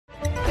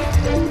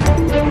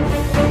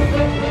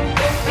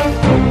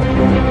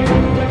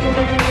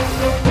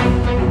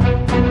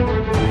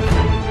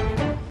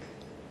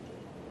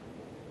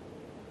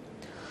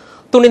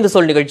துணிந்து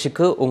சொல்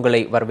நிகழ்ச்சிக்கு உங்களை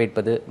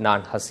வரவேற்பது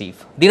நான்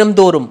ஹசீஃப்.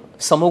 தினம்தோறும்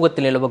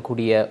சமூகத்தில்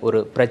நிலவக்கூடிய ஒரு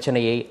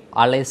பிரச்சனையை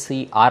அலசி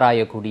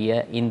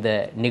ஆராயக்கூடிய இந்த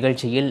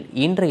நிகழ்ச்சியில்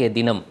இன்றைய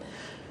தினம்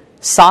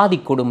சாதி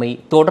கொடுமை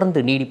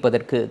தொடர்ந்து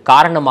நீடிப்பதற்கு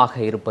காரணமாக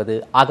இருப்பது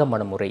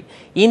அகமணமுறை.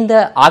 இந்த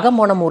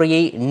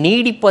அகமணமுறையை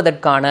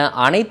நீடிப்பதற்கான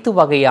அனைத்து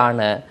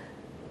வகையான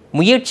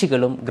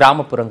முயற்சிகளும்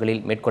கிராமப்புறங்களில்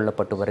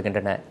மேற்கொள்ளப்பட்டு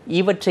வருகின்றன.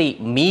 இவற்றை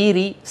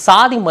மீறி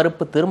சாதி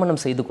மறுப்பு திருமணம்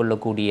செய்து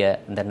கொள்ளக்கூடிய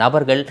இந்த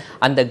நபர்கள்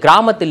அந்த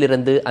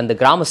கிராமத்திலிருந்து அந்த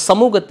கிராம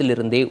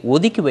சமூகத்திலிருந்தே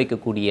ஒதுக்கி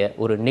வைக்கக்கூடிய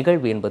ஒரு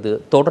நிகழ்வு என்பது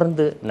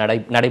தொடர்ந்து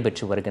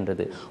நடைபெற்று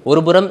வருகின்றது.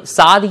 ஒருபுறம்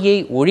சாதியை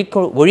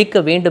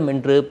ஒழிக்க வேண்டும்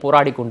என்று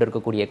போராடி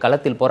கொண்டிருக்கக்கூடிய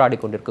களத்தில் போராடி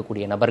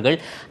கொண்டிருக்கக்கூடிய நபர்கள்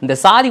இந்த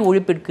சாதி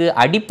ஒழிப்பிற்கு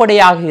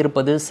அடிப்படையாக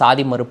இருப்பது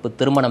சாதி மறுப்பு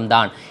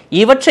திருமணம்தான்.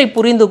 இவற்றை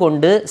புரிந்து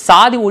கொண்டு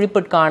சாதி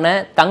ஒழிப்பிற்கான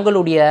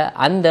தங்களுடைய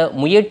அந்த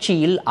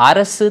முயற்சியில்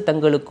அரசு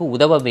தங்களுக்கு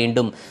உதவ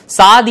வேண்டும்,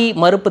 சாதி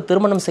மறுப்பு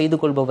திருமணம் செய்து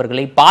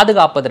கொள்பவர்களை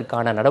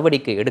பாதுகாப்பதற்கான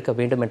நடவடிக்கை எடுக்க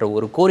வேண்டும் என்ற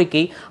ஒரு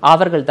கோரிக்கை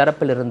அவர்கள்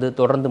தரப்பிலிருந்து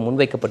தொடர்ந்து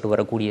முன்வைக்கப்பட்டு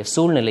வரக்கூடிய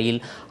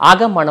சூழ்நிலையில்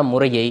அகமண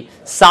முறையை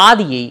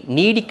சாதியை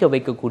நீடிக்க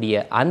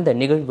வைக்கக்கூடிய அந்த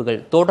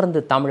நிகழ்வுகள்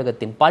தொடர்ந்து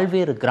தமிழகத்தின்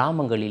பல்வேறு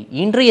கிராமங்களில்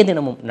இன்றைய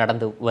தினமும்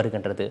நடந்து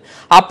வருகின்றது.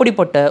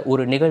 அப்படிப்பட்ட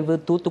ஒரு நிகழ்வு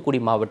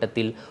தூத்துக்குடி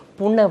மாவட்டத்தில்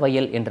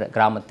புன்னவயல் என்ற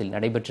கிராமத்தில்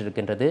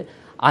நடைபெற்றிருக்கின்றது.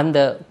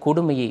 அந்த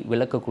கொடுமையை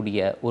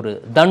விளக்கக்கூடிய ஒரு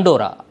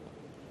தண்டோரா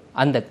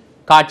அந்த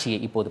காட்சியை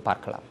இப்போது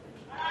பார்க்கலாம்.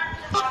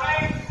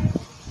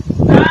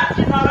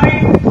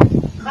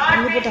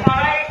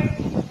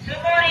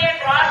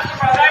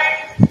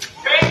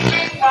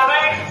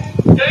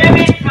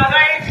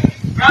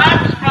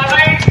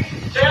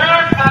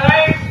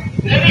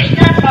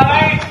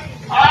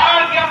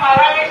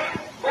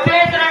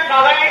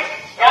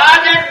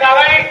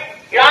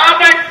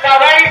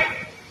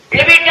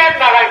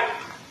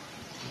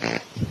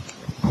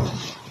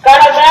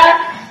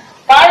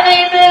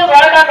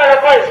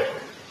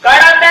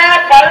 கடந்த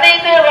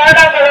 15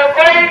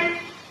 வருடங்களுக்குள்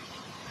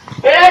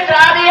பிற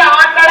சாதிய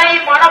ஆண்களை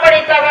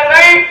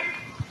மணமடித்தவர்கள்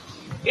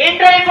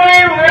இன்றைக்குள்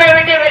ஊரை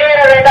விட்டு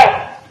வெளியேற வேண்டும்.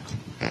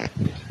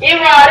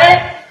 இவ்வாறு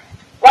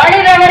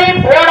வழிதவறி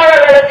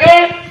போனவர்களுக்கு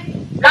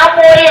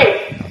நம் ஊரில்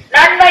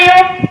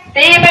நன்மையும்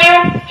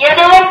தீமையும்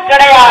எதுவும்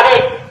கிடையாது.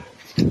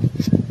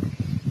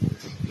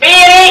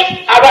 மீறி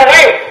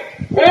அவர்கள்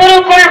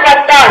ஊருக்குள்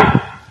வந்தால்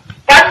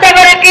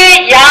வந்தவருக்கு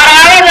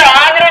யாராவது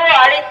ஆதரவு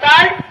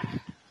அளித்தால்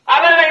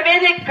அவர்கள்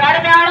மீது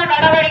கடுமையான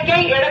நடவடிக்கை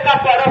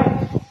எடுக்கப்படும்.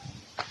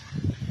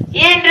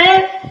 இன்று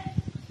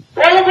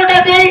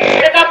பொதுக்கூட்டத்தில்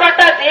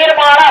எடுக்கப்பட்ட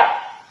தீர்மானம்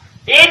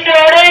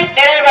இன்றோடு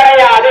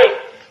நிறைவடையாது.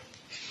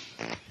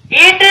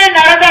 இன்று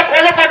நடந்த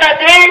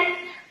பொதுக்கூட்டத்தில்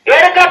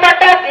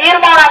எடுக்கப்பட்ட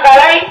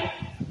தீர்மானங்களை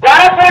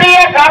வரக்கூடிய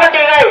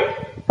கமிட்டிகள்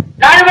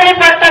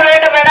நல்வழிப்படுத்த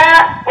வேண்டும் என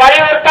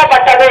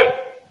வலியுறுத்தப்பட்டது.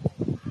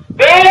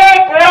 மேலே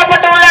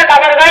கூறப்பட்டுள்ள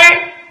நபர்கள்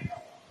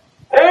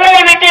ஊரை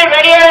விட்டு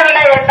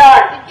வெளியேறவில்லை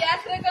என்றால்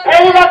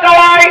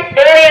பொதுமக்களால்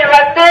நேரில்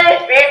வந்து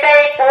வீட்டை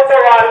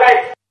கூட்டுவார்கள்.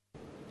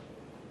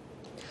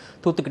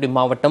 தூத்துக்குடி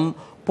மாவட்டம்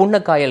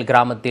புன்னக்காயல்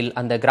கிராமத்தில்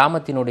அந்த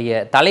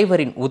கிராமத்தினுடைய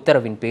தலைவரின்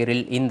உத்தரவின்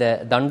பேரில் இந்த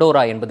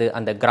தண்டோரா என்பது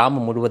அந்த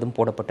கிராமம் முழுவதும்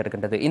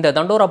போடப்பட்டிருக்கின்றது. இந்த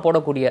தண்டோரா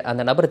போடக்கூடிய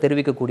அந்த நபர்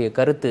தெரிவிக்கக்கூடிய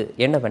கருத்து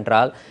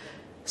என்னவென்றால்,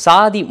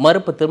 சாதி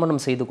மறுப்பு திருமணம்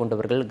செய்து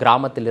கொண்டவர்கள்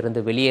கிராமத்தில் இருந்து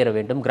வெளியேற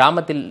வேண்டும்,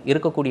 கிராமத்தில்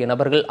இருக்கக்கூடிய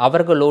நபர்கள்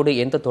அவர்களோடு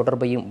எந்த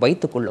தொடர்பையும்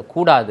வைத்துக்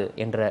கொள்ளக்கூடாது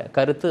என்ற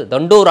கருத்து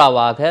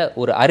தண்டோராவாக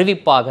ஒரு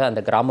அறிவிப்பாக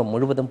அந்த கிராமம்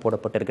முழுவதும்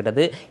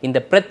போடப்பட்டிருக்கிறது.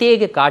 இந்த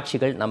பிரத்யேக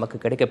காட்சிகள் நமக்கு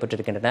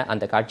கிடைக்கப்பட்டிருக்கின்றன.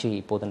 அந்த காட்சியை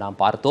இப்போது நாம்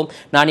பார்த்தோம்.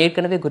 நான்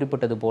ஏற்கனவே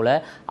குறிப்பிட்டது போல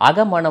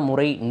அகமண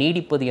முறை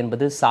நீடிப்பது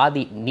என்பது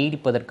சாதி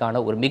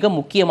நீடிப்பதற்கான ஒரு மிக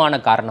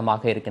முக்கியமான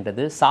காரணமாக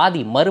இருக்கின்றது.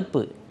 சாதி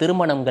மறுப்பு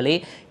திருமணங்களே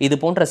இது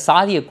போன்ற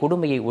சாதிய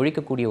கொடுமையை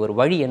ஒழிக்கக்கூடிய ஒரு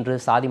வழி என்று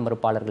சாதி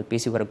மறுப்பாளர்கள்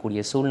பேசி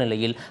வரக்கூடிய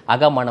சூழ்நிலையில்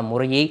அகமண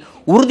முறையை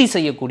உறுதி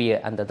செய்யக்கூடிய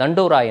அந்த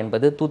தண்டோரா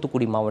என்பது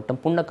தூத்துக்குடி மாவட்டம்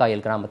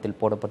புன்னக்காயல் கிராமத்தில்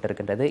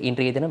போடப்பட்டிருக்கின்றது.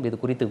 இன்றைய தினம் இது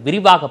குறித்து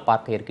விரிவாக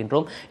பார்க்க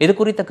இருக்கின்றோம். இது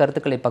குறித்த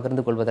கருத்துக்களை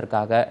பகிர்ந்து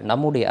கொள்வதற்காக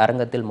நம்முடைய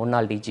அரங்கத்தில்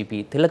முன்னாள்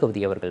டிஜிபி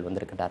திலகவதி அவர்கள்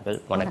வந்திருக்கிறார்கள்.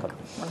 வணக்கம்.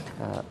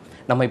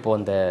 நம்ம இப்போ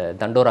அந்த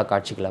தண்டோரா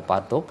காட்சிகளை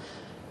பார்த்தோம்.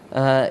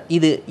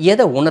 இது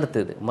எதை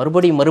உணர்த்துது?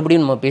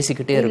 மறுபடியும் நம்ம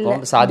பேசிக்கிட்டே இருக்கோம்.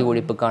 சாதி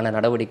ஒழிப்புக்கான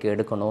நடவடிக்கை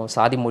எடுக்கணும்,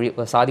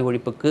 சாதி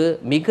ஒழிப்புக்கு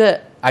மிக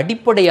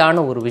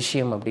அடிப்படையான ஒரு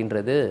விஷயம்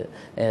அப்படின்றது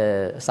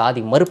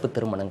சாதி மறுப்பு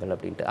திருமணங்கள்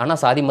அப்படின்ட்டு.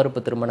 ஆனால் சாதி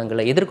மறுப்பு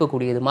திருமணங்களை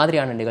எதிர்க்கக்கூடிய இது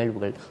மாதிரியான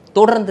நிகழ்வுகள்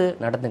தொடர்ந்து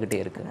நடந்துகிட்டே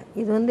இருக்கு.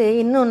 இது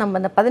இன்னும்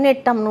நம்ம இந்த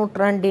 18ஆம்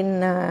நூற்றாண்டின்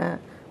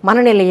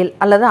மனநிலையில்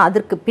அல்லது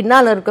அதற்கு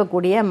பின்னால்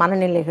இருக்கக்கூடிய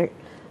மனநிலைகள்,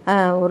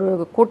 ஒரு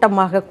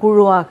கூட்டமாக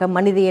குழுவாக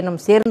மனித இனம்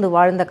சேர்ந்து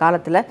வாழ்ந்த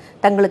காலத்தில்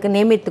தங்களுக்கு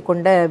நியமித்து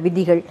கொண்ட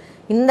விதிகள்,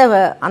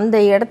 அந்த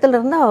இடத்துல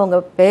இருந்து அவங்க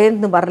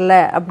பெயர்ந்து வரல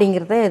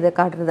அப்படிங்கிறத இதை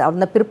காட்டுறது,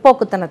 அந்த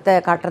பிற்போக்குத்தனத்தை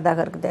காட்டுறதாக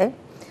இருக்குது.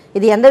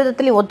 இது எந்த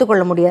விதத்திலையும்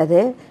ஒத்துக்கொள்ள முடியாது.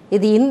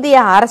 இது இந்திய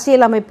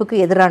அரசியல் அமைப்புக்கு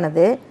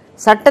எதிரானது,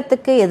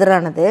 சட்டத்துக்கு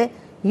எதிரானது,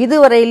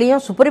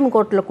 இதுவரையிலையும் சுப்ரீம்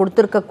கோர்ட்டில்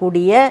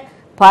கொடுத்துருக்கக்கூடிய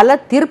பல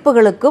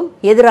தீர்ப்புகளுக்கும்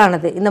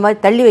எதிரானது. இந்த மாதிரி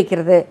தள்ளி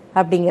வைக்கிறது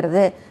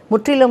அப்படிங்கிறது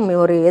முற்றிலும்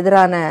ஒரு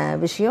எதிரான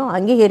விஷயம்.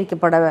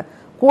 அங்கீகரிக்கப்படவே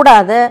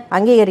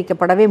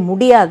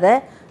முடியாத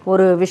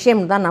ஒரு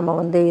விஷயம்தான்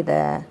நம்ம இதை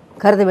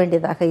கருத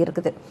வேண்டியதாக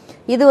இருக்குது.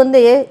 இது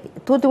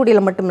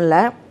தூத்துக்குடியில் மட்டும்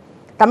இல்லை,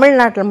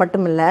 தமிழ்நாட்டில்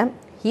மட்டும் இல்லை,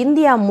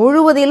 இந்தியா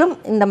முழுவதிலும்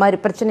இந்த மாதிரி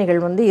பிரச்சனைகள்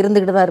வந்து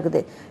இருந்துக்கிட்டு தான்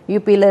இருக்குது.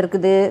 யூபியில்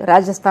இருக்குது,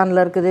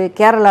 ராஜஸ்தானில் இருக்குது,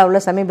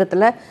 கேரளாவில்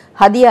சமீபத்தில்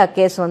ஹதியா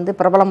கேஸ் வந்து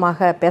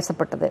பிரபலமாக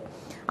பேசப்பட்டது.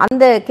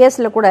 அந்த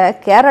கேஸில் கூட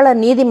கேரள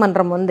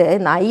நீதிமன்றம் வந்து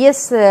இந்த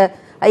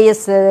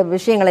ஐஎஸ்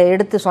விஷயங்களை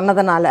எடுத்து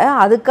சொன்னதுனால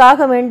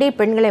அதுக்காக வேண்டி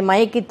பெண்களை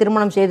மயக்கி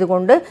திருமணம் செய்து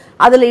கொண்டு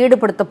அதில்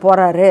ஈடுபடுத்த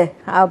போகிறாரு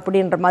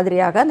அப்படின்ற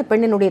மாதிரியாக அந்த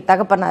பெண்ணினுடைய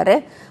தகப்பனார்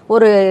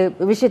ஒரு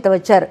விஷயத்தை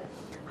வச்சார்.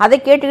 அதை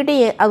கேட்டுக்கிட்டு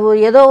அது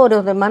ஏதோ ஒரு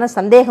விதமான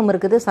சந்தேகம்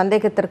இருக்குது.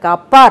 சந்தேகத்திற்கு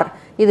அப்பார்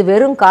இது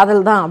வெறும்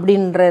காதல் தான்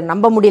அப்படின்ற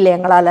நம்ப முடியல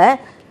எங்களால்.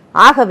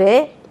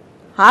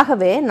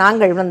 ஆகவே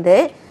நாங்கள் வந்து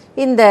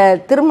இந்த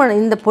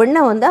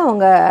பெண்ணை வந்து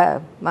அவங்க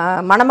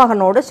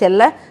மணமகனோடு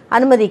செல்ல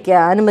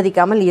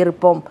அனுமதிக்காமல்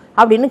இருப்போம்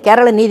அப்படின்னு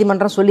கேரள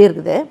நீதிமன்றம்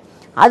சொல்லியிருக்குது.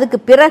 அதுக்கு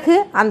பிறகு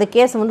அந்த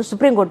கேஸை வந்து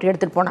சுப்ரீம் கோர்ட்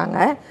எடுத்துகிட்டு போனாங்க.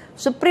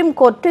 சுப்ரீம்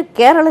கோர்ட்டு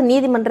கேரள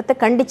நீதிமன்றத்தை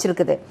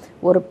கண்டிச்சிருக்குது.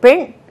 ஒரு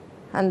பெண்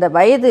அந்த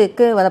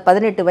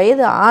 18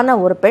 வயது ஆன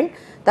ஒரு பெண்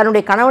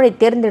தன்னுடைய கணவனை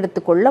தேர்ந்தெடுத்து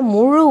கொள்ள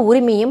முழு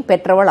உரிமையும்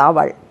பெற்றவள்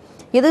ஆவாள்.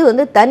 இது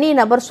வந்து தனி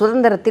நபர்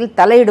சுதந்திரத்தில்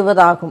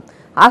தலையிடுவதாகும்.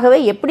 ஆகவே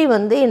எப்படி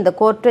வந்து இந்த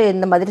கோர்ட்டு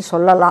இந்த மாதிரி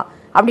சொல்லலாம்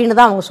அப்படின்னு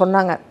தான் அவங்க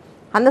சொன்னாங்க.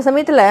 அந்த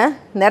சமயத்தில்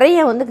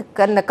நிறைய வந்து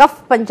இந்த கஃப்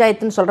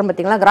பஞ்சாயத்துன்னு சொல்கிறோம்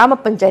பார்த்தீங்களா, கிராம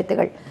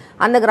பஞ்சாயத்துகள்.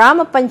 அந்த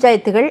கிராம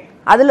பஞ்சாயத்துகள்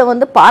அதில்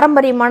வந்து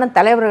பாரம்பரியமான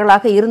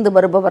தலைவர்களாக இருந்து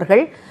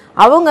வருபவர்கள்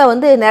அவங்க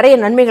வந்து நிறைய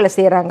நன்மைகளை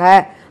செய்கிறாங்க.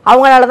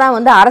 அவங்களால தான்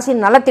வந்து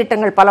அரசின்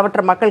நலத்திட்டங்கள்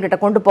பலவற்றை மக்கள்கிட்ட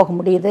கொண்டு போக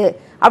முடியுது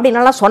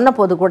அப்படின்னலாம் சொன்ன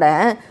போது கூட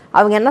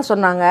அவங்க என்ன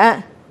சொன்னாங்க,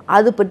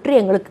 அது பற்றி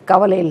எங்களுக்கு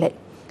கவலை இல்லை.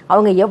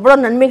 அவங்க எவ்வளோ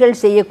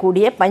நன்மைகள்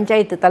செய்யக்கூடிய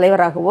பஞ்சாயத்து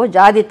தலைவராகவோ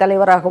ஜாதி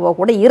தலைவராகவோ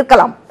கூட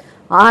இருக்கலாம்.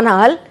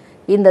 ஆனால்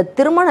இந்த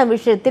திருமண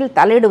விஷயத்தில்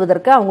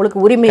தலையிடுவதற்கு அவங்களுக்கு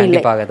உரிமை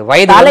இல்லை.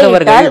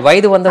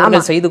 வயது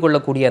வந்தவர்கள் செய்து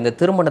கொள்ளக்கூடிய அந்த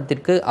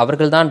திருமணத்திற்கு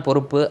அவர்கள்தான்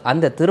பொறுப்பு.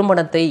 அந்த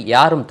திருமணத்தை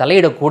யாரும்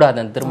தலையிடக்கூடாது.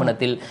 அந்த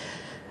திருமணத்தில்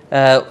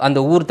அந்த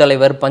ஊர்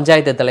தலைவர்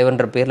பஞ்சாயத்து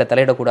தலைவர்ன்ற பேரில்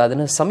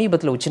தலையிடக்கூடாதுன்னு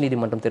சமீபத்தில்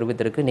உச்சநீதிமன்றம்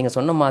தெரிவித்திருக்கு. நீங்கள்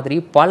சொன்ன மாதிரி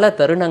பல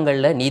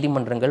தருணங்களில்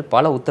நீதிமன்றங்கள்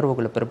பல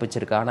உத்தரவுகளை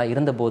பிறப்பிச்சிருக்கு. ஆனால்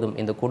இருந்தபோதும்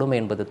இந்த கொடுமை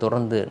என்பது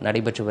தொடர்ந்து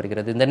நடைபெற்று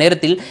வருகிறது. இந்த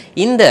நேரத்தில்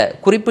இந்த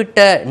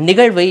குறிப்பிட்ட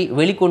நிகழ்வை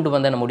வெளிக்கொண்டு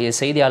வந்த நம்முடைய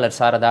செய்தியாளர்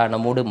சாரதா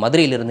நம்மோடு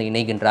மதுரையிலிருந்து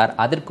இணைகின்றார்.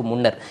 அதற்கு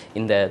முன்னர்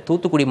இந்த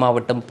தூத்துக்குடி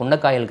மாவட்டம்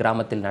புன்னக்காயல்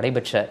கிராமத்தில்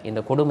நடைபெற்ற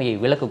இந்த கொடுமையை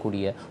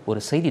விளக்கக்கூடிய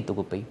ஒரு செய்தி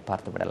தொகுப்பை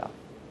பார்த்துவிடலாம்.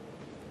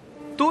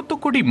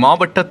 தூத்துக்குடி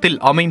மாவட்டத்தில்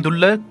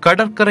அமைந்துள்ள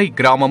கடற்கரை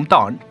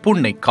கிராமம்தான்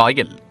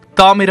புன்னைக்காயல்.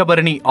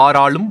 தாமிரபரணி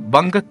ஆறாலும்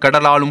வங்கக்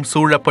கடலாலும்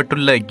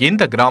சூழப்பட்டுள்ள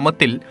இந்த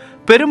கிராமத்தில்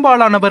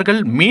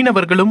பெரும்பாலானவர்கள்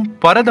மீனவர்களும்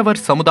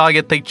பரதவர்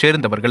சமுதாயத்தைச்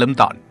சேர்ந்தவர்களும்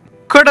தான்.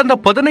 கடந்த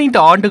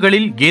 15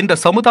 ஆண்டுகளில் இந்த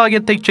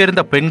சமுதாயத்தைச்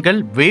சேர்ந்த பெண்கள்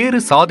வேறு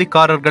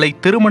சாதிக்காரர்களை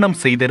திருமணம்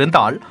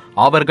செய்திருந்தால்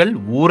அவர்கள்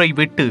ஊரை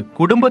விட்டு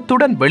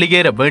குடும்பத்துடன்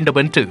வெளியேற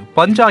வேண்டுமென்று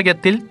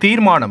பஞ்சாயத்தில்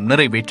தீர்மானம்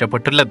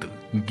நிறைவேற்றப்பட்டுள்ளது.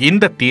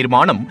 இந்த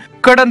தீர்மானம்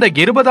கடந்த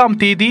 20ஆம்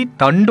தேதி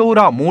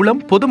தண்டோரா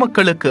மூலம்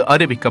பொதுமக்களுக்கு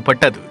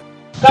அறிவிக்கப்பட்டது.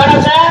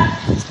 கடந்த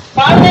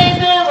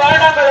 15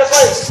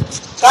 வருடங்களுக்குள்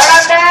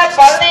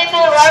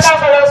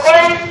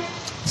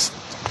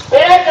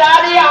பிற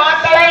ஜாதி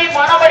ஆண்களை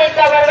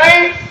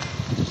மணமடித்தவர்கள்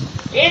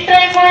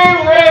இன்றைக்குள்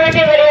ஊரை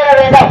விட்டு வெளியேற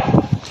வேண்டும்.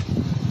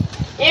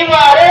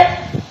 இவ்வாறு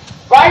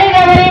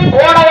வழிதவறி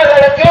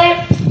போனவர்களுக்கு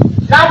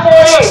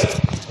நம்மூரில்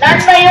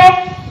நன்மையும்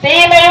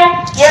தீமையும்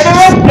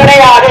எதுவும்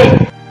கிடையாது.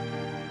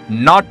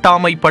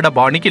 நாட்டாமை பட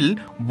பாணியில்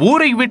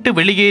ஊரை விட்டு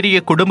வெளியேறிய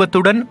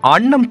குடும்பத்துடன்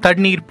அன்னம்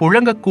தண்ணீர்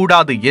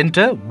புழங்கக்கூடாது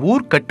என்ற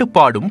ஊர்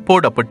கட்டுப்பாடும்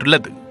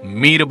போடப்பட்டுள்ளது.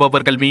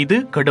 மீறுபவர்கள் மீது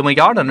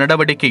கடுமையான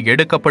நடவடிக்கை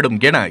எடுக்கப்படும்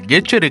என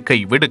எச்சரிக்கை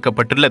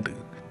விடுக்கப்பட்டுள்ளது.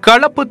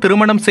 கலப்பு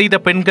திருமணம் செய்த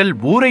பெண்கள்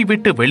ஊரை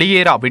விட்டு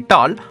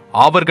வெளியேறாவிட்டால்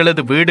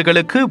அவர்களது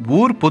வீடுகளுக்கு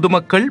ஊர்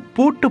பொதுமக்கள்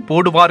பூட்டு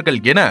போடுவார்கள்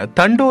என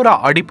தண்டோரா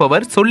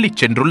அடிப்பவர் சொல்லிச்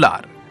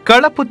சென்றுள்ளார்.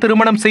 கலப்பு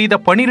திருமணம் செய்த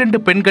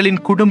 12 பெண்களின்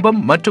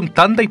குடும்பம் மற்றும்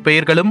தந்தை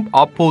பெயர்களும்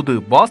அப்போது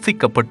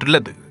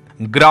வாசிக்கப்பட்டுள்ளது.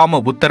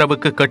 கிராம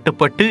உத்தரவுக்கு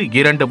கட்டுப்பட்டு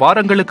 2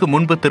 வாரங்களுக்கு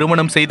முன்பு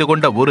திருமணம் செய்து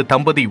கொண்ட ஒரு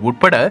தம்பதி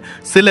உட்பட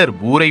சிலர்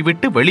ஊரை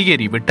விட்டு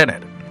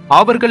வெளியேறிவிட்டனர்.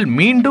 அவர்கள்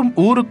மீண்டும்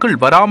ஊருக்குள்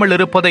வராமல்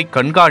இருப்பதை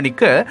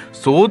கண்காணிக்க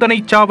சோதனை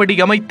சாவடி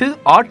அமைத்து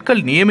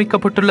ஆட்கள்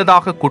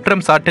நியமிக்கப்பட்டுள்ளதாக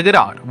குற்றம்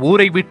சாட்டுகிறார்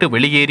ஊரை விட்டு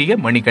வெளியேறிய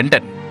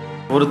மணிகண்டன்.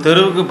 ஒரு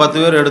தெருவுக்கு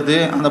 10 பேர் எடுத்து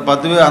அந்த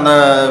 10 பேர் அந்த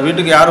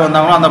வீட்டுக்கு யார்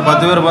வந்தாங்களோ அந்த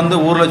 10 பேர் வந்து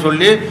ஊரில்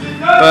சொல்லி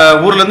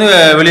ஊர்லேருந்து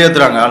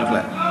வெளியேற்றுறாங்க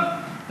ஆட்களை.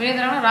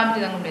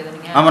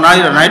 ஆமாம்,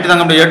 நைட்டு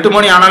தங்க முடியாது. 8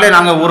 மணி ஆனாலே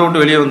நாங்கள் ஊரை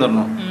விட்டு வெளியே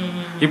வந்துடணும்.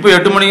 இப்போ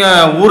 8 மணிக்கு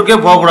ஊருக்கே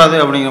போகக்கூடாது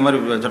அப்படிங்கிற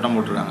மாதிரி சட்டம்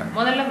போட்டிருக்காங்க.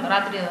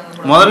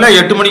 முதல்ல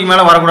 8 மணிக்கு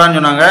மேலே வரக்கூடாதுன்னு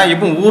சொன்னாங்க.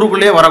 இப்போ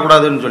ஊருக்குள்ளேயே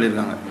வரக்கூடாதுன்னு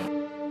சொல்லியிருக்காங்க.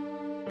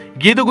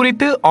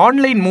 இதுகுறித்து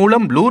ஆன்லைன்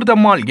மூலம்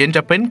லூர்தம்மாள் என்ற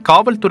பெண்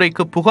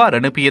காவல்துறைக்கு புகார்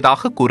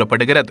அனுப்பியதாக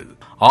கூறப்படுகிறது.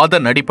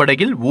 அதன்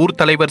அடிப்படையில் ஊர்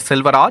தலைவர்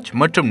செல்வராஜ்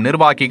மற்றும்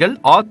நிர்வாகிகள்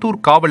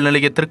ஆத்தூர் காவல்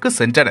நிலையத்திற்கு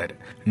சென்றனர்.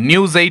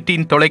 நியூஸ்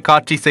 18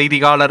 தொலைக்காட்சி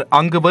செய்தியாளர்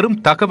அங்கு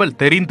வரும் தகவல்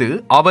தெரிந்து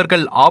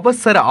அவர்கள்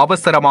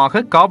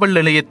அவசரமாக காவல்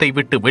நிலையத்தை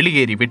விட்டு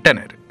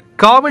வெளியேறிவிட்டனர்.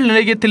 காவல்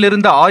நிலையத்தில்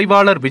இருந்த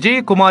ஆய்வாளர்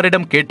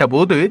விஜயகுமாரிடம்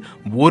கேட்டபோது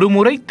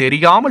ஒருமுறை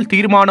தெரியாமல்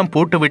தீர்மானம்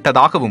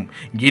போட்டுவிட்டதாகவும்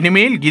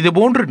இனிமேல்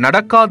இதுபோன்று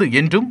நடக்காது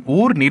என்றும்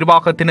ஊர்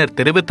நிர்வாகத்தினர்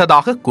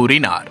தெரிவித்ததாக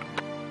கூறினார்.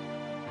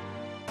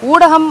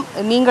 ஊடகம்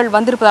நீங்கள்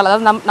வந்திருப்பதால்,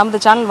 அதாவது நமது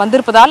சேனல்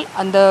வந்திருப்பதால்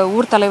அந்த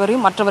ஊர்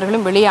தலைவரையும்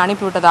மற்றவர்களையும் வெளியே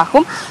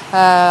அனுப்பிவிட்டதாகவும்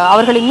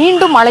அவர்களை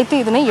மீண்டும் அழைத்து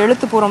இதனை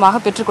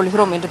எழுத்துப்பூர்வமாக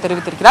பெற்றுக்கொள்கிறோம் என்று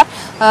தெரிவித்திருக்கிறார்.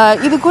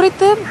 இது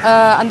குறித்து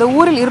அந்த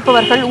ஊரில்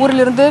இருப்பவர்கள்,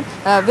 ஊரிலிருந்து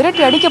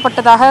விரட்டி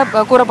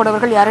அடிக்கப்பட்டதாக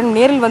கூறப்படுபவர்கள் யாரும்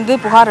நேரில் வந்து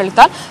புகார்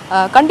அளித்தால்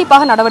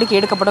கண்டிப்பாக நடவடிக்கை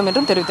எடுக்கப்படும்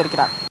என்றும்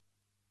தெரிவித்திருக்கிறார்.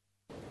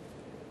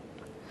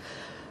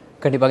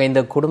 கண்டிப்பாக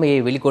இந்த கொடுமையை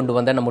வெளிக்கொண்டு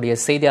வந்த நம்முடைய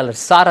செய்தியாளர்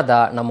சாரதா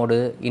நம்மோடு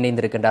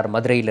இணைந்திருக்கின்றார்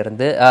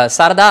மதுரையிலிருந்து.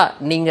 சாரதா,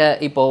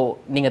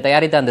 நீங்க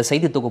தயாரித்த அந்த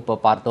செய்தி தொகுப்பை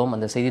பார்த்தோம்.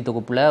 அந்த செய்தி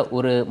தொகுப்புல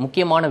ஒரு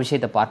முக்கியமான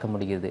விஷயத்தை பார்க்க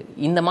முடியுது.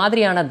 இந்த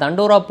மாதிரியான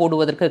தண்டோரா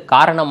போடுவதற்கு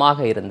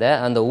காரணமாக இருந்த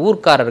அந்த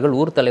ஊர்க்காரர்கள்,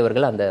 ஊர்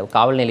தலைவர்கள் அந்த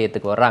காவல்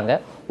நிலையத்துக்கு வர்றாங்க.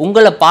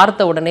 உங்களை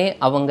பார்த்த உடனே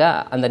அவங்க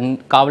அந்த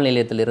காவல்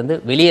நிலையத்திலிருந்து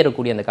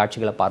வெளியேறக்கூடிய அந்த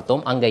காட்சிகளை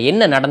பார்த்தோம். அங்க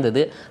என்ன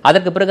நடந்தது?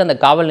 அதற்கு பிறகு அந்த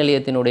காவல்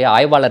நிலையத்தினுடைய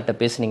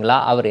ஆய்வாளர்கிட்ட பேசுனீங்களா?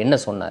 அவர் என்ன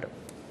சொன்னார்?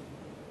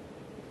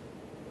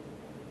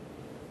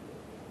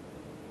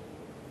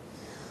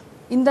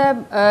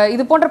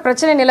 இது போன்ற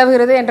பிரச்சனை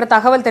நிலவுகிறது என்ற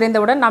தகவல்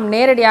தெரிந்தவுடன் நாம்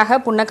நேரடியாக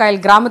புன்னக்காயல்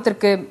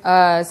கிராமத்திற்கு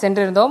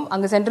சென்றிருந்தோம்.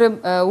 அங்கு சென்று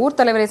ஊர்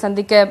தலைவரை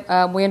சந்திக்க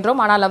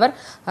முயன்றோம். ஆனால் அவர்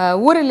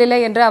ஊரில் இல்லை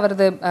என்று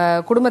அவரது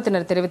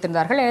குடும்பத்தினர்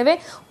தெரிவித்திருந்தார்கள். எனவே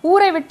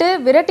ஊரை விட்டு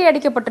விரட்டி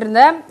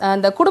அடிக்கப்பட்டிருந்த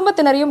அந்த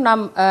குடும்பத்தினரையும்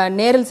நாம்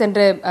நேரில்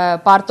சென்று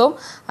பார்த்தோம்.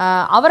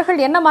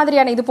 அவர்கள் என்ன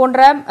மாதிரியான இது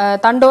போன்ற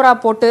தண்டோரா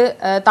போட்டு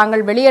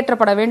தாங்கள்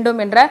வெளியேற்றப்பட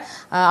வேண்டும் என்ற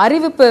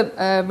அறிவிப்பு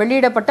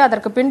வெளியிடப்பட்டு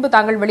அதற்கு பின்பு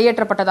தாங்கள்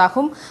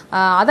வெளியேற்றப்பட்டதாகவும்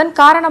அதன்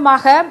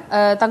காரணமாக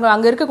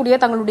அங்கு இருக்கக்கூடிய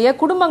தங்களுடைய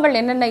குடும்பங்கள்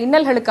என்னென்ன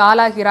இன்னல்களுக்கு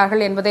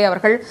ஆளாகிறார்கள் என்பதை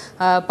அவர்கள்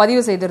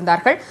பதிவு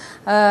செய்திருந்தார்கள்.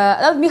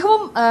 அதாவது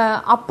மிகவும்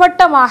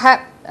அப்பட்டமாக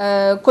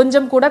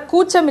கொஞ்சம் கூட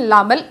கூச்சம்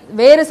இல்லாமல்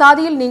வேறு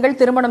சாதியில் நீங்கள்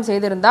திருமணம்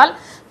செய்திருந்தால்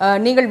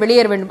நீங்கள்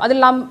வெளியேற வேண்டும்.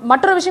 அதில் நாம்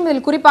மற்றொரு விஷயம்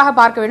இதில் குறிப்பாக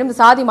பார்க்க வேண்டும்.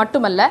 சாதி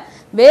மட்டுமல்ல,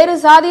 வேறு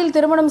சாதியில்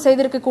திருமணம்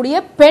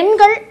செய்திருக்கக்கூடிய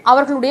பெண்கள்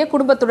அவர்களுடைய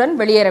குடும்பத்துடன்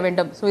வெளியேற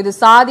வேண்டும். இது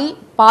சாதி,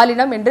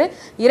 பாலினம் என்று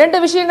இரண்டு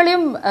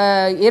விஷயங்களையும்,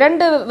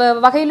 இரண்டு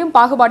வகையிலும்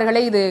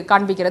பாகுபாடுகளை இது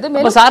காண்பிக்கிறது.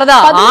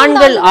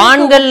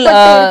 ஆண்கள்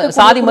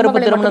சாதி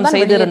மறுப்பு திருமணம்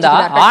செய்திருந்தா,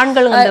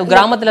 ஆண்கள் அந்த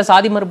கிராமத்துல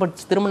சாதி மறுப்பு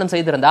திருமணம்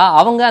செய்திருந்தா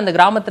அவங்க அந்த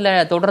கிராமத்துல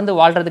தொடர்ந்து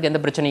வாழ்றதுக்கு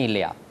எந்த பிரச்சனையும்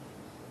இல்லையா?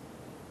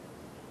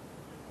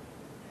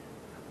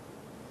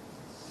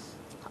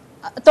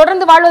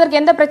 தொடர்ந்து வாழ்வதற்கு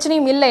எந்த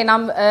பிரச்சனையும் இல்லை.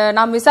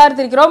 நாம்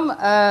விசாரித்திருக்கிறோம்.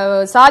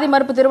 சாதி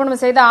மறுப்பு திருமணம்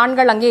செய்த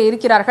ஆண்கள் அங்கே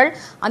இருக்கிறார்கள்.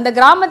 அந்த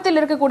கிராமத்தில்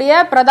இருக்கக்கூடிய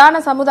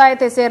பிரதான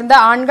சமுதாயத்தை சேர்ந்த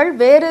ஆண்கள்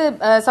வேறு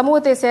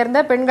சமூகத்தை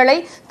சேர்ந்த பெண்களை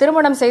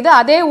திருமணம் செய்து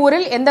அதே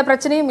ஊரில் எந்த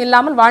பிரச்சனையும்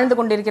இல்லாமல் வாழ்ந்து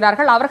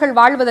கொண்டிருக்கிறார்கள். அவர்கள்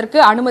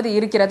வாழ்வதற்கு அனுமதி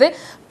இருக்கிறது.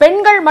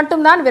 பெண்கள்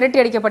மட்டும்தான்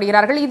விரட்டி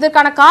அடிக்கப்படுகிறார்கள்.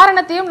 இதற்கான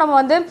காரணத்தையும்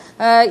நம்ம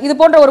இது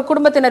போன்ற ஒரு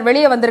குடும்பத்தினர்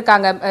வெளியே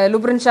வந்திருக்காங்க.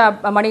 லுப்ரின்ஷா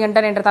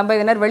மணிகண்டன் என்ற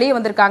தம்பதியினர் வெளியே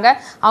வந்திருக்காங்க.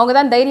 அவங்க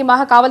தான்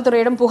தைரியமாக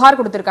காவல்துறையிடம் புகார்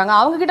கொடுத்திருக்காங்க.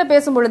 அவங்க கிட்ட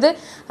பேசும்பொழுது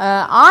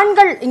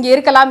ஆண்கள் இங்கே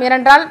இருக்கலாம்,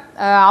 ஏனென்றால்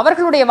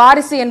அவர்களுடைய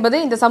வாரிசு என்பது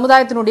இந்த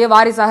சமுதாயத்தினுடைய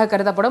வாரிசாக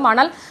கருதப்படும்.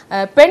 ஆனால்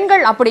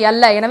பெண்கள் அப்படி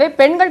அல்ல. எனவே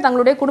பெண்கள்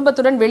தங்களுடைய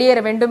குடும்பத்துடன் வெளியேற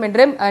வேண்டும்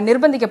என்று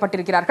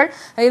நிர்பந்திக்கப்பட்டிருக்கிறார்கள்.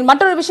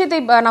 மற்றொரு விஷயத்தை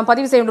நாம்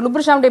பதிவு செய்ய வேண்டும்.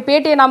 லுப்ரிஷாவுடைய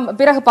பேட்டியை நாம்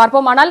பிறகு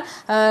பார்ப்போம். ஆனால்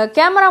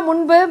கேமரா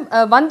முன்பு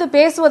வந்து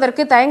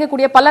பேசுவதற்கு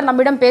தயங்கக்கூடிய பலர்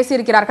நம்மிடம்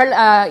பேசியிருக்கிறார்கள்.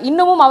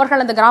 இன்னமும்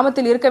அவர்கள் அந்த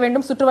கிராமத்தில் இருக்க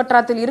வேண்டும்,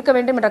 சுற்றுவட்டாரத்தில் இருக்க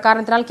வேண்டும் என்ற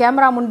காரணத்தினால்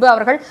கேமரா முன்பு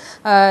அவர்கள்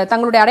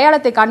தங்களுடைய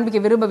அடையாளத்தை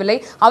காண்பிக்க விரும்பவில்லை.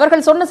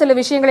 அவர்கள் சொன்ன சில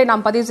விஷயங்களை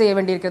நாம் பதிவு செய்ய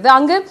வேண்டியிருக்கிறது.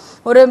 அங்கு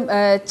ஒரு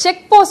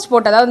செக் போஸ்ட்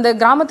போட்டு, அதாவது இந்த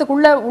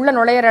கிராமத்துக்குள்ள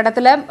நுழையிற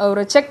இடத்துல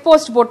ஒரு செக்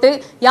போஸ்ட் போட்டு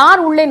யார்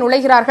உள்ளே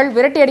நுழைகிறார்கள்,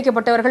 விரட்டி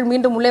அடிக்கப்பட்டவர்கள்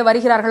மீண்டும் உள்ளே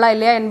வருகிறார்களா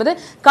இல்லையா என்பது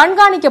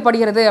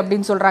கண்காணிக்கப்படுகிறது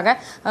அப்படின்னு சொல்றாங்க.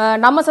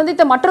 நம்ம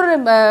சந்தித்த மற்றொரு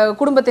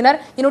குடும்பத்தினர்,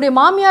 என்னுடைய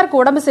மாமியாருக்கு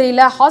உடம்பு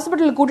சரியில்லை,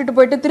 ஹாஸ்பிட்டலுக்கு கூட்டிட்டு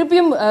போயிட்டு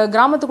திருப்பியும்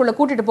கிராமத்துக்குள்ள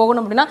கூட்டிட்டு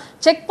போகணும் அப்படின்னா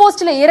செக்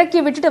போஸ்ட்ல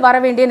இறக்கி விட்டுட்டு வர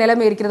வேண்டிய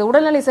நிலைமை இருக்கிறது.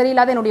 உடல்நிலை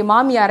சரியில்லாத என்னுடைய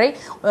மாமியாரை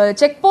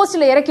செக்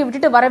போஸ்ட்ல இறக்கி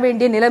விட்டுட்டு வர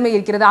வேண்டிய நிலைமை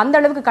இருக்கிறது.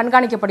 அந்த அளவுக்கு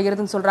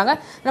கண்காணிக்கப்படுகிறதுன்னு சொல்றாங்க.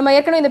 நம்ம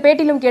ஏற்கனவே இந்த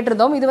பேட்டியிலும்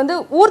கேட்டிருந்தோம். இது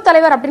ஊர்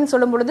தலைவர் அப்படின்னு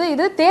சொல்லும் பொழுது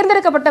இது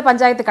தேர்ந்தெடுக்கப்பட்ட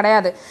பஞ்சாயத்து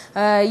கிடையாது.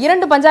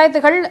 2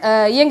 பஞ்சாயத்துகள்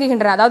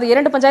இயங்குகின்றன. அதாவது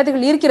 2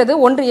 பஞ்சாயத்துகள் இருக்கிறது,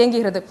 ஒன்று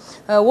இயங்குகிறது.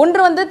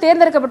 ஒன்று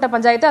தேர்ந்தெடுக்கப்பட்ட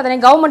பஞ்சாயத்து, அதனை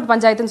கவர்மெண்ட்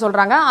பஞ்சாயத்துன்னு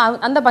சொல்றாங்க.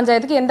 அந்த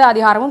பஞ்சாயத்துக்கு எந்த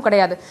அதிகாரமும்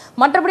கிடையாது.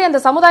 மற்றபடி அந்த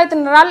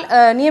சமுதாயத்தினரால்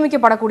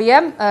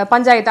நியமிக்கப்படக்கூடிய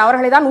பஞ்சாயத்து,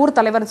 அவர்களை தான் ஊர்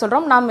தலைவர்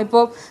சொல்றோம். நாம்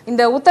இப்போ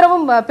இந்த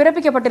உத்தரவும்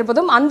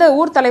பிறப்பிக்கப்பட்டிருப்பதும் அந்த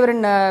ஊர்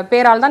தலைவரின்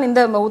பெயரால் தான்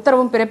இந்த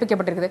உத்தரவும்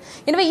பிறப்பிக்கப்பட்டிருக்கிறது.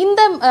 எனவே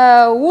இந்த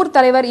ஊர்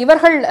தலைவர்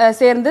இவர்கள்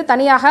சேர்ந்து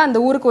தனியாக அந்த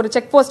ஊருக்கு ஒரு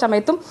செக் போஸ்ட்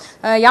அமைத்தும்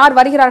யார்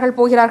வருகிறார்கள்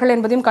போகிறார்கள்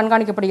என்பதையும்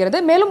கண்காணிக்கப்படுகிறது.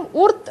 மேலும்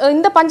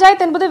இந்த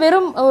பஞ்சாயத்து என்பது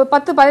வெறும்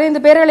 10-15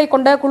 பேர்களை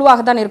கொண்ட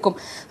குழுவாக தான் இருக்கும்.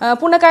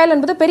 புன்னக்காயல்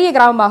என்பது பெரிய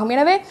கிராமமாகும்.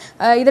 எனவே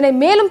இதனை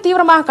மேலும்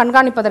தீவிரமாக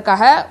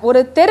கண்காணிப்பதற்காக ஒரு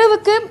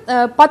தெருவுக்கு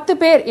 10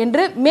 பேர்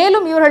என்று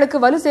மேலும் இவர்களுக்கு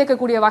வலு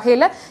சேர்க்கக்கூடிய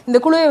வகையில் இந்த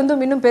குழுவை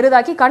இன்னும்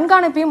பெரிதாக்கி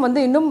கண்காணிப்பையும்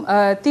இன்னும்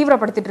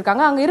தீவிரப்படுத்திட்டு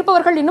இருக்காங்க. அங்கு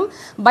இருப்பவர்கள் இன்னும்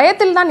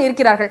பயத்தில் தான்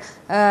இருக்கிறார்கள்.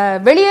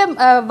 வெளியே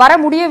வர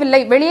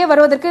முடியவில்லை. வெளியே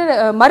வருவதற்கு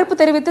மறுப்பு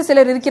தெரிவித்து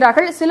சிலர்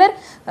இருக்கிறார்கள். சிலர்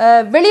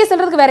வெளியே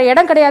செல்றதுக்கு வேற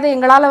இடம் கிடையாது,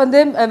 எங்களால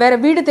வேற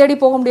வீடு தேடி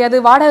போக முடியாது,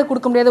 வாடகை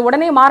கொடுக்க முடியாது,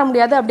 உடனே மாற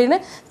முடியாது அப்படின்னு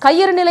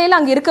கையறு நிலையில்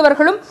அங்கு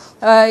இருக்கவர்களும்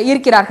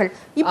இருக்கிறார்கள்.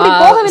 இப்படி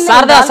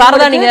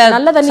போகவில்லை.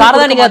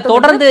 நீங்க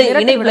தொடர்ந்து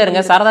இணைப்புல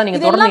இருங்க. சாரதா,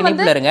 நீங்க தொடர்ந்து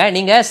இணைப்புல இருங்க.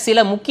 நீங்க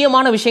சில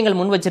முக்கியமான விஷயங்கள்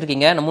முன்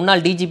வச்சிருக்கீங்க.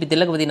 முன்னாள் டிஜிபி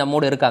திலகவதி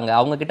நம்மோடு இருக்காங்க.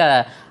 அவங்க கிட்ட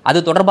அது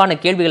தொடர்பான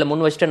கேள்விகளை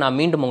முன் வச்சுட்டு நான்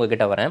மீண்டும்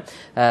உங்ககிட்ட வரேன்.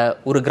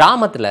 ஒரு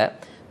கிராமத்துல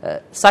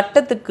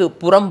சட்டத்துக்கு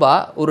புறம்பா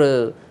ஒரு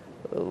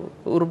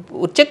ஒரு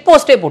செக்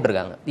போஸ்டே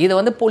போட்டிருக்காங்க. இதை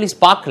வந்து போலீஸ்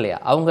பார்க்கலையா?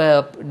 அவங்க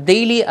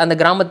டெய்லி அந்த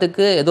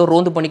கிராமத்துக்கு ஏதோ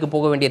ரோந்து பணிக்கு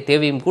போக வேண்டிய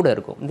தேவையும் கூட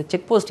இருக்கும். இந்த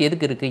செக் போஸ்ட்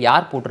எதுக்கு இருக்கு,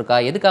 யார் போட்டிருக்கா,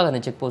 எதுக்காக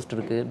அந்த செக் போஸ்ட்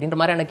இருக்கு அப்படின்ற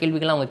மாதிரியான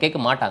கேள்விகள்லாம் அவங்க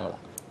கேட்க மாட்டாங்களா?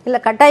 இல்லை,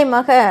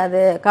 கட்டாயமாக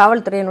அது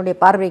காவல்துறையினுடைய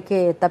பார்வைக்கு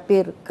தப்பி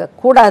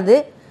இருக்கக்கூடாது.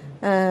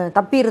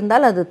 தப்பி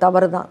இருந்தால் அது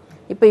தவறு தான்.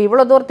 இப்போ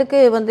இவ்வளோ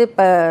தூரத்துக்கு வந்து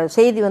இப்போ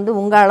செய்தி வந்து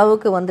உங்கள்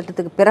அளவுக்கு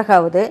வந்துட்டதுக்கு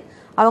பிறகாவது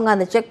அவங்க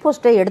அந்த செக்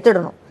போஸ்ட்டை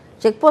எடுத்துடணும்.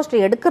 செக்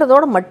போஸ்ட்டை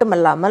எடுக்கிறதோடு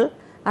மட்டுமல்லாமல்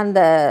அந்த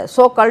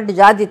சோ கால்டு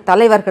ஜாதி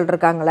தலைவர்கள்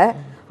இருக்காங்களே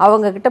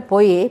அவங்கக்கிட்ட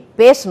போய்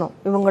பேசணும்.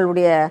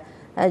 இவங்களுடைய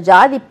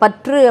ஜாதி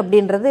பற்று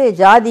அப்படின்றது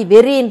ஜாதி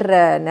வெறின்ற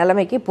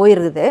நிலைமைக்கு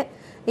போயிருக்குது.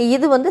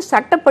 இது வந்து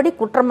சட்டப்படி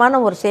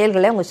குற்றமான ஒரு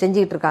செயல்களை அவங்க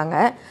செஞ்சுக்கிட்டு இருக்காங்க.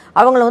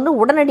 அவங்கள வந்து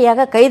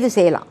உடனடியாக கைது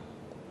செய்யலாம்.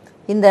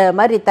 இந்த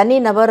மாதிரி தனி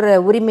நபர்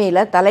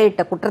உரிமையில்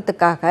தலையிட்ட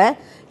குற்றத்துக்காக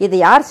இது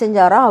யார்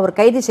செஞ்சாரோ அவர்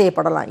கைது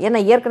செய்யப்படலாம். ஏன்னா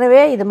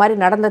ஏற்கனவே இது மாதிரி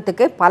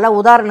நடந்ததுக்கு பல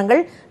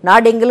உதாரணங்கள்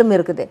நாடெங்கிலும்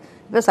இருக்குது.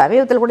 இப்போ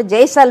சமீபத்தில் கூட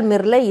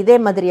ஜெய்சால்மீரில் இதே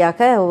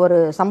மாதிரியாக ஒரு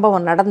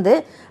சம்பவம் நடந்து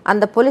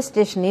அந்த போலீஸ்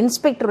ஸ்டேஷன்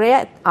இன்ஸ்பெக்டரே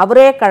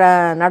அவரே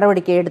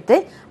நடவடிக்கை எடுத்து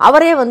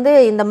அவரே வந்து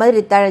இந்த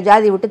மாதிரி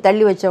ஜாதி விட்டு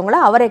தள்ளி வச்சவங்கள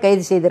அவரே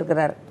கைது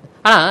செய்திருக்கிறார்.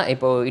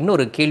 இப்போ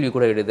இன்னொரு கேள்வி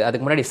கூட எழுது.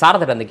 அதுக்கு முன்னாடி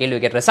சாரதா அந்த கேள்வி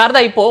கேட்கிறேன். சாரதா,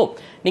 இப்போ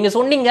நீங்க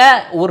சொன்னீங்க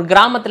ஒரு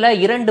கிராமத்துல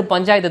 2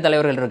 பஞ்சாயத்து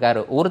தலைவர்கள்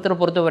இருக்காரு. ஒருத்தரை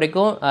பொறுத்த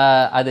வரைக்கும்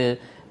அது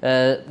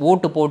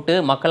ஓட்டு போட்டு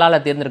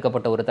மக்களால்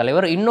தேர்ந்தெடுக்கப்பட்ட ஒரு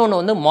தலைவர், இன்னொன்று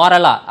வந்து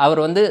மாரலா அவர்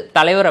வந்து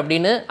தலைவர்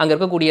அப்படின்னு அங்கே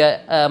இருக்கக்கூடிய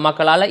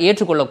மக்களால்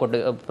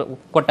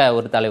ஏற்றுக்கொள்ளப்பட்ட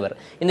ஒரு தலைவர்.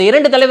 இந்த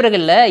 2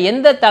 தலைவர்களில்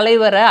எந்த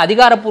தலைவரை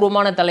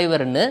அதிகாரப்பூர்வமான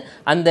தலைவர்னு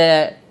அந்த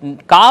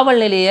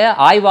காவல் நிலைய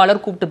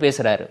ஆய்வாளர் கூப்பிட்டு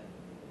பேசுறாரு?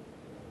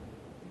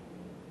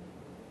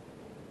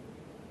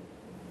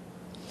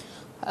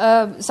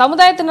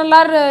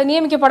 சமுதாயத்தினரால்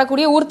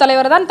நியமிக்கப்படக்கூடிய ஊர்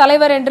தலைவர் தான்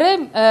தலைவர் என்று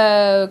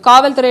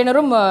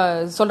காவல்துறையினரும்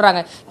சொல்றாங்க.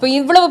 இப்போ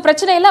இவ்வளவு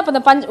பிரச்சனை இல்லை.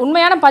 அப்ப இந்த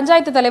உண்மையான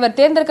பஞ்சாயத்து தலைவர்,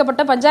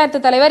 தேர்ந்தெடுக்கப்பட்ட பஞ்சாயத்து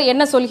தலைவர்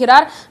என்ன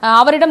சொல்கிறார்,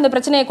 அவரிடம் இந்த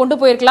பிரச்சனையை கொண்டு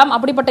போயிருக்கலாம்.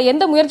 அப்படிப்பட்ட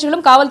எந்த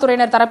முயற்சிகளும்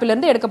காவல்துறையினர்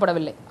தரப்பிலிருந்து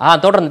எடுக்கப்படவில்லை.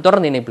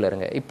 தொடர்ந்து இணைப்பில்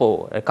இருங்க. இப்போ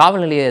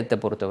காவல் நிலையத்தை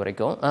பொறுத்த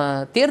வரைக்கும்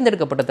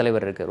தேர்ந்தெடுக்கப்பட்ட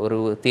தலைவர் இருக்கார். ஒரு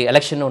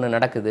எலெக்ஷன் ஒன்று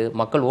நடக்குது,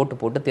 மக்கள் ஓட்டு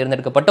போட்டு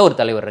தேர்ந்தெடுக்கப்பட்ட ஒரு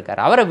தலைவர்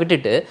இருக்கார். அவரை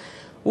விட்டுட்டு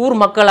ஊர்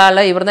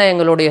மக்களால் இவர் தான்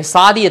எங்களுடைய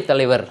சாதிய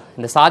தலைவர்,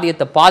 இந்த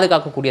சாதியத்தை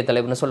பாதுகாக்கக்கூடிய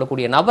தலைவர்னு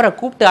சொல்லக்கூடிய நபரை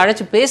கூப்பிட்டு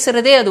அழைச்சி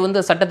பேசுறதே அது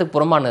வந்து சட்டத்துக்கு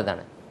புறம்பானது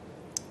தானே?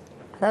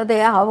 அதாவது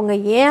அவங்க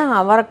ஏன்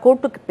அவரை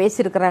கூப்பிட்டு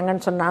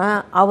பேசியிருக்கிறாங்கன்னு சொன்னால்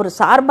அவர்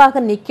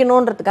சார்பாக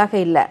நிற்கணுன்றதுக்காக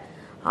இல்லை,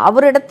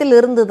 அவரிடத்தில்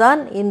இருந்து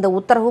தான் இந்த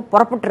உத்தரவு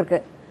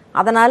புறப்பட்டுருக்கு.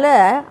 அதனால்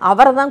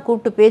அவரை தான்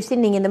கூப்பிட்டு பேசி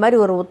நீங்கள் இந்த மாதிரி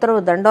ஒரு உத்தரவு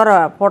தண்டோரை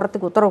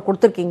போடுறதுக்கு உத்தரவு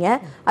கொடுத்துருக்கீங்க,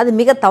 அது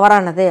மிக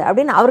தவறானது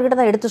அப்படின்னு அவர்கிட்ட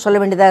தான் எடுத்து சொல்ல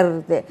வேண்டியதாக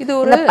இருக்குது. இது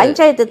ஒரு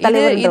பஞ்சாயத்து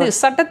தலைவர், இது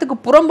சட்டத்துக்கு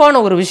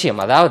புறம்பான ஒரு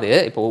விஷயம். அதாவது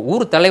இப்போ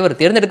ஊர் தலைவர்,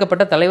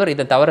 தேர்ந்தெடுக்கப்பட்ட தலைவர்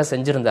இதை தவற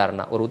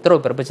செஞ்சிருந்தாருன்னா, ஒரு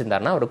உத்தரவு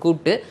பிறப்பிச்சிருந்தாருன்னா அவரை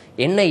கூப்பிட்டு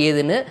என்ன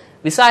ஏதுன்னு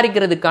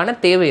விசாரிக்கிறதுக்கான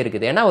தேவை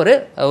இருக்குது. ஏன்னா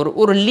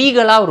ஒரு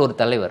லீகலா ஒரு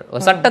தலைவர்,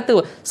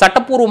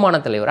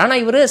 சட்டப்பூர்வமான தலைவர். ஆனா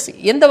இவரு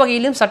எந்த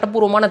வகையிலும்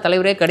சட்டப்பூர்வமான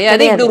தலைவரே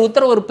கிடையாது. இப்படி ஒரு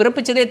உத்தரவு ஒரு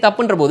பிறப்பிச்சதே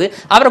தப்புன்ற போது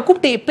அவரை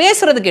கூப்பிட்டு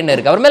பேசுறதுக்கு என்ன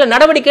இருக்கு? அவர் மேல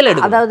நடவடிக்கை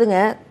எடுக்கும்.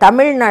 அதாவதுங்க,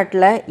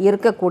 தமிழ்நாட்டில்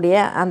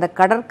இருக்கக்கூடிய அந்த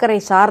கடற்கரை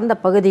சார்ந்த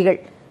பகுதிகள்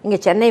இங்கே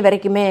சென்னை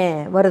வரைக்குமே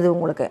வருது.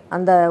 உங்களுக்கு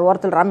அந்த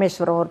ஓரத்தில்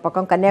ராமேஸ்வரம் ஒரு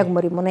பக்கம்,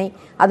 கன்னியாகுமரி முனை,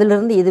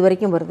 அதிலிருந்து இது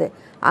வரைக்கும் வருது.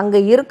 அங்கே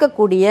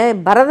இருக்கக்கூடிய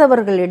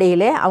பரதவர்கள்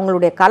இடையிலே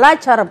அவங்களுடைய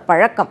கலாச்சார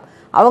பழக்கம்,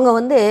 அவங்க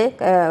வந்து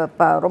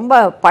ரொம்ப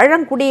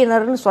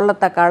பழங்குடியினர்னு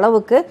சொல்லத்தக்க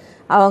அளவுக்கு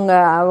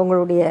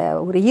அவங்களுடைய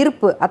ஒரு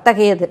இருப்பு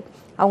அத்தகையது,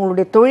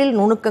 அவங்களுடைய தொழில்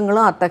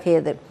நுணுக்கங்களும்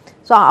அத்தகையது.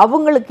 ஸோ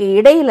அவங்களுக்கு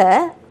இடையில்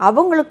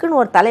அவங்களுக்குன்னு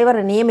ஒரு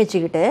தலைவரை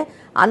நியமிச்சுக்கிட்டு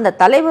அந்த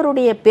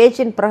தலைவருடைய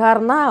பேச்சின்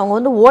பிரகாரம் தான் அவங்க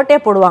வந்து ஓட்டே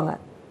போடுவாங்க.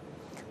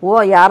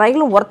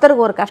 யாராயிலும்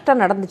ஒருத்தருக்கு ஒரு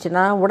கஷ்டம்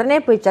நடந்துச்சுன்னா உடனே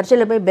போய்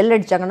சர்ச்சில் போய் பெல்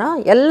அடித்தாங்கன்னா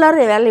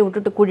எல்லாரும் வேலையை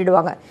விட்டுட்டு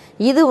கூட்டிடுவாங்க.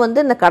 இது வந்து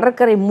இந்த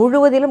கடற்கரை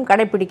முழுவதிலும்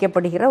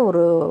கடைபிடிக்கப்படுகிற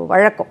ஒரு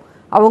வழக்கம்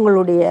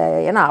அவங்களுடைய.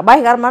 ஏன்னா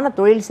அபாயகரமான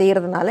தொழில்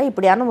செய்கிறதுனால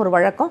இப்படியான ஒரு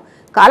வழக்கம்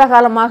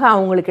காலகாலமாக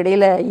அவங்களுக்கு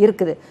இடையில்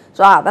இருக்குது.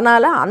 ஸோ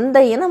அதனால் அந்த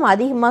இனம்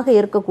அதிகமாக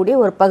இருக்கக்கூடிய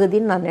ஒரு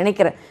பகுதின்னு நான்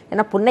நினைக்கிறேன்.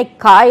 ஏன்னா புன்னை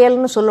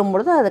காயல்னு சொல்லும்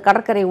பொழுது அது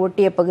கடற்கரை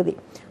ஒட்டிய பகுதி.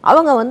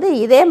 அவங்க வந்து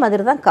இதே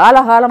மாதிரி தான்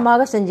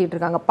காலகாலமாக செஞ்சுக்கிட்டு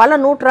இருக்காங்க. பல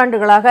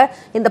நூற்றாண்டுகளாக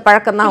இந்த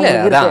பழக்கம்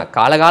தான்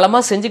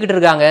காலகாலமாக செஞ்சுக்கிட்டு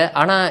இருக்காங்க.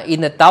 ஆனால்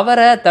இந்த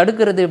தவறை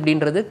தடுக்கிறது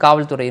அப்படின்றது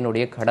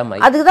காவல்துறையினுடைய கடமை.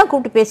 அதுக்கு தான்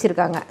கூப்பிட்டு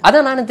பேசியிருக்காங்க.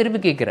 அதான் நான்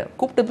திருப்பி கேட்குறேன்,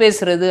 கூப்பிட்டு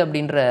பேசுறது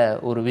அப்படின்ற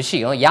ஒரு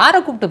விஷயம் யாரை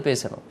கூப்பிட்டு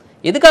பேசணும்,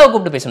 எதுக்காக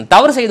கூப்பிட்டு பேசணும்?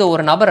 தவறு செய்த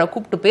ஒரு நபரை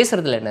கூப்பிட்டு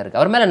பேசுறதுல என்ன இருக்கு?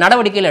 அவர் மேல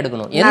நடவடிக்கைகள்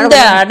எடுக்கணும்.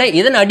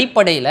 எதன்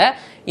அடிப்படையில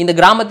இந்த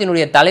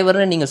கிராமத்தினுடைய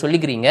தலைவர்னு நீங்க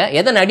சொல்லிக்கிறீங்க?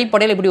 எதன்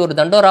அடிப்படையில் இப்படி ஒரு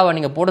தண்டோராவை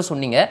நீங்க போட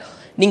சொன்னீங்க?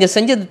 நீங்க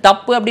செஞ்சது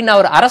தப்பு அப்படின்னு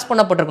அவர் அரெஸ்ட்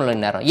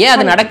பண்ணப்பட்டிருக்கணும் நேரம். ஏன்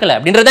அது நடக்கல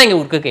அப்படின்றத இங்க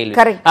இருக்க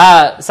கேள்வி.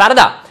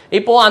 சாரதா,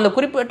 இப்போ அந்த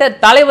குறிப்பிட்ட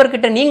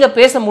தலைவர்கிட்ட நீங்க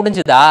பேச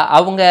முடிஞ்சதா?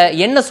 அவங்க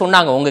என்ன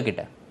சொன்னாங்க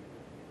உங்ககிட்ட?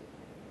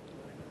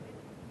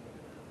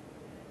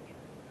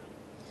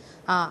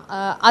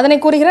 அதனை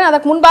கூறுகிறேன்.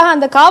 அதற்கு முன்பாக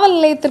அந்த காவல்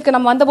நிலையத்திற்கு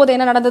நம்ம வந்தபோது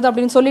என்ன நடந்தது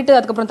அப்படின்னு சொல்லிட்டு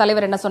அதுக்கப்புறம்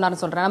தலைவர் என்ன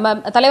சொன்னார்னு சொல்றேன்.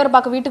 நம்ம தலைவர்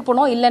பார்க்க வீட்டுக்கு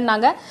போனோம்,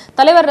 இல்லைன்னாங்க.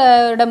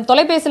 தலைவரிடம்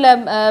தொலைபேசியில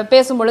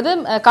பேசும் பொழுது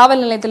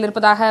காவல் நிலையத்தில்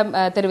இருப்பதாக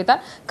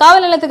தெரிவித்தார்.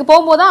 காவல் நிலையத்துக்கு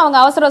போகும்போது அவங்க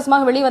அவசர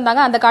அவசரமாக வெளியே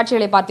வந்தாங்க. அந்த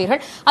காட்சிகளை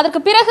பார்த்தீர்கள்.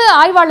 அதற்கு பிறகு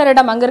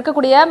ஆய்வாளரிடம், அங்க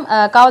இருக்கக்கூடிய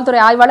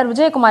காவல்துறை ஆய்வாளர்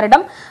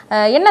விஜயகுமாரிடம்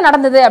என்ன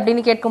நடந்தது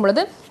அப்படின்னு கேட்கும்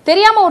பொழுது,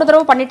 தெரியாம ஒரு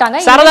தடவை பண்ணிட்டாங்க.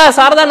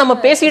 சாரதா நம்ம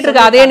பேசிட்டு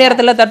இருக்க அதே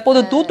நேரத்துல தற்போது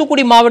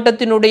தூத்துக்குடி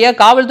மாவட்டத்தினுடைய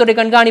காவல்துறை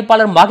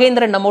கண்காணிப்பாளர்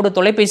மகேந்திரன் நம்மோடு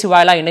தொலைபேசி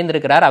வாயிலா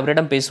இணைந்திருக்கிறார்.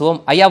 அவரிடம் பேசுவோம்.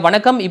 ஐயா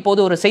வணக்கம்.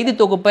 இப்போது ஒரு செய்தி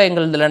தொகுப்பை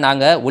எங்களதுல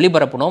நாங்க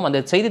ஒளிபரப்பணும்.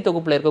 அந்த செய்தி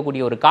தொகுப்புல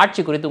இருக்கக்கூடிய ஒரு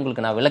காட்சி குறித்து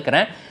உங்களுக்கு நான்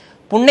விளக்குறேன்.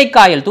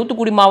 புன்னைக்காயல்,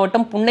 தூத்துக்குடி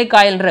மாவட்டம்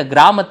புன்னைக்காயல்ன்ற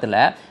கிராமத்துல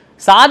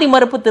சாதி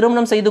மறுப்பு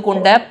திருமணம் செய்து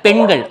கொண்ட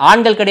பெண்கள்,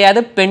 ஆண்கள் கிடையாது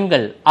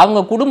பெண்கள், அவங்க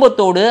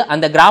குடும்பத்தோடு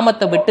அந்த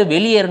கிராமத்தை விட்டு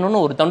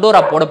வெளியேறணும்னு ஒரு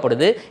தண்டோரா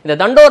போடப்படுது. இந்த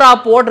தண்டோரா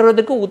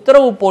போடுறதுக்கு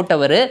உத்தரவு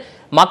போட்டவர்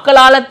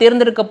மக்களால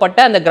தேர்ந்தெடுக்கப்பட்ட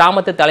அந்த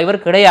கிராமத்து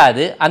தலைவர்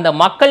கிடையாது. அந்த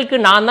மக்களுக்கு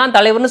நான் தான்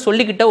தலைவர்னு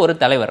சொல்லிக்கிட்ட ஒரு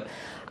தலைவர்.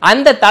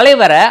 அந்த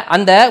தலைவரை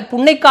அந்த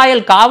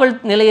புன்னைக்காயல் காவல்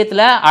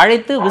நிலையத்தில்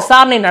அழைத்து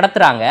விசாரணை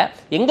நடத்துறாங்க.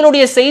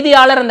 எங்களுடைய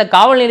செய்தியாளர் அந்த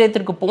காவல்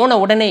நிலையத்திற்கு போன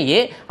உடனேயே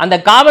அந்த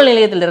காவல்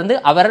நிலையத்திலிருந்து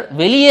அவர்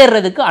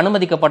வெளியேறதுக்கு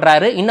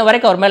அனுமதிக்கப்படுறாரு. இன்ன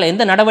வரைக்கும் அவர் மேல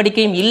எந்த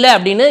நடவடிக்கையும் இல்லை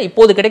அப்படின்னு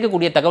இப்போது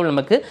கிடைக்கக்கூடிய தகவல்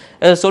நமக்கு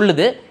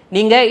சொல்லுது.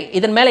 நீங்க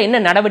இதன் மேல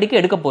என்ன நடவடிக்கை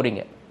எடுக்க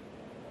போறீங்க?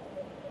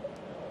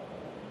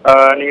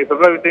 நீங்க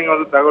சொல்ற விஷயங்கள்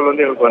வந்து தகவல்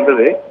வந்து எனக்கு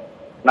வந்தது.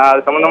 நான்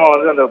அது சம்பந்தமா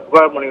வந்து அந்த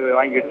புகார் மனு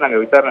வாங்கிட்டு நாங்க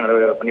விசாரணை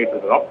பண்ணிட்டு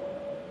இருக்கிறோம்.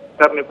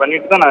 விசாரணை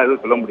பண்ணிட்டு தான் நான்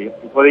எதுவும் சொல்ல முடியும்.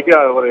 இப்போதைக்கு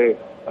ஒரு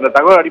அந்த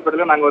தகவல்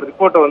அடிப்படையில் நாங்கள் ஒரு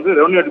ரிப்போர்ட்டை வந்து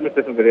ரெவன்யூ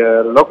அட்மினிஸ்ட்ரேஷன்,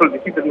 லோக்கல்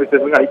டிஸ்ட்ரிக்ட்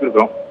அட்மினிஸ்ட்ரேஷனுக்கு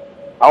அனுப்பியிருக்கிறோம்.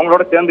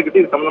 அவங்களோட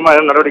சேர்ந்துக்கிட்டு இது சம்பந்தமா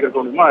எதாவது நடவடிக்கை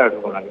எடுக்க முடியுமோ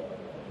எடுத்துக்கோம். நாங்கள்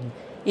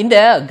இந்த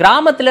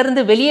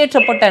கிராமத்திலிருந்து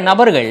வெளியேற்றப்பட்ட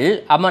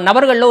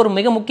நபர்கள்ல ஒரு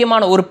மிக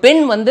முக்கியமான ஒரு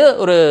பெண் வந்து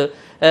ஒரு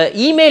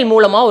இமெயில்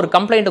மூலமா ஒரு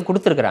கம்ப்ளைண்ட்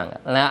கொடுத்துருக்காங்க.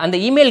 அந்த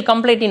இமெயில்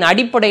கம்ப்ளைண்டின்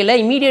அடிப்படையில்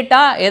இமீடியட்டா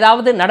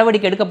ஏதாவது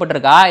நடவடிக்கை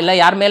எடுக்கப்பட்டிருக்கா, இல்ல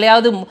யார்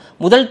மேலேயாவது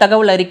முதல்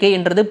தகவல் அறிக்கை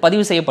என்றது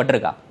பதிவு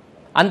செய்யப்பட்டிருக்கா?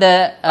 அந்த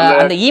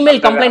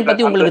இமெயில் கம்ப்ளைண்ட்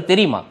பத்தி உங்களுக்கு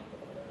தெரியுமா?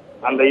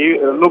 அந்த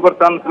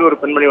லூபர்தான் ஒரு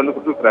பெண்மணி வந்து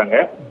கொடுத்துருக்காங்க.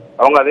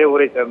 அவங்க அதே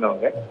ஊரை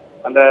சேர்ந்தவங்க.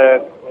 அந்த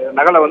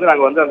நகலை வந்து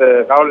நாங்கள் வந்து அந்த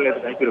காவல்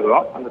நிலையத்துக்கு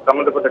அனுப்பியிருக்கிறோம். அந்த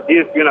சம்பந்தப்பட்ட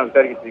டிஎஸ்பியும் நான்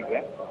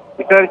விசாரிச்சிருக்கேன்.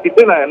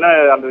 விசாரிச்சுட்டு நான் என்ன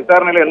அந்த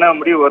விசாரணையில என்ன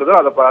முடிவு வருதோ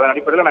அதன்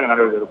அடிப்படையில் நாங்கள்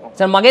நடவடிக்கை எடுப்போம்.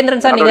 சார்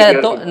மகேந்திரன்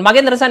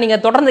சார், நீங்க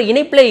தொடர்ந்து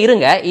இணைப்பிலே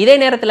இருங்க. இதே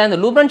நேரத்தில் இந்த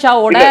லூப்ரன்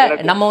ஷாவோட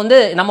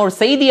நம்ம ஒரு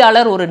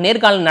செய்தியாளர் ஒரு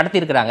நேர்காணல்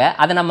நடத்தி இருக்கிறாங்க.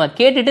 அதை நம்ம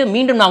கேட்டுட்டு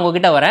மீண்டும் நான்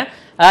உங்ககிட்ட வரேன்.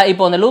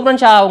 இப்போ அந்த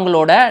லூப்ரன் ஷா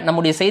அவங்களோட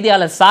நம்முடைய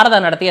செய்தியாளர் சாரதா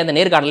நடத்திய அந்த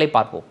நேர்காணலை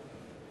பார்ப்போம்.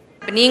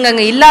 நீங்க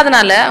அங்க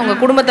இல்லாதனால உங்க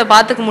குடும்பத்தை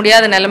பாத்துக்க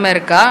முடியாத நிலைமை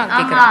இருக்கா?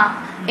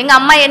 எங்க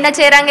அம்மா என்ன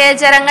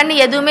செய்யறாங்கன்னு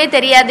எதுவுமே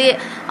தெரியாது.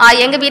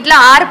 எங்க வீட்டுல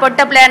 6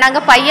 பொட்ட பிள்ளை, நாங்க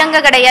பையங்க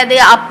கிடையாது,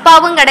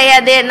 அப்பாவும்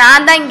கிடையாது.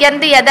 நான் தான் இங்க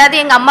இருந்து ஏதாவது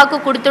எங்க அம்மாவுக்கு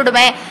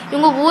கொடுத்துடுவேன்.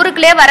 இவங்க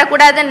ஊருக்குள்ளே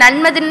வரக்கூடாது,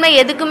 நன்மை தின்மை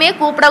எதுக்குமே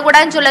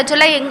கூப்பிடக்கூடாதுன்னு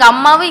சொல்ல எங்க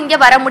அம்மாவும் இங்க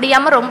வர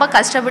முடியாம ரொம்ப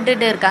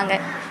கஷ்டப்பட்டுட்டு இருக்காங்க.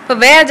 இப்ப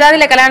வேற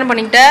ஜாதியில கல்யாணம்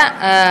பண்ணிக்கிட்ட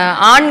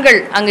ஆண்கள்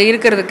அங்க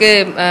இருக்கிறதுக்கு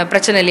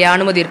பிரச்சனை இல்லையா?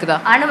 அனுமதி இருக்குதா?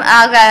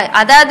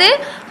 அதாவது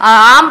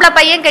ஆம்பளை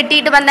பையன்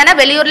கட்டிட்டு வந்தானே,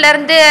 வெளியூர்ல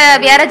இருந்து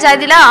வேற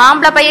ஜாதியில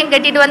ஆம்பளை பையன்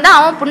கட்டிட்டு வந்தா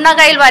அவன்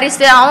புன்னகாயில்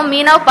வாரிசு, அவன்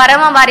மீனவ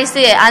பரவன்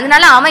வாரிசு,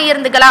 அதனால அவன்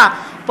இருந்துக்கலாம்.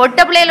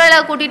 பொட்ட பிள்ளைகள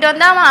கூட்டிட்டு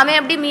வந்தா அவன்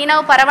எப்படி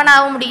மீனவ பரவன்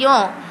ஆக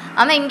முடியும்?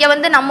 அவன் இங்க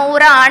வந்து நம்ம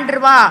ஊரை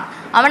ஆண்டுருவான்.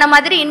 அவனை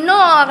மாதிரி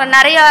இன்னும்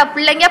நிறைய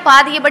பிள்ளைங்க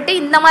பாதிக்கப்பட்டு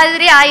இந்த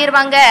மாதிரி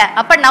ஆயிடுவாங்க.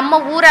 அப்ப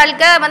நம்ம ஊர்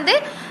ஆளுக்க வந்து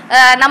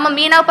நம்ம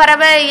மீனவ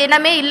பறவை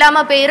இனமே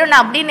இல்லாம போயிரும்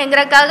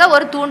அப்படின்னுங்கிறதுக்காக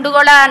ஒரு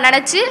தூண்டுகோலா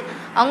நினைச்சு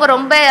அவங்க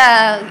ரொம்ப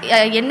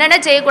என்னென்ன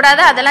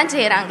செய்யக்கூடாதோ அதெல்லாம்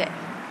செய்யறாங்க.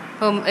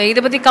 இதை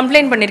பத்தி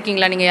கம்ப்ளைண்ட்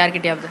பண்ணிருக்கீங்களா நீங்க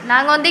யார்கிட்டயாவது?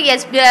 நாங்க வந்து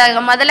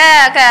முதல்ல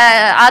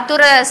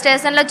ஆத்தூர்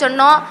ஸ்டேஷன்ல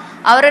சொன்னோம்.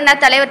 அவரு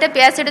நான் தலைவர்கிட்ட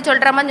பேசிட்டு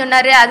சொல்றமான்னு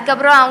சொன்னாரு.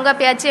 அதுக்கப்புறம் அவங்க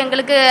பேச்சு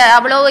எங்களுக்கு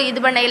அவ்வளோ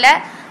இது பண்ணல.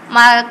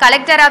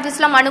 கலெக்டர்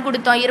ஆஃபீஸ்ல மனு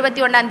கொடுத்தோம்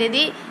 21ஆம்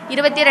தேதி.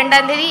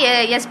 22ஆம் தேதி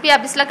எஸ்பி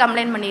ஆஃபீஸ்ல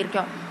கம்ப்ளைண்ட்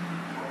பண்ணியிருக்கோம்.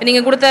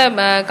 நீங்க கொடுத்த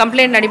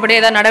கம்ப்ளைண்ட்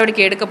அடிப்படையில் ஏதாவது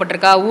நடவடிக்கை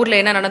எடுக்கப்பட்டிருக்கா? ஊர்ல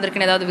என்ன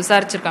நடந்திருக்குன்னு ஏதாவது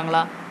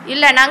விசாரிச்சிருக்காங்களா?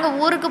 இல்ல, நாங்க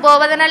ஊருக்கு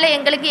போவதனால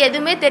எங்களுக்கு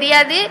எதுவுமே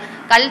தெரியாது.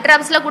 கலெக்டர்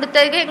ஆஃபீஸ்ல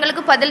கொடுத்ததுக்கு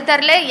எங்களுக்கு பதில்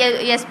தரல.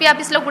 எஸ்பி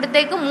ஆஃபீஸ்ல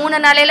கொடுத்ததுக்கு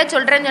 3 நாளையில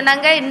சொல்றேன்னு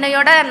சொன்னாங்க.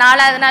 இன்னையோட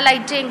 4வது நாள்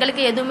ஆயிடுச்சு,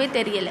 எங்களுக்கு எதுவுமே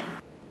தெரியல.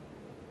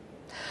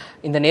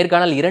 இந்த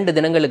நேர்காணல் 2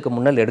 தினங்களுக்கு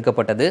முன்னர்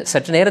எடுக்கப்பட்டது.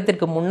 சற்று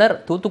நேரத்திற்கு முன்னர்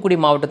தூத்துக்குடி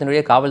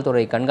மாவட்டத்தினுடைய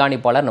காவல்துறை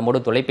கண்காணிப்பாளர்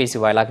நம்மோடு தொலைபேசி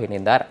வாயிலாக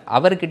இணைந்தார்.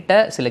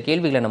 அவர்கிட்ட சில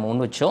கேள்விகளை நம்ம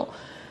முன் வச்சோம்.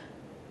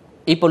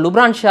 இப்போ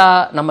லுப்ரான் ஷா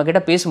நம்ம கிட்ட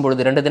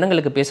பேசும்பொழுது 2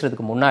 தினங்களுக்கு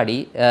பேசுறதுக்கு முன்னாடி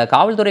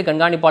காவல்துறை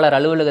கண்காணிப்பாளர்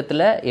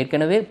அலுவலகத்தில்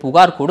ஏற்கனவே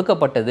புகார்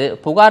கொடுக்கப்பட்டது.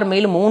 புகார்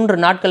மேலும் 3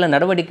 நாட்களில்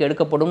நடவடிக்கை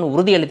எடுக்கப்படும்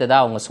உறுதியளித்ததா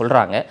அவங்க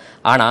சொல்றாங்க.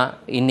 ஆனால்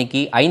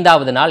இன்னைக்கு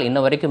 5வது நாள்,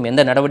 இன்ன வரைக்கும்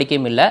எந்த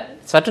நடவடிக்கையும் இல்லை.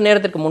 சற்று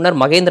நேரத்திற்கு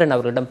முன்னர் மகேந்திரன்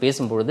அவர்களிடம்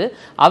பேசும்பொழுது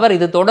அவர்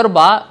இது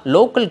தொடர்பாக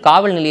லோக்கல்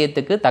காவல்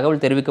நிலையத்துக்கு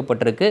தகவல்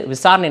தெரிவிக்கப்பட்டிருக்கு,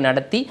 விசாரணை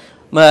நடத்தி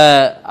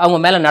அவங்க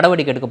மேல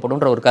நடவடிக்கை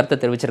எடுக்கப்படும்ன்ற ஒரு கருத்தை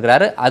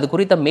தெரிவிச்சிருக்கிறாரு. அது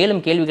குறித்த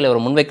மேலும் கேள்விகளை அவர்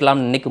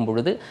முன்வைக்கலாம்னு நினைக்கும்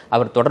பொழுது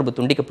அவர் தொடர்பு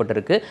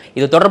துண்டிக்கப்பட்டிருக்கு.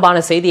 இது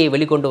தொடர்பான செய்தியை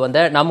வெளிக்கொண்டு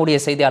வந்த நம்முடைய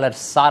செய்தியாளர்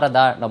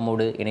சாரதா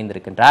நம்மோடு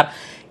இணைந்திருக்கின்றார்.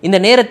 இந்த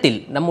நேரத்தில்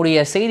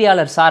நம்முடைய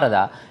செய்தியாளர்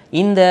சாரதா,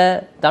 இந்த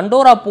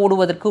தண்டோரா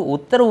போடுவதற்கு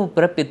உத்தரவு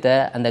பிறப்பித்த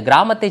அந்த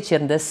கிராமத்தைச்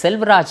சேர்ந்த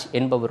செல்வராஜ்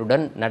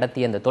என்பவருடன்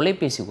நடத்திய அந்த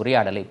தொலைபேசி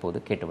உரையாடலை இப்போது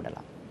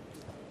கேட்டுவிடலாம்.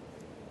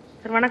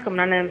 சார் வணக்கம்,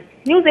 நான்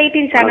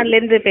News18 சேனல்ல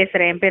இருந்து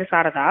பேசுறேன். என் பேர்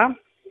சாரதா.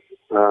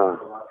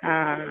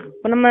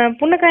 இப்போ நம்ம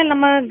புன்னக்காயில்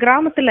நம்ம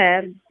கிராமத்துல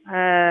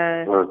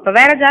இப்ப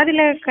வேற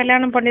ஜாதியில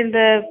கல்யாணம்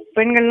பண்ணிருந்த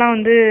பெண்கள்லாம்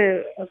வந்து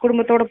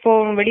குடும்பத்தோட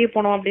வெளியே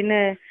போனோம் அப்படின்னு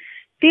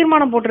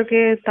தீர்மானம்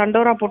போட்டிருக்கு,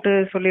 தண்டோரா போட்டு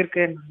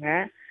சொல்லியிருக்குங்க.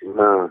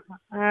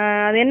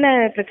 அது என்ன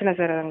பிரச்சனை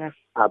சார்? அங்க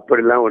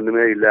அப்படிலாம்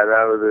ஒண்ணுமே இல்லை.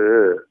 அதாவது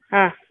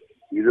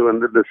இது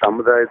இந்த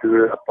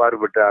சமுதாயத்துக்கு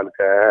அப்பாற்பட்ட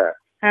ஆளுக்க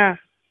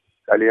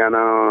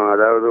கல்யாணம்,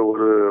 அதாவது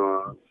ஒரு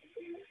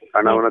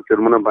கணவனை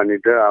திருமணம்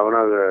பண்ணிட்டு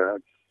அவனை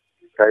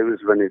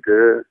டைவர்ஸ் பண்ணிட்டு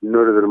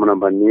இன்னொரு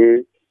திருமணம் பண்ணி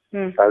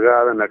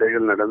தகாத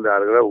நடைகள் நடந்த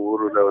ஆளுகளை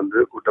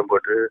ஊர்ல கூட்டம்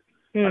போட்டு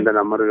அந்த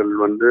நபர்கள்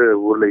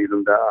ஊர்ல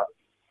இருந்தா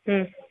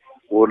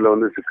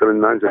ஊர்ல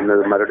சிக்கல் தான்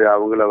சொன்னது. மறுபடியும்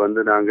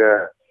அவங்கள நாங்க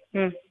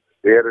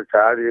வேற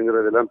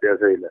சாதிங்கிறதெல்லாம் பேச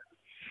இல்லை.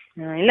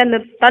 இல்ல இந்த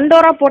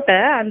தண்டோரா போட்ட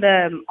அந்த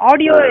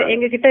ஆடியோ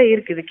எங்க கிட்ட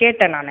இருக்குது,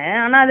 கேட்டேன் நானு.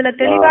 ஆனா அதுல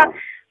தெளிவா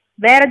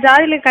வேற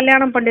ஜாதியில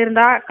கல்யாணம்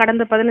பண்ணிருந்தா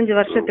கடந்த 15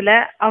 வருஷத்துல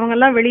அவங்க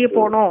எல்லாம் வெளியே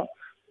போகணும்,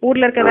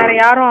 ஊர்ல இருக்க வேற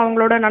யாரும்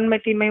அவங்களோட நன்மை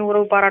தீமை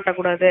உறவு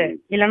பாராட்டக்கூடாது,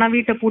 இல்லைன்னா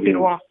வீட்டை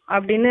பூட்டிடுவோம்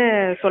அப்படின்னு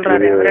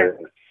சொல்றாரு அவரு.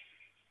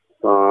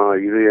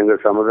 இது எங்க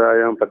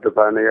சமுதாயம்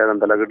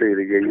 10-15 தலைக்கட்டு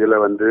இருக்கு. இதுல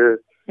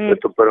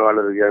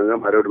துப்புரவாளர் இருக்காங்க,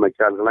 மறுபடியும்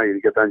மற்ற ஆளுங்கெல்லாம்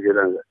இருக்கத்தான்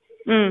செய்யறாங்க.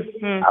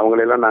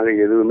 அவங்களெல்லாம் நாங்க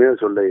எதுவுமே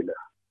சொல்ல இல்லை.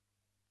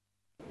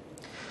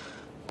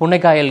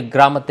 புன்னைக்காயல்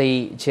கிராமத்தை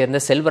சேர்ந்த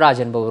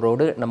செல்வராஜ்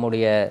என்பவரோடு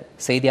நம்முடைய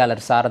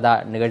செய்தியாளர் சாரதா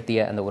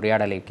நிகழ்த்திய அந்த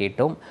உரையாடலை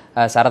கேட்டோம்.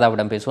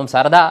 சாரதாவிடம் பேசுவோம்.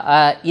 சாரதா,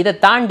 இதை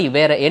தாண்டி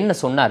வேற என்ன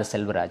சொன்னார்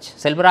செல்வராஜ்?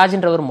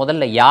 செல்வராஜ்ன்றவர்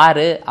முதல்ல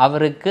யாரு?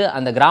 அவருக்கு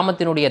அந்த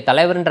கிராமத்தினுடைய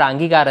தலைவர்ன்ற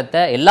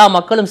அங்கீகாரத்தை எல்லா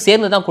மக்களும்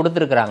சேர்ந்து தான்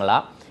கொடுத்துருக்குறாங்களா?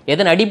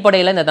 எதன்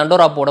அடிப்படையில் இந்த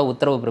தண்டோரா போட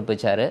உத்தரவு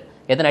பிறப்பிச்சாரு?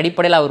 எதன்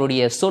அடிப்படையில்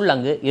அவருடைய சொல்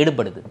அங்கு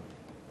ஈடுபடுது?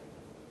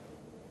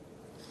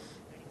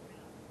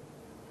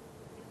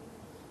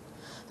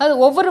 அது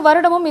ஒவ்வொரு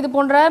வருடமும் இது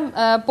போன்ற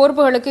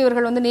பொறுப்புகளுக்கு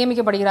இவர்கள்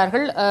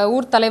நியமிக்கப்படுகிறார்கள்.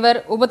 ஊர் தலைவர்,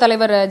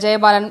 உபத்தலைவர்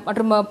ஜெயபாலன்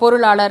மற்றும்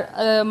பொருளாளர்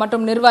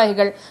மற்றும்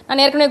நிர்வாகிகள்.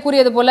 நான் ஏற்கனவே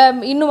கூறியது போல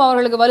இன்னும்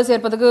அவர்களுக்கு வலு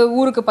சேர்ப்பதற்கு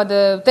ஊருக்கு 10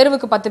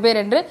 தெருவுக்கு 10 பேர்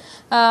என்று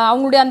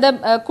அவங்களுடைய அந்த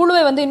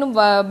குழுவை இன்னும்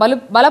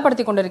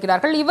பலப்படுத்தி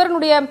கொண்டிருக்கிறார்கள்.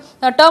 இவருடைய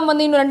டேர்ம்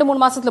இன்னும்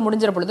 2-3 மாசத்துல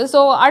முடிஞ்சிட பொழுது,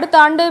 ஸோ அடுத்த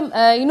ஆண்டு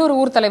இன்னொரு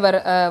ஊர் தலைவர்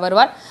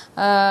வருவார்.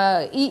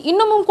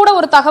 இன்னமும் கூட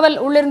ஒரு தகவல்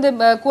உள்ளிருந்து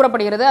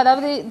கூறப்படுகிறது.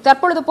 அதாவது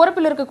தற்பொழுது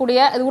பொறுப்பில் இருக்கக்கூடிய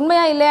அது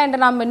உண்மையா இல்லையா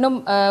என்று நாம் இன்னும்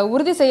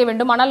உறுதி செய்ய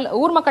வேண்டும். ஆனால்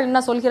ஊர் மக்கள்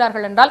என்ன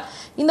சொல்கிறார்கள் என்றால்,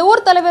 இந்த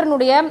ஊர்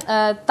தலைவருடைய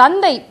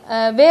தந்தை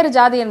வேறு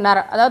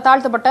ஜாதியினர், அதாவது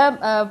தாழ்த்தப்பட்ட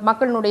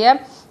மக்களினுடைய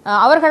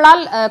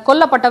அவர்களால்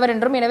கொல்லப்பட்டவர்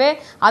என்றும், எனவே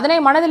அதனை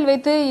மனதில்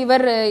வைத்து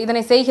இவர்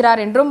இதனை செய்கிறார்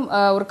என்றும்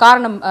ஒரு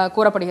காரணம்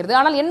கூறப்படுகிறது.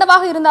 ஆனால்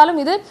என்னவாக இருந்தாலும்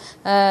இது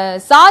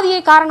சாதியை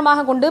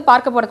காரணமாக கொண்டு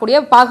பார்க்கப்படக்கூடிய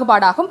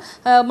பாகுபாடாகும்.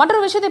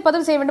 மற்றொரு விஷயத்தை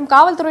பதிவு செய்ய வேண்டும்.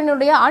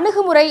 காவல்துறையினுடைய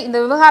அணுகுமுறை இந்த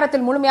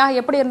விவகாரத்தில் முழுமையாக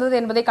எப்படி இருந்தது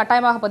என்பதை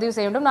கட்டாயமாக பதிவு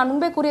செய்ய வேண்டும். நான்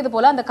முன்பே கூறியது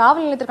போல அந்த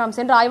காவல் நிலையத்திற்கு நாம்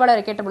சென்று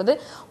ஆய்வாளரை கேட்டபொழுது,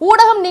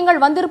 ஊடகம்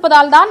நீங்கள்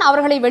வந்திருப்பதால் தான்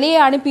அவர்களை வெளியே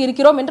அனுப்பி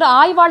இருக்கிறோம் என்று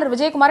ஆய்வாளர்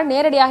விஜயகுமார்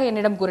நேரடியாக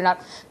என்னிடம் கூறினார்.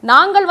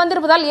 நாங்கள்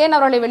வந்திருப்பதால் ஏன்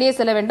அவர்களை வெளியே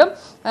செல்ல வேண்டும்?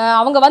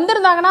 அவங்க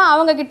வந்திருந்தாங்கன்னா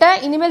அவங்க கிட்ட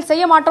இனிமேல்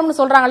செய்ய மாட்டோம்னு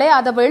சொல்றாங்களே,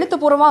 அதை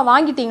எழுத்துப்பூர்வமா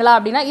வாங்கிட்டீங்களா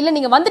அப்படின்னா, இல்ல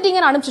நீங்க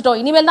வந்துட்டீங்கன்னு அனுப்பிச்சிட்டோம்,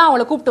 இனிமேல் தான்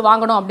அவங்களை கூப்பிட்டு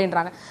வாங்கணும்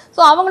அப்படின்றாங்க.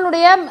 சோ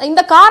அவங்களுடைய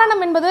இந்த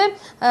காரணம் என்பது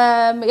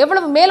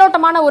எவ்வளவு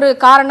மேலோட்டமான ஒரு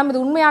காரணம், இது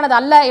உண்மையானது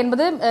அல்ல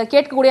என்பது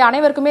கேட்கக்கூடிய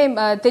அனைவருக்குமே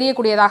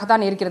தெரியக்கூடியதாக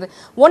தான் இருக்கிறது.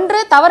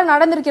 ஒன்று, தவறு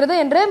நடந்திருக்கிறது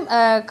என்று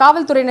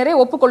காவல்துறையினரை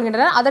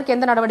ஒப்புக்கொள்கின்றனர், அதற்கு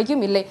எந்த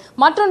நடவடிக்கையும் இல்லை.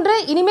 மற்றொன்று,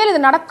 இனிமேல்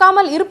இது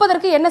நடக்காமல்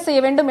இருப்பதற்கு என்ன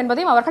செய்ய வேண்டும்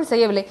என்பதையும் அவர்கள்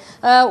செய்யவில்லை.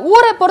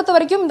 ஊரை பொறுத்த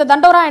வரைக்கும் இந்த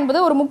தண்டோரா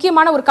என்பது ஒரு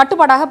முக்கியமான ஒரு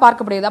கட்டுப்பாடாக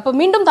பார்க்கப்படுகிறது. அப்ப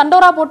மீண்டும்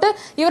தண்டோரா போட்டு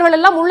இவர்கள்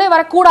எல்லாம் உள்ளே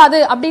வரக்கூடாது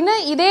அப்படின்னு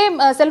இதே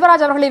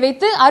செல்வராஜ் அவர்களை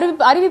வைத்து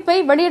அறிவிப்பை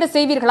வெளியிட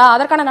செய்வீர்களா,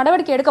 அதற்கான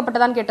நடவடிக்கை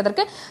எடுக்கப்பட்டதான்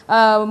கேட்டதற்கு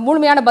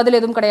முழுமையான பதில்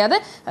எதுவும் கிடையாது.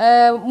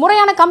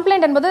 முறையான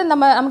கம்ப்ளைண்ட் என்பது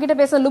நம்ம கிட்ட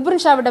பேச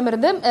லுப்ரின் ஷாவிடம்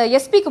இருந்து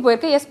எஸ்பிக்கு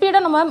போயிருக்கு.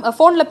 எஸ்பியிடம் நம்ம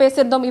போன்ல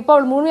பேசியிருந்தோம், இப்போ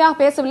அவள் முழுமையாக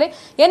பேசவில்லை.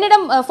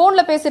 என்னிடம்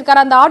போன்ல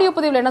பேசியிருக்காரு. அந்த ஆடியோ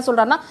பதிவில் என்ன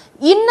சொல்றாருன்னா,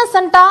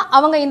 இன்னசென்ட்டா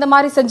அவங்க இந்த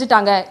மாதிரி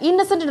செஞ்சுட்டாங்க,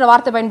 இன்னசென்ட் என்ற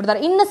வார்த்தை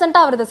பயன்படுத்தாரு,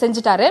 இன்னசென்ட்டா அவர் இதை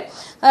செஞ்சுட்டாரு,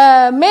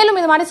 மேலும்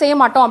இது மாதிரி செய்ய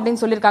மாட்டோம்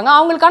அப்படின்னு சொல்லியிருக்காங்க.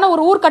 அவங்களுக்கான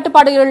ஒரு ஊர்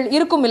கட்டுப்பாடுகள்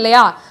இருக்கும்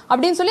இல்லையா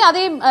அப்படின்னு சொல்லி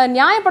அதை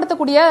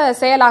நியாயப்படுத்தக்கூடிய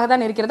செயலாக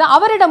தான் இருக்கிறது.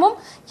 அவரிடமும்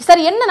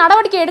சரி என்ன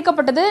நடவடிக்கை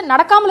எடுக்கப்பட்டது,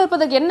 நடக்காமல்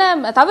இருப்பதற்கு என்ன,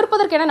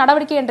 தவிர்ப்பதற்கு என்ன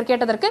நடவடிக்கை என்று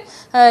கேட்டதற்கு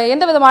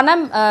எந்த விதமான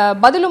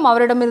பதிலும்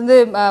அவரிடமிருந்து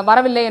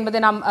வரவில்லை என்பதை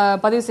நாம்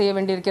பதிவு செய்ய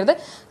வேண்டியிருக்கிறது.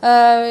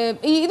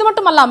 இது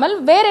மட்டுமல்லாமல்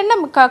வேற என்ன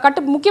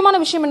முக்கியமான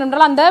விஷயம்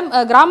என்னென்றால், அந்த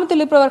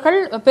கிராமத்தில் இருப்பவர்கள்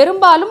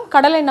பெரும்பாலும்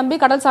கடலை நம்பி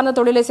கடல் சார்ந்த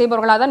தொழிலை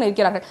செய்பவர்களாக தான்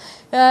இருக்கிறார்கள்.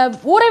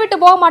 ஊரை விட்டு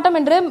போக மாட்டோம்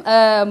என்று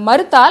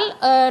மறுத்தால்,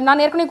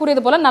 நான் ஏற்கனவே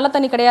கூறியது போல நல்ல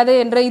தண்ணி கிடையாது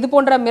என்று இது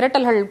போன்ற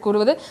மிரட்டல்கள்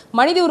கூறுவது,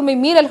 மனித உரிமை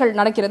மீறல்கள்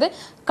நடக்கிறது.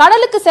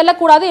 கடலுக்கு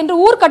செல்லக்கூடாது என்று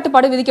ஊர்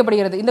கட்டுப்பாடு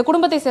விதிக்கப்படுகிறது. இந்த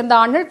குடும்பத்தை சேர்ந்த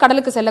ஆண்கள்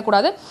கடலுக்கு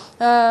செல்லக்கூடாது.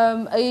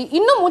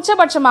 இன்னும்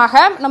உச்சபட்சமாக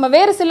நம்ம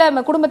வேறு சில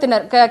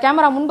குடும்பத்தினர்,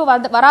 கேமரா முன்பு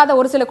வராத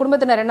ஒரு சில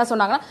குடும்பத்தினர் என்ன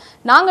சொன்னாங்கன்னா,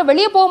 நாங்க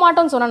வெளியே போக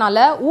மாட்டோம்னு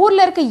சொன்னனால ஊர்ல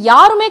இருக்க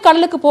யாருமே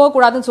கடலுக்கு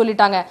போகக்கூடாதுன்னு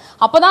சொல்லிட்டாங்க,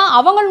 அப்பதான்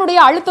அவங்களுடைய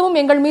அழுத்தமும்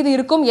எங்கள் மீது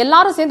இருக்கும்,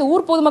 எல்லாரும் சேர்ந்து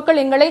ஊர்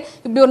பொதுமக்கள் எங்களை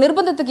இப்படி ஒரு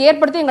நிர்பந்தத்துக்கு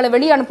ஏற்படுத்தி எங்களை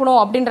வெளியே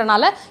அனுப்பணும்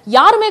அப்படின்றனால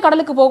யாருமே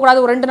கடலுக்கு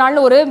போகக்கூடாது, ஒரு 2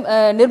 நாள்ல ஒரு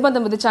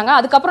நிர்பந்தம் விதிச்சாங்க,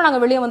 அதுக்கப்புறம்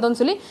நாங்க வெளியே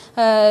வந்தோம்னு சொல்லி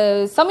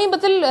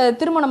சமீபத்தில்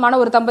திருமணமான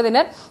ஒரு தம்பதி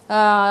தம்பதியினர்.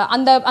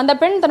 அந்த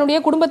பெண் தன்னுடைய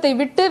குடும்பத்தை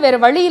விட்டு வேறு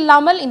வழி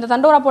இல்லாமல் இந்த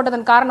தண்டோரா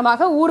போட்டதன்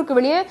காரணமாக ஊருக்கு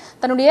வெளியே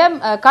தன்னுடைய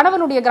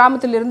கணவனுடைய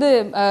கிராமத்தில் இருந்து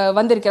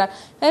வந்திருக்கிறார்.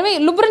 எனவே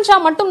லுப்ரன் ஷா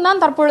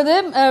மட்டும்தான் தற்பொழுது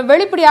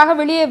வெளிப்படையாக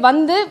வெளியே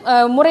வந்து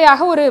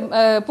முறையாக ஒரு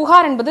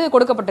புகார் என்பது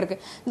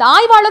கொடுக்கப்பட்டிருக்கு. இந்த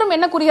ஆய்வாளரும்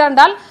என்ன கூறுகிறார்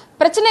என்றால்,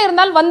 பிரச்சனை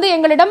இருந்தால் வந்து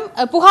எங்களிடம்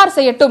புகார்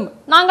செய்யட்டும்,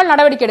 நாங்கள்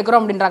நடவடிக்கை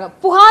எடுக்கிறோம் அப்படின்றாங்க.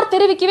 புகார்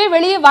தெரிவிக்கவே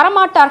வெளியே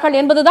வரமாட்டார்கள்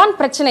என்பதுதான்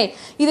பிரச்சனை.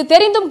 இது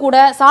தெரிந்தும் கூட,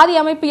 சாதி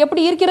அமைப்பு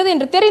எப்படி இருக்கிறது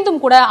என்று தெரிந்தும்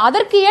கூட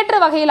அதற்கு ஏற்ற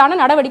வகையிலான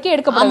நடவடிக்கை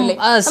எடுக்கப்படவில்லை.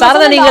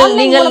 சாரதா,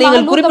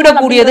 நீங்கள்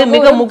குறிப்பிடக்கூடியது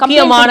மிக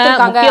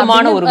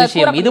முக்கியமான ஒரு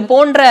விஷயம். இது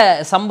போன்ற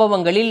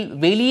சம்பவங்களில்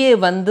வெளியே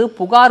வந்து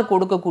புகார்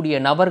கொடுக்கக்கூடிய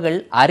நபர்கள்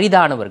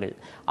அரிதானவர்கள்.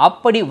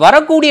 அப்படி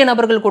வரக்கூடிய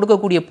நபர்கள்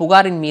கொடுக்கக்கூடிய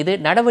புகாரின் மீது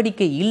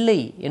நடவடிக்கை இல்லை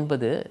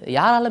என்பது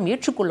யாராலும்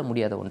ஏற்றுக்கொள்ள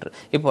முடியாத ஒன்று.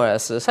 இப்போ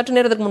சற்று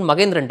நேரத்துக்கு முன்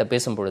மகேந்திரன்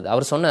பேசும்பொழுது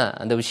அவர் சொன்ன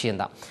அந்த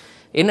விஷயம்தான்.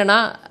 என்னன்னா,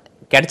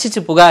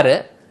 கிடைச்சிச்சு புகார்,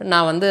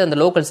 நான் வந்து அந்த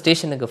லோக்கல்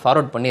ஸ்டேஷனுக்கு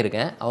ஃபார்வர்ட்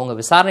பண்ணியிருக்கேன், அவங்க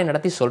விசாரணை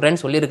நடத்தி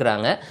சொல்கிறேன்னு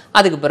சொல்லியிருக்கிறாங்க,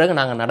 அதுக்கு பிறகு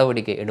நாங்கள்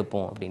நடவடிக்கை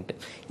எடுப்போம் அப்படின்ட்டு.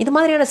 இது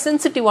மாதிரியான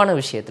சென்சிட்டிவான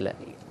விஷயத்தில்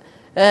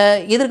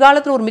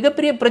எதிர்காலத்தில் ஒரு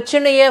மிகப்பெரிய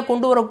பிரச்சனையை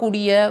கொண்டு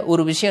வரக்கூடிய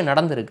ஒரு விஷயம்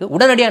நடந்திருக்கு,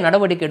 உடனடியாக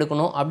நடவடிக்கை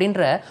எடுக்கணும்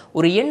அப்படின்ற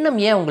ஒரு எண்ணம்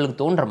ஏன் உங்களுக்கு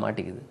தோன்ற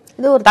மாட்டேங்குது?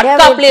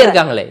 தற்காப்பிலே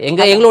இருக்காங்களே,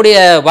 எங்களுடைய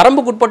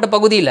வரம்புக்குட்பட்ட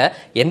பகுதியில்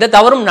எந்த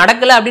தவறும்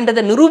நடக்கல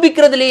அப்படின்றத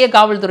நிரூபிக்கிறதுலேயே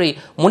காவல்துறை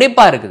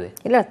முனைப்பா இருக்குது.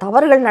 இல்லை,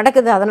 தவறுகள்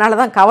நடக்குது, அதனால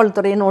தான்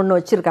காவல்துறைன்னு ஒன்று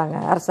வச்சிருக்காங்க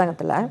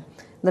அரசாங்கத்தில்.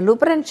 இந்த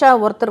லுப்ரன் ஷா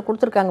ஒருத்தர்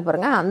கொடுத்துருக்காங்க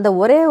பாருங்க, அந்த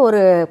ஒரே ஒரு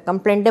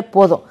கம்ப்ளைண்ட்டே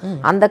போதும்.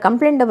 அந்த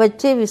கம்ப்ளைண்ட்டை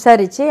வச்சு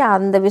விசாரிச்சு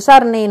அந்த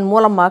விசாரணையின்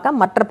மூலமாக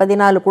மற்ற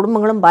 14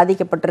 குடும்பங்களும்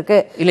பாதிக்கப்பட்டிருக்கு.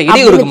 இல்லை,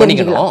 இடையூறுக்கு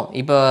மன்னிக்கணும்.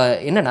 இப்போ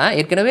என்னன்னா,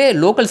 ஏற்கனவே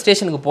லோக்கல்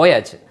ஸ்டேஷனுக்கு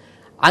போயாச்சு,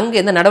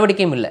 அங்கே எந்த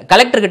நடவடிக்கையும் இல்லை.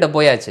 கலெக்டர் கிட்ட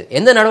போயாச்சு,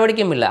 எந்த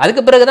நடவடிக்கையும் இல்லை.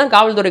 அதுக்கு பிறகுதான்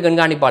காவல்துறை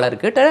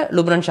கண்காணிப்பாளர் கிட்ட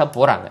லுப்ரன் ஷா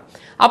போறாங்க.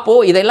 அப்போ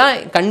இதெல்லாம்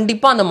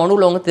கண்டிப்பா அந்த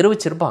மனுவில் அவங்க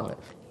தெரிவிச்சிருப்பாங்க.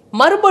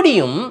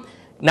 மறுபடியும்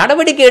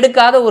நடவடிக்கை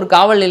எடுக்காத ஒரு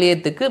காவல்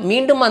நிலையத்துக்கு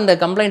மீண்டும் அந்த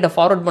கம்ப்ளைண்ட்டை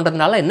ஃபார்வர்ட்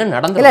பண்றதுனால என்ன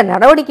நடந்தது? இல்லை,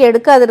 நடவடிக்கை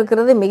எடுக்காது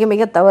இருக்கிறது மிக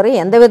மிக தவறு.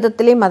 எந்த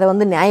விதத்திலையும் அதை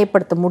வந்து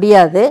நியாயப்படுத்த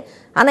முடியாது.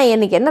 ஆனால்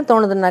எனக்கு என்ன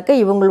தோணுதுன்னாக்கா,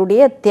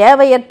 இவங்களுடைய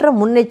தேவையற்ற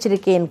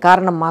முன்னெச்சரிக்கையின்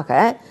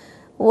காரணமாக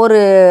ஒரு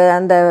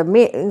அந்த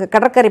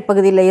கடற்கரை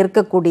பகுதியில்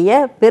இருக்கக்கூடிய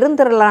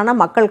பெருந்திரளான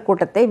மக்கள்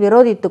கூட்டத்தை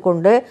விரோதித்து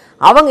கொண்டு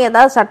அவங்க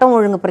ஏதாவது சட்டம்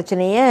ஒழுங்கு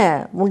பிரச்சனையை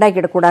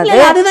உண்டாக்கிடக்கூடாது.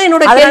 அதுதான்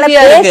என்னோட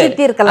கேள்வியா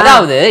இருக்கு.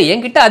 அதாவது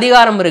என்கிட்ட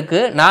அதிகாரம்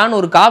இருக்கு, நான்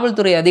ஒரு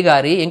காவல்துறை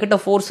அதிகாரி, என்கிட்ட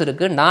ஃபோர்ஸ்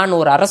இருக்கு, நான்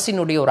ஒரு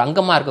அரசினுடைய ஒரு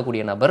அங்கமா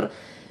இருக்கக்கூடிய நபர்,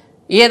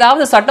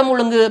 ஏதாவது சட்டம்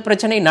ஒழுங்கு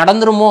பிரச்சனை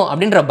நடந்துருமோ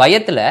அப்படின்ற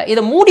பயத்துல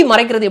இதை மூடி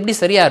மறைக்கிறது எப்படி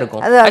சரியா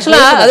இருக்கும்?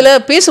 ஆக்சுவலா அதுல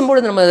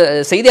பேசும்பொழுது நம்ம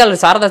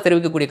செய்தியாளர் சாரதா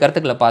தெரிவிக்கக்கூடிய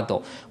கருத்துக்களை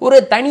பார்த்தோம். ஒரு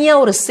தனியா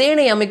ஒரு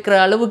சேனை அமைக்கிற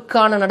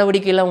அளவுக்கான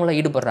நடவடிக்கையில அவங்களை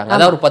ஈடுபடுறாங்க.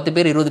 அதாவது ஒரு 10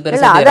 பேர் 20 பேர்,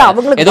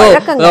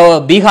 ஏதோ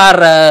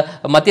பீகார்,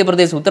 மத்திய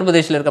பிரதேஷ்,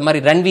 உத்தரப்பிரதேஷ்ல இருக்க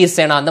மாதிரி ரன்வீர்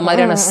சேனா அந்த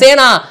மாதிரியான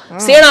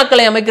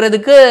சேனாக்களை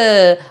அமைக்கிறதுக்கு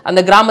அந்த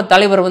கிராம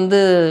தலைவர்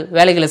வந்து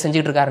வேலைகளை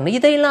செஞ்சுட்டு இருக்காருன்னு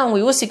இதையெல்லாம்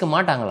அவங்க யோசிக்க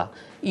மாட்டாங்களா?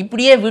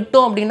 இப்படியே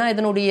விட்டோம் அப்படின்னா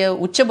இதனுடைய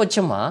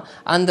உச்சபட்சமா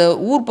அந்த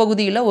ஊர்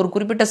பகுதியில் ஒரு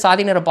குறிப்பிட்ட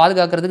சாதியினரை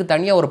பாதுகாக்கிறதுக்கு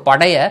தனியாக ஒரு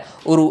படையை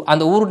ஒரு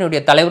அந்த ஊரினுடைய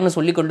தலைவர்னு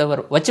சொல்லி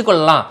கொண்டவர்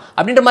வச்சுக்கொள்ளலாம்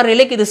அப்படின்ற மாதிரி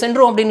நிலைக்கு இது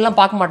சென்றோம் அப்படின்லாம்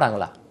பார்க்க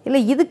மாட்டாங்களா?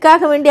 இல்லை,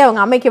 இதுக்காக வேண்டி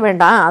அவங்க அமைக்க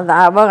வேண்டாம்.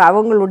 அது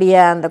அவங்களுடைய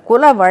அந்த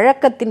குல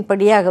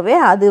வழக்கத்தின்படியாகவே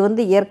அது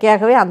வந்து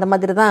இயற்கையாகவே அந்த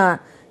மாதிரி தான்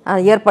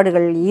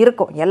ஏற்பாடுகள்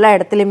இருக்கும் எல்லா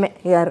இடத்துலையுமே.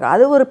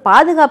 அது ஒரு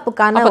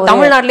பாதுகாப்புக்கான.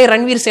 தமிழ்நாட்டிலே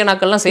ரன்வீர்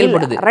சேனாக்கள்லாம்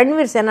செயல்படுது.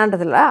 ரன்வீர்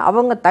சேனான்றதுல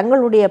அவங்க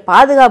தங்களுடைய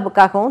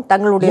பாதுகாப்புக்காகவும்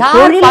தங்களுடைய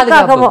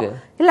தொழிலுக்காகவும்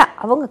இல்ல,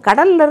 அவங்க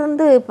கடல்ல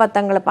இருந்து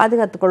தங்களை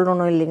பாதுகாத்துக்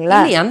கொள்ளணும் இல்லைங்களா?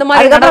 அந்த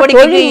மாதிரி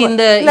நடவடிக்கைக்கு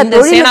இந்த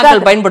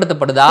சேனாக்கள்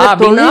பயன்படுத்தப்படுதா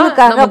அப்படின்னா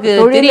நமக்கு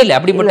தெரியல,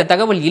 அப்படிப்பட்ட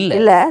தகவல் இல்ல.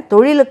 இல்ல,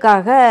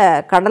 தொழிலுக்காக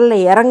கடல்ல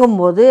இறங்கும்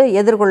போது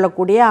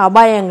எதிர்கொள்ளக்கூடிய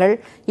அபாயங்கள்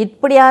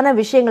இப்படியான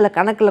விஷயங்களை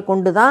கணக்குல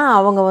கொண்டுதான்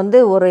அவங்க வந்து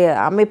ஒரு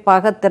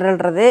அமைப்பாக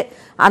திரள்றது,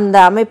 அந்த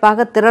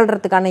அமைப்பாக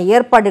திரள்றதுக்கான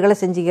ஏற்பாடுகளை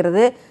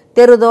செஞ்சுக்கிறது,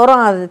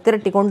 தெருதோறும் அதை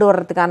திரட்டி கொண்டு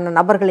வர்றதுக்கான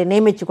நபர்களை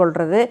நியமித்து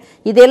கொள்வது,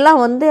 இதெல்லாம்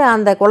வந்து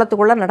அந்த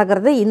குளத்துக்குள்ளே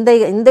நடக்கிறது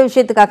இந்த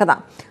விஷயத்துக்காக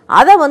தான்.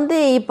 அதை வந்து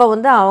இப்போ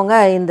வந்து அவங்க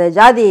இந்த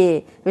ஜாதி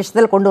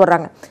விஷயத்தில் கொண்டு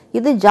வர்றாங்க.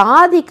 இது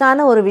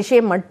ஜாதிக்கான ஒரு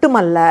விஷயம்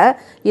மட்டுமல்ல,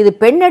 இது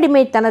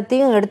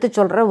பெண்ணடிமைத்தனத்தையும் எடுத்து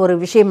சொல்கிற ஒரு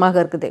விஷயமாக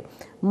இருக்குது.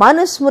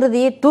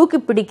 மனுஸ்மிருதியை தூக்கி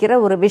பிடிக்கிற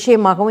ஒரு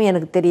விஷயமாகவும்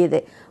எனக்கு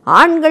தெரியுது.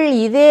 ஆண்கள்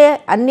இதே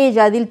அந்நிய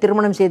ஜாதியில்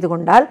திருமணம் செய்து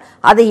கொண்டால்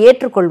அதை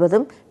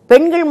ஏற்றுக்கொள்வதும்,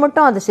 பெண்கள்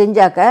மட்டும் அதை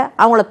செஞ்சாக்க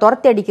அவங்கள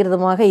துரத்தி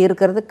அடிக்கிறதுமாக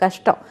இருக்கிறது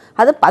கஷ்டம்.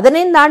 அது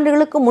 15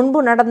 ஆண்டுகளுக்கு முன்பு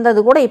நடந்தது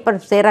கூட இப்போ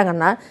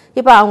செய்கிறாங்கன்னா,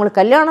 இப்போ அவங்களுக்கு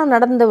கல்யாணம்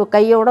நடந்த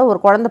கையோட ஒரு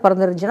குழந்தை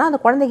பிறந்துருந்துச்சுன்னா அந்த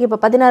குழந்தைக்கு இப்போ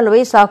 14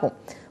 வயசு ஆகும்.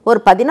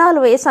 ஒரு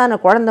 14 வயசான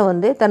குழந்தை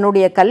வந்து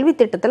தன்னுடைய கல்வி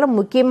திட்டத்தில்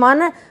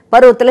முக்கியமான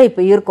பருவத்தில்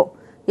இப்போ இருக்கும்.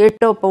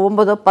 8,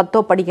 9,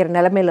 10 படிக்கிற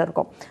நிலைமையில்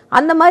இருக்கும்.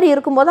 அந்த மாதிரி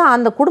இருக்கும்போது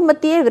அந்த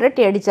குடும்பத்தையே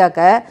விரட்டி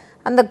அடித்தாக்க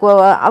அந்த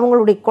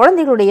அவங்களுடைய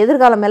குழந்தைகளுடைய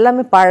எதிர்காலம்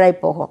எல்லாமே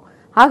பாழாய் போகும்.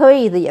 ஆகவே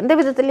இது எந்த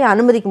விதத்திலையும்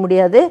அனுமதிக்க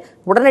முடியாது.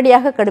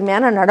 உடனடியாக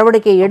கடுமையான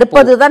நடவடிக்கை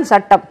எடுப்பதுதான்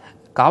சட்டம்.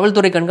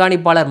 காவல்துறை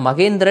கண்காணிப்பாளர்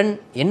மகேந்திரன்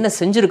என்ன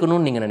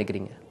செஞ்சிருக்கணும்னு நீங்க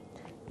நினைக்கிறீங்க?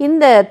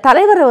 இந்த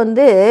தலைவரை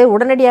வந்து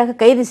உடனடியாக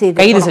கைது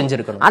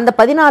செஞ்சிருக்கணும். அந்த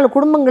 14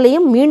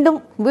 குடும்பங்களையும் மீண்டும்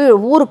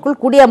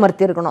ஊருக்குள்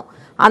குடியமர்த்தி இருக்கணும்.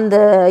 அந்த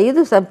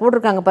இது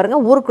போட்டிருக்காங்க பாருங்க,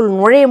 ஊருக்குள்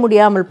நுழைய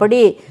முடியாமல் படி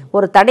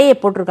ஒரு தடையை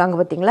போட்டிருக்காங்க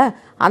பார்த்தீங்களா,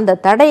 அந்த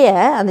தடையை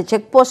அந்த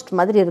செக் போஸ்ட்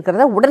மாதிரி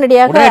இருக்கிறத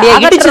உடனடியாக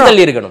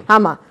அகற்றணும்.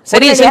 ஆமா,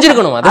 சரியா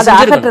செஞ்சிருக்கணும். அதை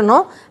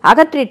அகற்றணும்.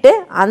 அகற்றிட்டு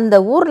அந்த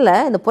ஊர்ல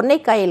இந்த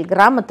பொன்னைக்காயல்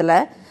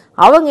கிராமத்துல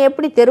அவங்க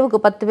எப்படி தெருவுக்கு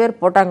 10 பேர்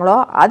போட்டாங்களோ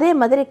அதே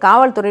மாதிரி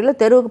காவல்துறையில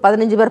தெருவுக்கு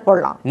 15 பேர்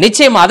போடலாம்.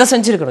 நிச்சயமா அதை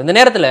செஞ்சிருக்கணும். இந்த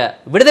நேரத்துல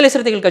விடுதலை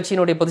சிறுத்தைகள்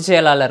கட்சியினுடைய பொதுச்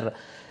செயலாளர்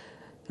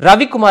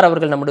ரவிக்குமார்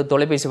அவர்கள் நம்முடைய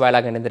தொலைபேசி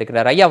வாயிலாக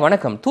இணைந்திருக்கிறார். ஐயா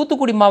வணக்கம்.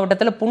 தூத்துக்குடி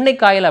மாவட்டத்தில்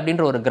புன்னைக்காயல்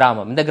அப்படின்ற ஒரு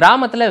கிராமம், இந்த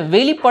கிராமத்துல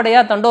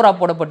வெளிப்படையா தண்டோரா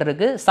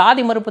போடப்பட்டிருக்கு.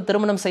 சாதி மறுப்பு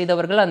திருமணம்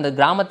செய்தவர்கள் அந்த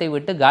கிராமத்தை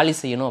விட்டு காலி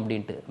செய்யணும்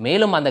அப்படின்ட்டு.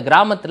 மேலும் அந்த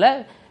கிராமத்துல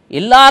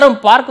எல்லாரும்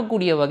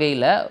பார்க்கக்கூடிய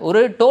வகையில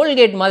ஒரு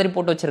டோல்கேட் மாதிரி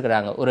போட்டு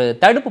வச்சிருக்கிறாங்க, ஒரு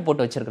தடுப்பு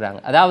போட்டு வச்சிருக்கிறாங்க.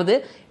 அதாவது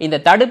இந்த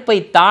தடுப்பை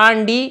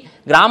தாண்டி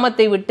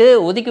கிராமத்தை விட்டு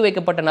ஒதுக்கி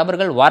வைக்கப்பட்ட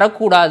நபர்கள்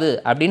வரக்கூடாது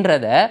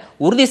அப்படின்றத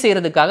உறுதி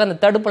செய்யறதுக்காக அந்த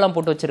தடுப்பெல்லாம்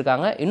போட்டு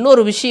வச்சிருக்காங்க.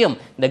 இன்னொரு விஷயம்,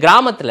 இந்த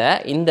கிராமத்துல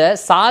இந்த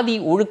சாதி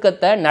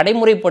ஒழுக்கத்தை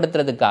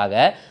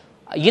நடைமுறைப்படுத்துறதுக்காக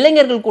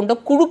இளைஞர்கள் கொண்ட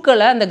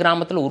குழுக்களை அந்த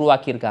கிராமத்துல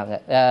உருவாக்கி இருக்காங்க.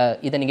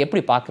 இதை நீங்க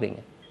எப்படி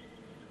பாக்குறீங்க?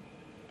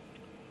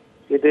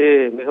 இது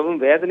மிகவும்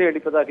வேதனை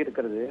அளிப்பதாக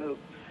இருக்கிறது.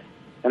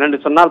 என்னென்று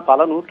சொன்னால்,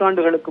 பல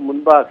நூற்றாண்டுகளுக்கு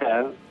முன்பாக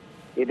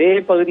இதே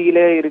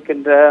பகுதியிலே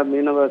இருக்கின்ற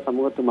மீனவ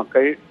சமூகத்து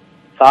மக்கள்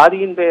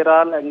சாதியின்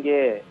பெயரால்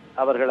அங்கே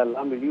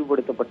அவர்களெல்லாம்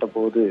இழிவுபடுத்தப்பட்ட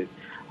போது,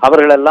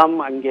 அவர்களெல்லாம்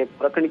அங்கே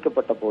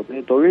புறக்கணிக்கப்பட்ட போது,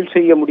 தொழில்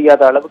செய்ய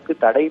முடியாத அளவுக்கு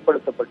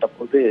தடைப்படுத்தப்பட்ட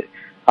போது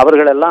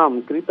அவர்களெல்லாம்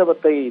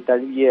கிறித்தவத்தை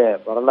தழுவிய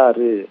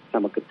வரலாறு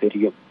நமக்கு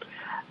தெரியும்.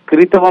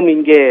 கிறித்தவம்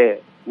இங்கே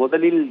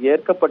முதலில்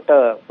ஏற்கப்பட்ட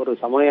ஒரு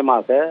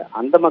சமயமாக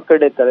அந்த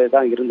மக்களிடத்திலே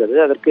தான் இருந்தது.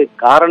 அதற்கு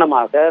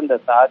காரணமாக அந்த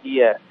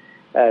சாதிய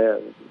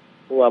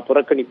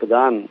புறக்கணிப்பு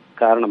தான்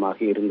காரணமாக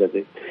இருந்தது.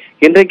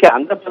 இன்றைக்கு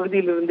அந்த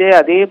பகுதியிலிருந்தே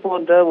அதே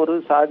போன்ற ஒரு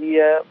சாதிய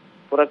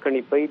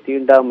புறக்கணிப்பை,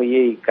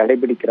 தீண்டாமையை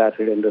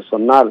கடைபிடிக்கிறார்கள் என்று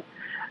சொன்னால்,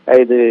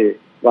 இது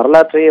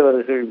வரலாற்றை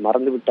அவர்கள்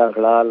மறந்து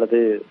விட்டார்களா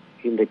அல்லது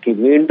இன்றைக்கு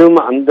மீண்டும்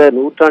அந்த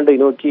நூற்றாண்டை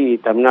நோக்கி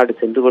தமிழ்நாடு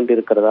சென்று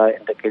கொண்டிருக்கிறதா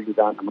என்ற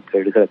கேள்விதான் நமக்கு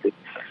எழுகிறது.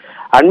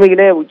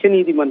 அண்மையிலே உச்ச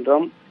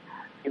நீதிமன்றம்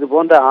இது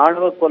போன்ற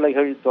ஆணவ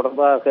கொலைகள்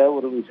தொடர்பாக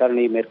ஒரு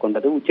விசாரணையை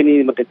மேற்கொண்டது. உச்ச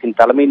நீதிமன்றத்தின்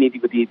தலைமை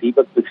நீதிபதி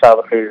தீபக் மிஸ்ரா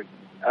அவர்கள்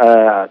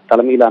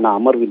தலைமையிலான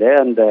அமர்வில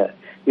அந்த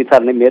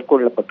விசாரணை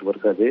மேற்கொள்ளப்பட்டு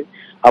வருகிறது.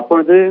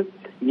 அப்பொழுது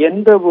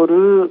எந்த ஒரு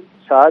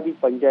சாதி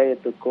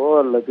பஞ்சாயத்துக்கோ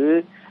அல்லது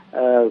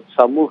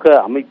சமூக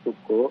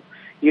அமைப்புக்கோ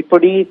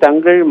இப்படி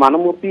தங்கள்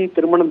மனமுப்பி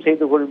திருமணம்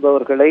செய்து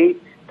கொள்பவர்களை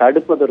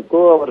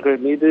தடுப்பதற்கோ அவர்கள்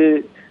மீது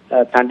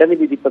தண்டனை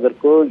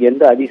விதிப்பதற்கோ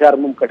எந்த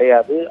அதிகாரமும்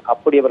கிடையாது.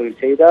 அப்படி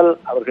அவர்கள் செய்தால்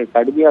அவர்கள்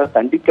கடுமையாக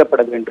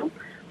தண்டிக்கப்பட வேண்டும்.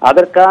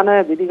 அதற்கான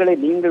விதிகளை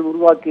நீங்கள்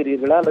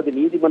உருவாக்குகிறீர்களா அல்லது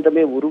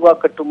நீதிமன்றமே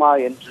உருவாக்கட்டுமா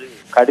என்று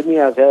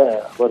கடுமையாக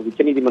ஒரு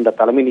உச்ச நீதிமன்ற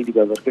தலைமை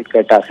நீதிபதி அவர்கள்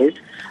கேட்டார்கள்.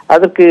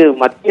 அதற்கு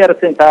மத்திய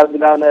அரசின்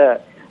சார்பிலான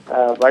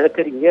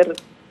வழக்கறிஞர்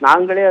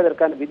நாங்களே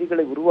அதற்கான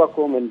விதிகளை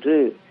உருவாக்குவோம் என்று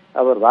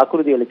அவர்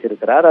வாக்குறுதி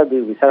அளித்திருக்கிறார். அது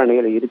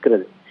விசாரணையில்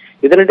இருக்கிறது.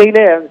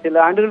 இதனிடையிலே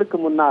சில ஆண்டுகளுக்கு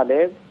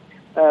முன்னாலே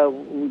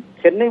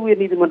சென்னை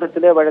உயர்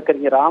நீதிமன்றத்திலே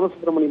வழக்கறிஞர்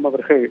ராமசுப்ரமணியம்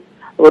அவர்கள்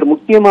ஒரு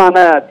முக்கியமான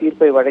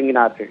தீர்ப்பை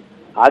வழங்கினார்கள்.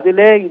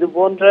 அதிலே இது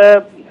போன்ற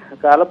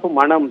கலப்பு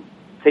மனம்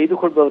செய்து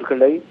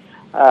கொள்பவர்களை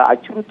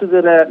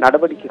அச்சுறுத்துகிற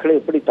நடவடிக்கைகளை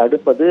எப்படி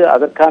தடுப்பது,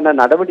 அதற்கான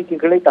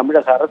நடவடிக்கைகளை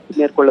தமிழக அரசு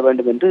மேற்கொள்ள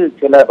வேண்டும் என்று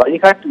சில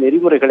வழிகாட்டு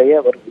நெறிமுறைகளை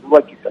அவர்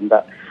உருவாக்கி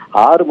தந்தார்.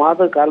 6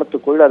 மாத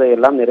காலத்துக்குள்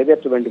அதையெல்லாம்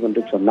நிறைவேற்ற வேண்டும்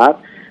என்று சொன்னார்.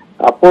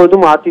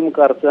 அப்போதும்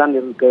அதிமுக அரசு தான்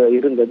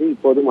இருந்தது,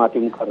 இப்போதும்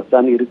அதிமுக அரசு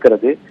தான்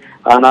இருக்கிறது.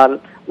 ஆனால்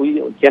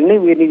சென்னை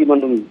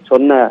உயர்நீதிமன்றம்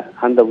சொன்ன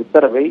அந்த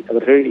உத்தரவை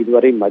அவர்கள்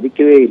இதுவரை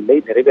மதிக்கவே இல்லை,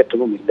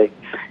 நிறைவேற்றவும் இல்லை.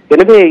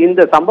 எனவே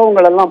இந்த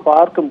சம்பவங்கள் எல்லாம்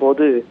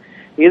பார்க்கும்போது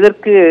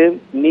இதற்கு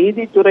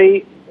நீதித்துறை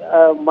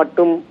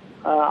மட்டும்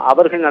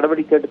அவர்கள்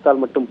நடவடிக்கை எடுத்தால்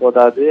மட்டும்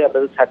போதாது,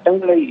 அல்லது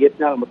சட்டங்களை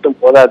இயற்றினால் மட்டும்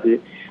போதாது,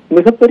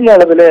 மிகப்பெரிய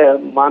அளவில்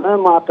மன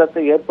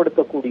மாற்றத்தை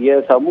ஏற்படுத்தக்கூடிய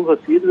சமூக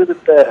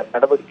சீர்திருத்த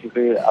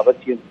நடவடிக்கைகள்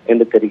அவசியம்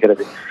என்று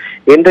தெரிகிறது.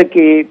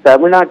 இன்றைக்கு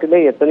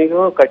தமிழ்நாட்டிலே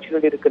எத்தனையோ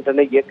கட்சிகள்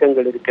இருக்கின்றன,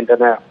 இயக்கங்கள்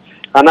இருக்கின்றன.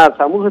 ஆனால்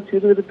சமூக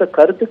சீர்திருத்த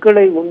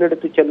கருத்துக்களை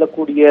முன்னெடுத்து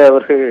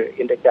செல்லக்கூடியவர்கள்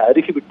இன்றைக்கு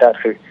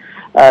அருகிவிட்டார்கள்.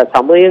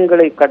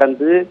 சமயங்களை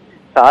கடந்து,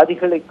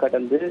 சாதிகளை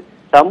கடந்து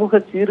சமூக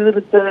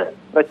சீர்திருத்த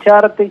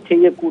பிரச்சாரத்தை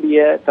செய்யக்கூடிய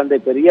தந்தை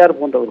பெரியார்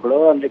போன்றவர்களோ,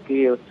 அன்றைக்கு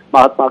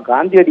மகாத்மா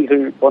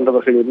காந்தியடிகள்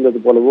போன்றவர்கள் இருந்தது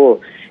போலவோ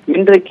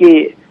இன்றைக்கு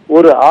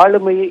ஒரு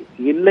ஆளுமை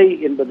இல்லை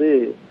என்பது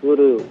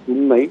ஒரு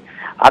உண்மை.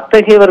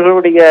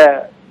 அத்தகையவர்களுடைய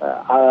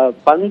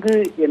பங்கு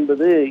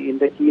என்பது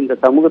இன்றைக்கு இந்த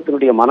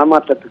சமூகத்தினுடைய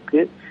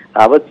மனமாற்றத்துக்கு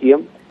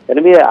அவசியம்.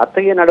 எனவே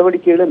அத்தகைய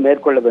நடவடிக்கைகளை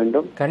மேற்கொள்ள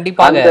வேண்டும்.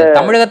 கண்டிப்பாக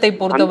தமிழகத்தை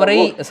பொறுத்தவரை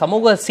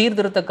சமூக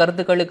சீர்திருத்த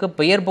கருத்துக்களுக்கு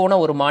பெயர் போன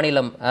ஒரு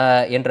மாநிலம்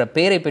என்ற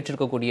பெயரை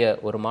பெற்றிருக்கக்கூடிய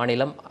ஒரு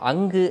மாநிலம்.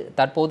 அங்கு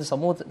தற்போது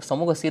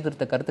சமூக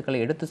சீர்திருத்த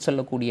கருத்துக்களை எடுத்து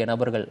செல்லக்கூடிய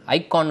நபர்கள்,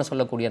 ஐகான்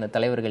சொல்லக்கூடிய அந்த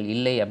தலைவர்கள்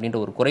இல்லை அப்படின்ற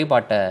ஒரு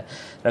குறைபாட்டை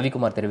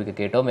ரவிக்குமார் தெரிவிக்க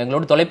கேட்டோம்.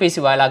 எங்களோடு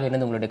தொலைபேசி வாயிலாக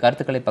இருந்து உங்களுடைய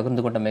கருத்துக்களை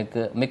பகிர்ந்து கொண்ட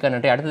மிக்க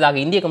நன்றி.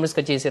 அடுத்ததாக இந்திய கம்யூனிஸ்ட்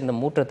கட்சியை சேர்ந்த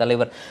மூத்த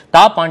தலைவர்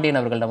தா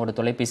பாண்டியன் அவர்கள் நம்முடைய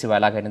தொலைபேசி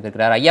வாயிலாக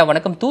இணைந்திருக்கிறார். ஐயா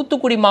வணக்கம்.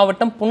 தூத்துக்குடி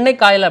மாவட்டம்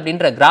புன்னைக்காயல்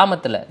அப்படின்ற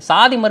கிராமத்துல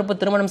சாதி மறுப்பு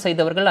திருமணம்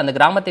செய்தவர்கள் அந்த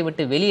கிராமத்தை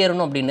விட்டு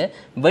வெளியேறணும் அப்படின்னு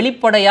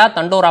வெளிப்படையா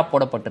தண்டோரா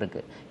போடப்பட்டிருக்கு.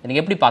 நீங்க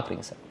எப்படி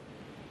பாக்குறீங்க சார்?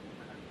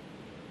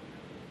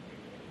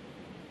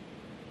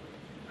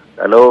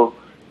 ஹலோ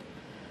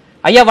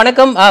ஐயா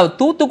வணக்கம்.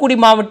 தூத்துக்குடி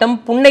மாவட்டம்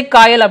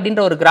புன்னைக்காயல்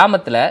அப்படின்ற ஒரு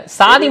கிராமத்துல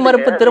சாதி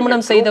மறுப்பு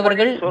திருமணம்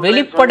செய்தவர்கள்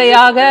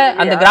வெளிப்படையாக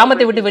அந்த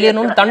கிராமத்தை விட்டு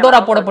வெளியேறணும்னு தண்டோரா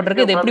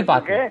போடப்பட்டிருக்கு. இதை எப்படி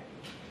பாக்க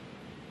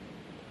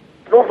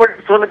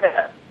சொல்லுங்க.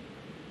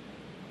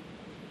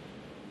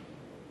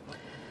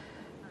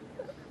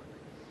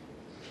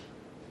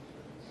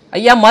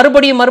 ஐயா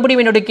மறுபடியும்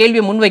என்னுடைய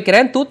கேள்வியை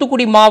முன்வைக்கிறேன்.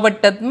 தூத்துக்குடி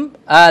மாவட்டம்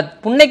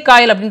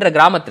புன்னைக்காயல் அப்படின்ற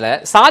கிராமத்துல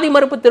சாதி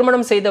மறுப்பு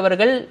திருமணம்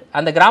செய்தவர்கள்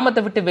அந்த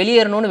கிராமத்தை விட்டு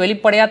வெளியேறணும்னு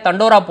வெளிப்படையா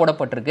தண்டோரா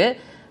போடப்பட்டிருக்கு.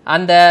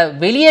 அந்த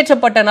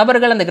வெளியேற்றப்பட்ட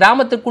நபர்கள் அந்த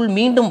கிராமத்துக்குள்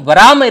மீண்டும்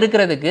வராம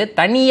இருக்கிறதுக்கு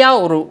தனியா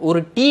ஒரு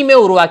டீமே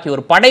உருவாக்கி,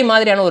 ஒரு படை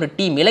மாதிரியான ஒரு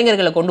டீம்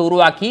இளைஞர்களை கொண்டு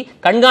உருவாக்கி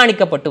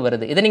கண்காணிக்கப்பட்டு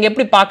வருது. இதை நீங்க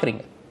எப்படி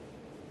பாக்குறீங்க?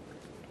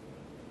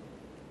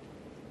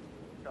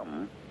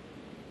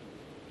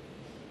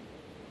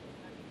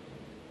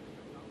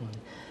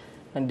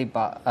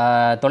 கண்டிப்பா.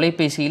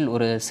 தொலைபேசியில்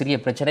ஒரு சிறிய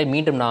பிரச்சனை.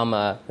 மீண்டும் நாம்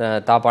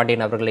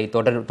பாண்டியன் அவர்களை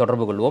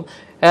தொடர்பு கொள்வோம்.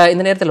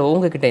 இந்த நேரத்தில்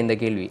உங்ககிட்ட இந்த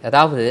கேள்வி,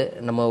 அதாவது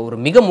நம்ம ஒரு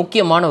மிக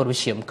முக்கியமான ஒரு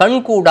விஷயம்,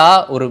 கண்கூடா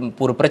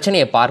ஒரு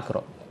பிரச்சனையை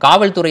பார்க்கிறோம்.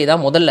 காவல்துறை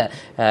தான் முதல்ல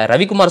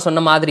ரவிக்குமார்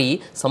சொன்ன மாதிரி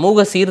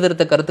சமூக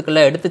சீர்திருத்த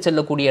கருத்துக்களை எடுத்து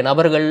செல்லக்கூடிய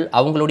நபர்கள்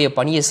அவங்களுடைய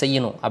பணியை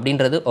செய்யணும்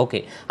அப்படின்றது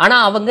ஓகே. ஆனா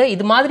அவங்க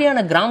இது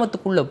மாதிரியான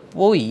கிராமத்துக்குள்ள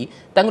போய்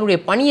தங்களுடைய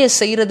பணியை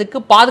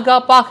செய்யறதுக்கு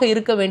பாதுகாப்பாக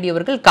இருக்க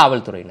வேண்டியவர்கள்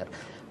காவல்துறையினர்.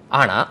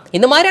 ஆனா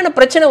இந்த மாதிரியான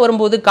பிரச்சனை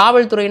வரும்போது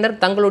காவல்துறையினர்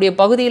தங்களுடைய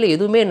பகுதியில்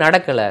எதுவுமே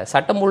நடக்கல,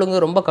 சட்டம்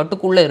ஒழுங்கு ரொம்ப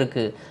கட்டுக்குள்ள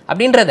இருக்கு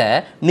அப்படின்றத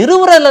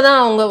நிறுவனத்துல தான்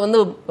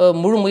அவங்க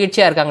முழு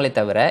முயற்சியா இருக்காங்களே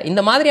தவிர,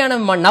 இந்த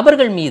மாதிரியான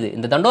நபர்கள் மீது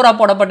இந்த தண்டோரா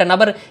போடப்பட்ட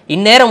நபர்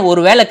இந்நேரம்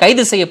ஒருவேளை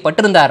கைது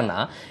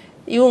செய்யப்பட்டிருந்தாருன்னா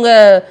இவங்க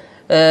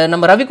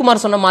நம்ம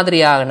ரவிக்குமார் சொன்ன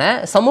மாதிரியான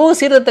சமூக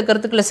சீர்திருத்த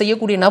கருத்துக்களை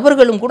செய்யக்கூடிய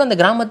நபர்களும் கூட அந்த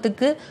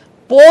கிராமத்துக்கு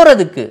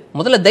போறதுக்கு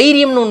முதல்ல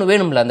தைரியம்னு ஒன்று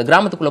வேணும்ல, அந்த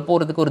கிராமத்துக்குள்ள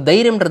போறதுக்கு ஒரு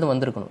தைரியம்ன்றது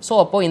வந்திருக்கணும். ஸோ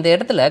அப்போ இந்த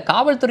இடத்துல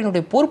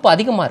காவல்துறையினுடைய பொறுப்பு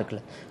அதிகமா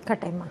இருக்குல்ல?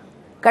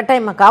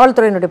 கட்டாயமா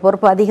காவல்துறையினுடைய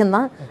பொறுப்பு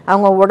அதிகம்தான்.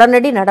 அவங்க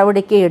உடனடி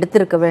நடவடிக்கை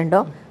எடுத்திருக்க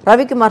வேண்டும்.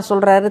 ரவிக்குமார்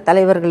சொல்றாரு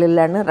தலைவர்கள்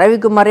இல்லைன்னு.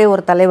 ரவிக்குமாரே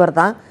ஒரு தலைவர்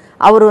தான்.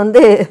 அவர்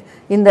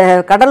இந்த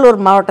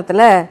கடலூர்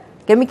மாவட்டத்தில்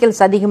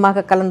கெமிக்கல்ஸ்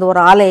அதிகமாக கலந்து ஒரு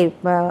ஆலை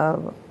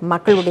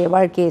மக்களுடைய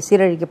வாழ்க்கையை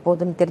சீரழிக்க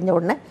போகுதுன்னு தெரிஞ்ச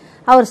உடனே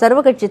அவர்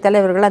சர்வகட்சி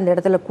தலைவர்கள் அந்த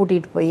இடத்துல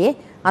கூட்டிகிட்டு போய்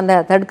அந்த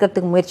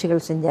தடுக்கிறதுக்கு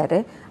முயற்சிகள் செஞ்சார்.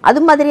 அது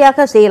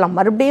மாதிரியாக செய்யலாம்.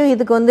 மறுபடியும்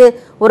இதுக்கு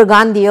ஒரு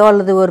காந்தியோ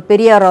அல்லது ஒரு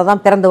பெரியாரோ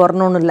தான் பிறந்து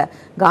வரணும்னு இல்லை.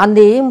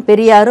 காந்தியும்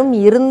பெரியாரும்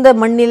இருந்த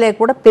மண்ணிலே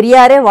கூட,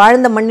 பெரியாரே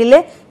வாழ்ந்த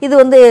மண்ணிலே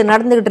இது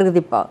நடந்துகிட்டு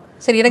இருக்குது இப்போ.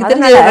 சரி, எனக்கு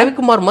தெரிஞ்ச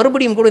ரவிக்குமார்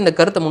மறுபடியும் கூட இந்த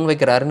கருத்தை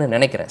முன்வைக்கிறாருன்னு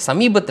நினைக்கிறேன்.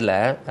 சமீபத்தில்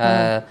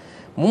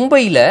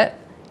மும்பையில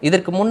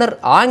இதற்கு முன்னர்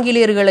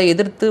ஆங்கிலேயர்களை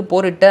எதிர்த்து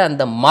போரிட்ட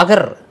அந்த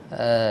மகர்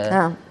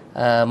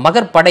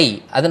படை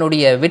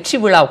அதனுடைய வெற்றி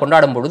விழா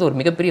கொண்டாடும் பொழுது ஒரு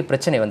மிகப்பெரிய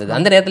பிரச்சனை வந்தது.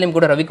 அந்த நேரத்திலையும்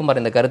கூட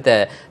ரவிக்குமார் இந்த கருத்தை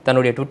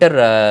தன்னுடைய ட்விட்டர்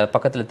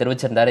பக்கத்தில்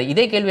தெரிவிச்சிருந்தாரு.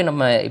 இதே கேள்வி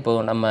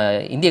நம்ம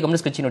இந்திய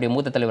கம்யூனிஸ்ட் கட்சியினுடைய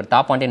மூத்த தலைவர்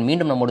பாண்டியன்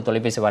மீண்டும் நம்மோட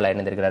தொலைபேசி வாயிலாக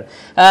இணைந்திருக்கிறார்.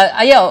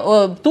 ஐயா,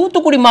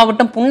 தூத்துக்குடி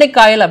மாவட்டம்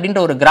புன்னைக்காயல்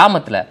அப்படின்ற ஒரு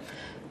கிராமத்துல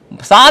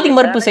சாதி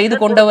மறுப்பு செய்து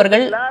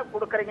கொண்டவர்கள்,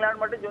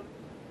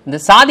 இந்த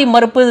சாதி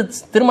மறுப்பு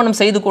திருமணம்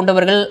செய்து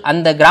கொண்டவர்கள்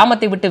அந்த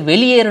கிராமத்தை விட்டு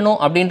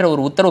வெளியேறணும் அப்படின்ற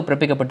ஒரு உத்தரவு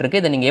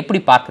பிறப்பிக்கப்பட்டிருக்கு. இதை நீங்க எப்படி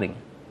பார்க்குறீங்க?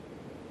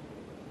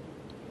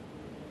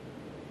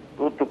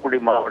 தூத்துக்குடி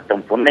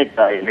மாவட்டம்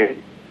புன்னைக்காயலில்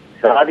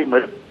சாதி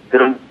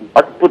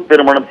மறுப்பு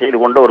திருமணம் செய்து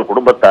கொண்ட ஒரு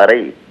குடும்பத்தாரை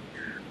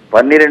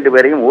 12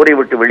 பேரையும் ஊரை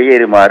விட்டு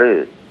வெளியேறுமாறு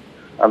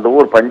அந்த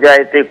ஊர்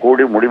பஞ்சாயத்தை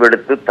கூடி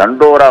முடிவெடுத்து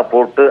தண்டோரா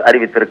போட்டு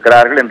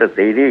அறிவித்திருக்கிறார்கள் என்ற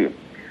செய்தி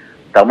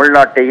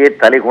தமிழ்நாட்டையே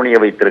தலைகுனிய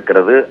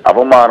வைத்திருக்கிறது,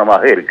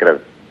 அவமானமாக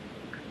இருக்கிறது.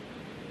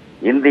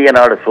 இந்திய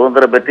நாடு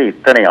சுதந்திரம் பெற்று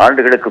இத்தனை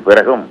ஆண்டுகளுக்கு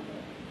பிறகும்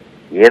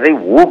எதை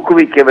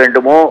ஊக்குவிக்க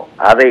வேண்டுமோ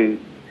அதை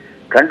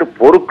கண்டு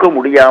பொறுக்க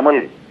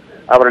முடியாமல்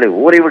அவர்களை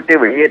ஊரை விட்டு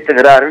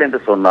வெளியேற்றுகிறார்கள் என்று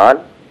சொன்னால்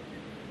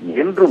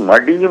என்று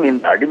மடியும்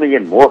இந்த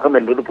அடிமையின் மோகம்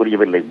என்பது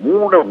புரியவில்லை.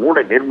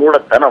 மூட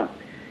நிர்மூலத்தனம்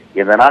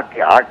இந்த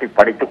நாட்டை ஆட்டி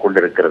படைத்துக்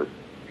கொண்டிருக்கிறது.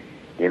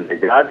 இந்த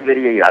ஜாதி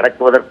வெறியை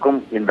அடக்குவதற்கும்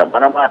இந்த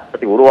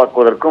மனமாற்றத்தை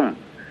உருவாக்குவதற்கும்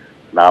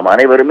நாம்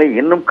அனைவருமே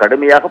இன்னும்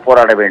கடுமையாக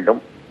போராட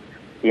வேண்டும்.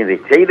 இதை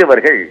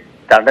செய்தவர்கள்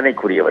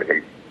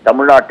தண்டனைக்குரியவர்கள்,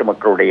 தமிழ்நாட்டு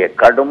மக்களுடைய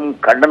கடும்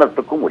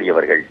கண்டனத்துக்கும்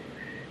உரியவர்கள்.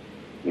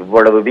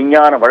 இவ்வளவு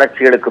விஞ்ஞான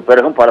வளர்ச்சிகளுக்கு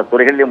பிறகும் பல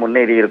துறைகளிலும்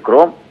முன்னேறி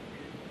இருக்கிறோம்.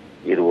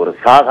 இது ஒரு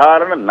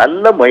சாதாரண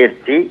நல்ல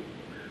முயற்சி.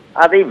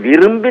 அதை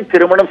விரும்பி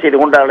திருமணம் செய்து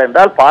கொண்டார்கள்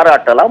என்றால்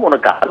பாராட்டலாம்.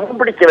 உனக்கு அதுவும்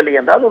பிடிக்கவில்லை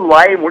என்றால் உன்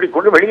வாயை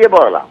மூடிக்கொண்டு வெளியே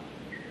போகலாம்.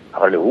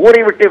 அவர்களை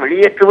ஊரை விட்டு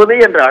வெளியேற்றுவது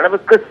என்ற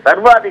அளவுக்கு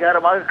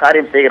சர்வாதிகாரமாக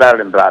காரியம்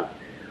செய்கிறார்கள் என்றால்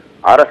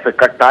அரசு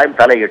கட்டாயம்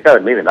தலையிட்டு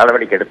அதன் மீது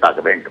நடவடிக்கை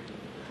எடுத்தாக வேண்டும்.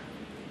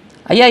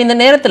 ஐயா, இந்த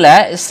நேரத்தில்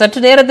சற்று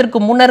நேரத்திற்கு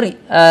முன்னர்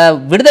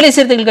விடுதலை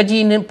சிறுத்தைகள்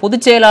கட்சியின்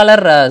பொதுச்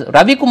செயலாளர்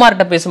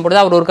ரவிக்குமார்கிட்ட பேசும்பொழுது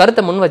அவர் ஒரு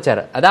கருத்தை முன்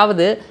வச்சார்.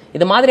 அதாவது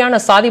இது மாதிரியான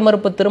சாதி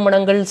மறுப்பு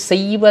திருமணங்கள்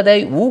செய்வதை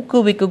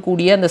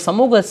ஊக்குவிக்கக்கூடிய அந்த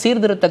சமூக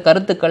சீர்திருத்த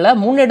கருத்துக்களை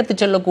முன்னெடுத்து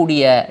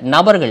செல்லக்கூடிய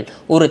நபர்கள்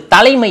ஒரு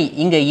தலைமை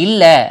இங்க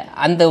இல்ல,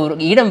 அந்த ஒரு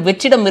இடம்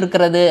வெற்றிடம்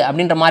இருக்கிறது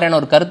அப்படின்ற மாதிரியான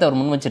ஒரு கருத்தை அவர்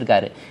முன்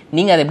வச்சிருக்காரு.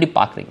 நீங்க அதை எப்படி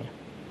பாக்குறீங்க?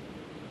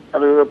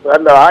 அது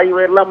அந்த ஆய்வு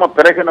எல்லாம்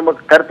பிறகு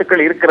நமக்கு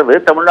கருத்துக்கள் இருக்கிறது.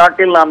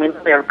 தமிழ்நாட்டில் நாம்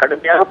இன்னும்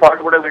கடுமையாக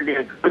பாடுபட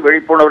வேண்டியிருக்கிறது,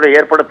 விழிப்புணர்வை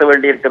ஏற்படுத்த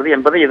வேண்டியிருக்கிறது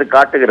என்பதை இது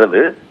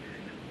காட்டுகிறது.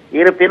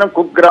 இருப்பினும்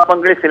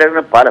குக்கிராமங்களில்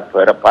சில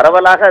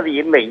பரவலாக அது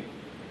இல்லை.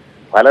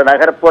 பல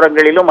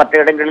நகர்ப்புறங்களிலும்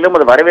மற்ற இடங்களிலும்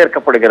அது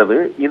வரவேற்கப்படுகிறது.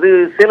 இது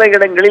சில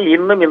இடங்களில்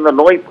இன்னும் இந்த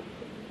நோய்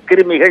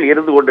கிருமிகள்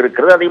இருந்து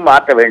கொண்டிருக்கிறது. அதையும்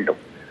மாற்ற வேண்டும்.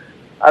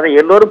 அதை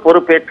எல்லோரும்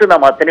பொறுப்பேற்று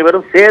நாம் அத்தனை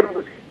பேரும்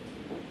சேர்ந்து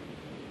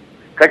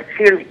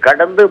கட்சிகள்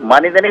கடந்து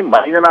மனிதனை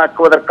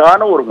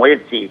மனிதனாக்குவதற்கான ஒரு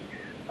முயற்சி,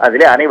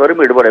 அதிலே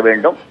அனைவரும் ஈடுபட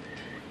வேண்டும்.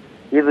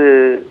 இது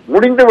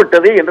முடிந்து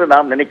விட்டது என்று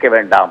நாம் நினைக்க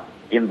வேண்டாம்.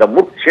 இந்த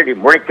முட்செடி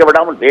முளைக்க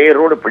விடாமல்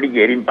வேரோடு பிடிங்கி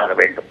எறிந்தாக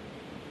வேண்டும்.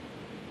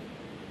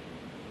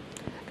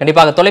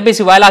 கண்டிப்பாக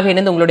தொலைபேசி வாயிலாக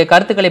இணைந்து உங்களுடைய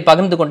கருத்துக்களை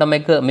பகிர்ந்து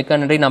கொண்டமைக்கு மிக்க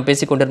நன்றி. நாம்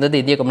பேசிக் கொண்டிருந்தது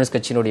இந்திய கம்யூனிஸ்ட்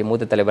கட்சியினுடைய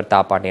மூத்த தலைவர் தா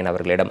பாண்டியன்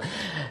அவர்களிடம்.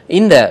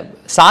 இந்த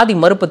சாதி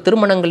மறுப்பு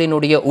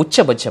திருமணங்களினுடைய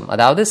உச்சபட்சம்,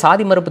 அதாவது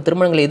சாதி மறுப்பு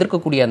திருமணங்களை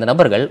எதிர்க்கக்கூடிய அந்த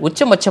நபர்கள்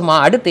உச்சபட்சமா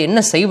அடுத்து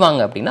என்ன செய்வாங்க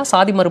அப்படின்னா,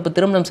 சாதி மறுப்பு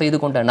திருமணம் செய்து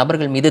கொண்ட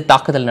நபர்கள் மீது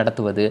தாக்குதல்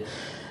நடத்துவது,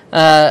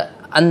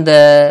 அந்த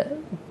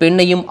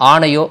பெண்ணையும்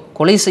ஆணையோ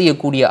கொலை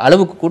செய்யக்கூடிய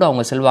அளவுக்கு கூட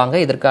அவங்க செல்வாங்க.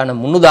 இதற்கான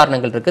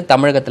முன்னுதாரணங்கள் இருக்கு,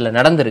 தமிழகத்தில்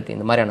நடந்திருக்கு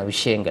இந்த மாதிரியான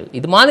விஷயங்கள்.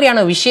 இது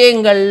மாதிரியான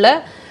விஷயங்கள்ல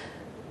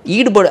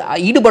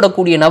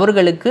ஈடுபடக்கூடிய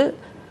நபர்களுக்கு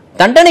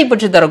தண்டனை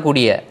பெற்று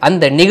தரக்கூடிய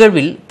அந்த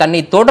நிகழ்வில் தன்னை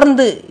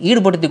தொடர்ந்து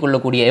ஈடுபடுத்திக்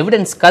கொள்ளக்கூடிய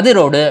எவிடன்ஸ்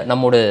கதிரோடு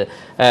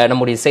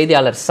நம்முடைய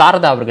செய்தியாளர்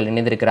சாரதா அவர்கள்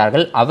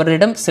இணைந்திருக்கிறார்கள்.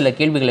 அவரிடம் சில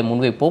கேள்விகளை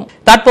முன்வைப்போம்.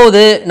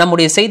 தற்போது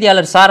நம்முடைய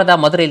செய்தியாளர் சாரதா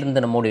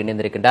மதுரையிலிருந்து நம்மோடு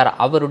இணைந்திருக்கின்றார்.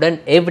 அவருடன்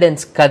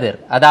எவிடன்ஸ் கதிர்,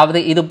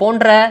 அதாவது இது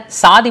போன்ற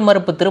சாதி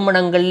மறுப்பு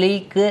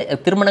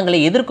திருமணங்களை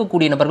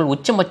எதிர்க்கக்கூடிய நபர்கள்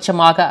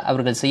உச்சபட்சமாக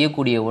அவர்கள்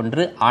செய்யக்கூடிய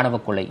ஒன்று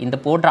ஆணவ கொலை. இந்த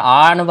போன்ற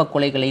ஆணவ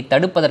கொலைகளை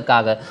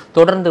தடுப்பதற்காக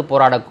தொடர்ந்து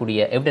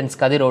போராடக்கூடிய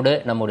எவிடன்ஸ் கதிரோடு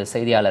நம்முடைய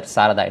செய்தியாளர்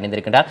சாரதா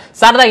இணைந்திருக்கின்றார்.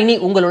 சாரதா, இனி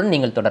உங்களுடன்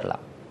நீங்கள்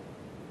தொடரலாம்.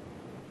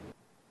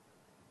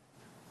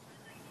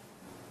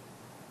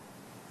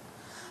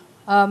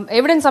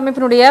 எவிடன்ஸ்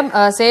அமைப்பினுடைய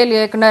செயல்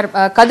இயக்குனர்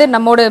கதிர்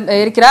நம்மோடு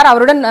இருக்கிறார்.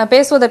 அவருடன்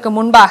பேசுவதற்கு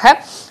முன்பாக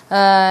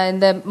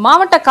இந்த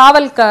மாவட்ட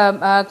காவல்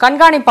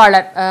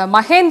கண்காணிப்பாளர்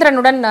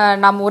மகேந்திரனுடன்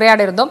நாம்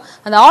உரையாட இருந்தோம்.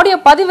 அந்த ஆடியோ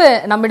பதிவு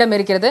நம்மிடம்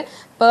இருக்கிறது.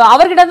 இப்போ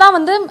அவர்கிட்ட தான்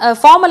வந்து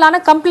ஃபார்மலான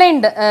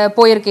கம்ப்ளைண்ட்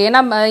போயிருக்கு.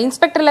 ஏன்னா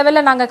இன்ஸ்பெக்டர்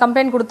லெவலில் நாங்கள்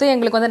கம்ப்ளைண்ட் கொடுத்து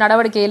எங்களுக்கு வந்து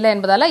நடவடிக்கை இல்லை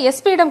என்பதால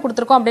எஸ்பியிடம்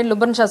கொடுத்துருக்கோம் அப்படின்னு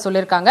லுபன் ஷா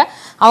சொல்லியிருக்காங்க.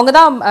 அவங்க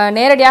தான்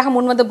நேரடியாக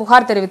முன் வந்து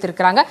புகார்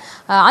தெரிவித்திருக்கிறாங்க.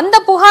 அந்த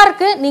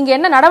புகாருக்கு நீங்க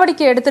என்ன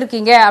நடவடிக்கை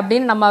எடுத்திருக்கீங்க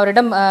அப்படின்னு நம்ம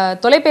அவரிடம்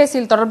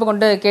தொலைபேசியில் தொடர்பு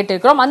கொண்டு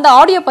கேட்டிருக்கிறோம். அந்த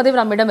ஆடியோ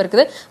பதிவு நம்மிடம்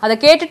இருக்குது. அதை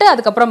கேட்டுட்டு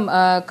அதுக்கப்புறம்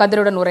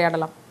கதிருடன்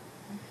உரையாடலாம்.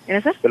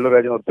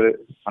 செல்லூராஜன் ஒருத்தர்,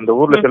 அந்த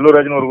ஊர்ல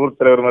செல்லூராஜன் ஒரு ஊர்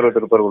தலைவர் மாதிரி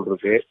ஒருத்தர் இருப்பார்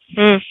இருக்கு.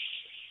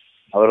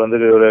 அவர் வந்து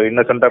ஒரு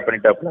இன்னசென்டா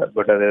பண்ணிட்டாப்ல.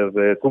 பட் அது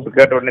கூப்பிட்டு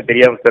கேட்ட உடனே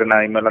தெரியாம, சார்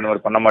நான் இனிமேல் அந்த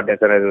மாதிரி பண்ண மாட்டேன்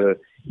சார், அது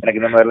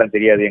எனக்கு இந்த மாதிரி எல்லாம்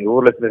தெரியாது, எங்க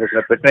ஊர்ல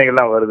சில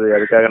பிரச்சனைகள்லாம் வருது,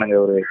 அதுக்காக நாங்க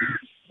ஒரு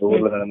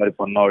ஊர்ல இந்த மாதிரி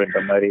பண்ணோம்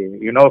அப்படின்ற மாதிரி.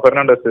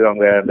 பெர்னாண்டஸ்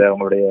அவங்க அந்த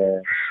அவங்களுடைய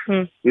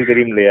இது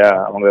தெரியும் இல்லையா,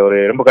 அவங்க ஒரு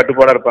ரொம்ப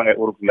கட்டுப்பாடா இருப்பாங்க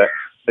ஊருக்குள்ள,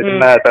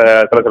 சின்ன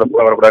சில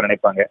வரக்கூடாது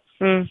நினைப்பாங்க.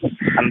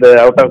 அந்த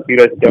அவுட் ஆஃப்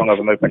கியூரியாசிட்டி அவங்க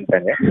அந்த மாதிரி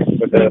பண்ணிட்டாங்க.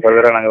 பட்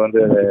ஃபர்தரா நாங்க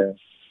வந்து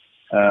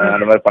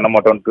அந்த மாதிரி பண்ண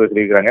மாட்டோம்னு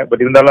சொல்லியிருக்காங்க.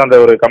 பட் இருந்தாலும் அந்த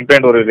ஒரு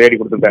கம்ப்ளைண்ட் ஒரு லேடி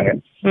கொடுத்துருக்காங்க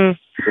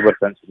சூப்பர்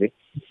சொல்லி,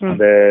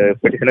 அந்த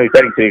பெட்டிஷனை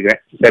விசாரிச்சுட்டு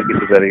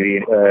இருக்காரு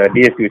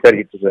டிஎஸ்பி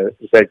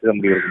விசாரிச்சு தான்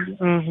முடிவு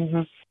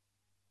இருக்கு.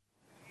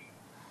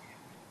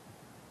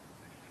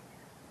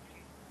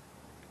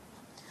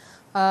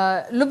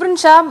 லுப்ரின்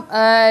ஷா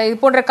இது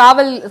போன்ற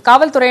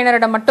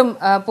காவல்துறையினரிடம் மட்டும்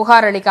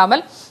புகார்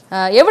அளிக்காமல்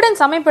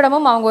எவிடன்ஸ்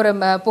அமைப்பிடமும் அவங்க ஒரு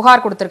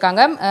புகார்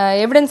கொடுத்திருக்காங்க.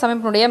 எவிடன்ஸ்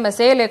அமைப்பினுடைய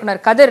செயல்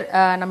இயக்குனர் கதிர்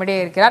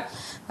நம்மிடையே இருக்கிறார்.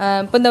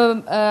 இப்போ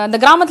அந்த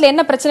கிராமத்தில்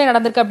என்ன பிரச்சனை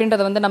நடந்திருக்கு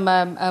அப்படின்றத வந்து நம்ம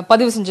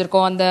பதிவு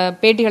செஞ்சிருக்கோம். அந்த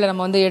பேட்டிகளை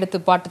நம்ம வந்து எடுத்து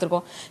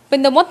பார்த்துருக்கோம். இப்போ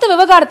இந்த மொத்த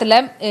விவகாரத்தில்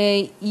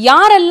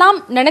யாரெல்லாம்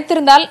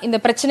நினைத்திருந்தால் இந்த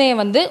பிரச்சனையை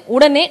வந்து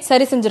உடனே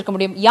சரி செஞ்சிருக்க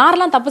முடியும்,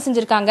 யாரெல்லாம் தப்பு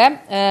செஞ்சிருக்காங்க,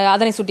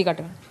 அதனை சுட்டி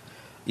காட்டுங்க.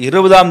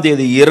 20ஆம்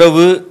தேதி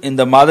இரவு,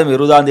 இந்த மாதம்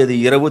 20ஆம் தேதி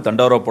இரவு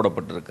தண்டோரா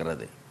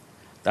போடப்பட்டிருக்கிறது.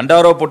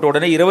 தண்டோரா போட்ட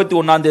உடனே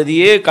 21ஆம்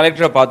தேதியே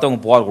கலெக்டரை பார்த்து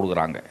அவங்க புகார்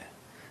கொடுக்குறாங்க.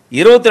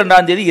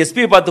 22ஆம் தேதி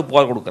எஸ்பியை பார்த்து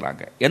புகார்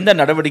கொடுக்குறாங்க. எந்த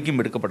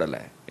நடவடிக்கையும் எடுக்கப்படலை.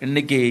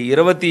 இன்னைக்கு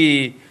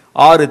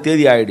 26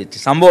 தேதி ஆயிடுச்சு.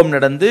 சம்பவம்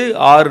நடந்து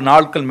 6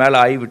 நாட்கள் மேலே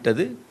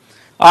ஆகிவிட்டது.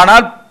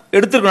 ஆனால்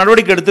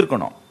நடவடிக்கை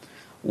எடுத்திருக்கணும்.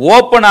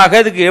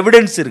 ஓப்பனாக இதுக்கு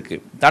எவிடன்ஸ் இருக்கு.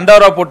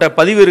 தண்டோரா போட்ட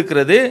பதிவு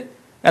இருக்கிறது.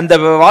 அந்த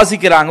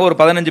வாசிக்கிறாங்க, ஒரு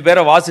 15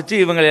 பேரை வாசிச்சு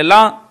இவங்க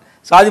எல்லாம்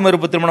சாதி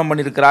மறுப்பு திருமணம்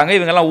பண்ணியிருக்கிறாங்க,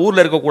 இவங்கெல்லாம்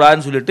ஊரில்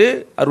இருக்கக்கூடாதுன்னு சொல்லிட்டு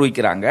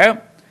அறிவிக்கிறாங்க.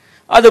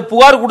 அது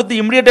புகார் கொடுத்து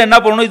இம்மிடியேட்டாக என்ன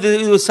பண்ணணும்,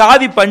 இது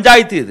சாதி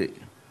பஞ்சாயத்து,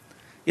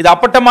 இது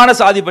அப்பட்டமான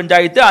சாதி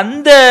பஞ்சாயத்து.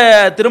 அந்த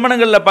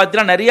திருமணங்களில்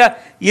பார்த்தீங்கன்னா நிறைய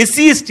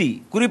எஸ்சிஎஸ்டி,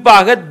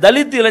 குறிப்பாக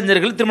தலித்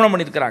இளைஞர்கள் திருமணம்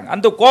பண்ணியிருக்கிறாங்க.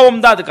 அந்த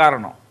கோபம் தான் அது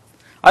காரணம்.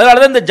 அதனால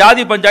தான் இந்த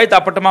ஜாதி பஞ்சாயத்து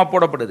அப்பட்டமாக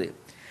போடப்படுது.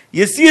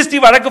 எஸ்சிஎஸ்டி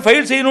வழக்கு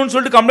ஃபைல் செய்யணும்னு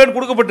சொல்லிட்டு கம்ப்ளைண்ட்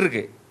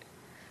கொடுக்கப்பட்டிருக்கு.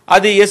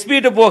 அது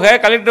எஸ்பிகிட்ட போக,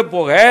 கலெக்டர்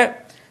போக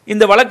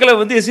இந்த வழக்கில்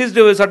வந்து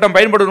எஸ்சிஎஸ்டி சட்டம்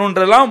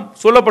பயன்படணுன்றதெல்லாம்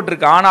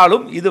சொல்லப்பட்டிருக்கு.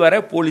 ஆனாலும் இதுவரை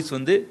போலீஸ்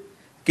வந்து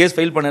கேஸ்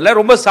ஃபைல் பண்ணலை.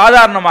 ரொம்ப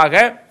சாதாரணமாக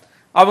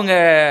அவங்க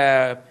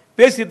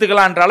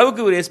பேசித்துக்கலான்ற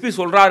அளவுக்கு ஒரு எஸ்பி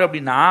சொல்கிறாரு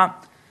அப்படின்னா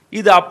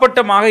இது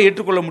அப்பட்டமாக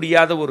ஏற்றுக்கொள்ள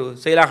முடியாத ஒரு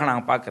செயலாக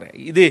நான் பார்க்குறேன்.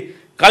 இது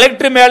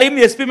கலெக்டர் மேலேயும்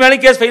எஸ்பி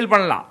மேலேயும் கேஸ் ஃபைல்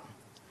பண்ணலாம்.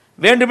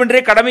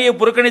 வேண்டுமென்றே கடமையை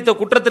புறக்கணித்த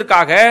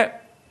குற்றத்திற்காக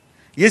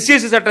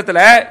எஸ்சிஎஸ்டி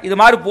சட்டத்தில் இது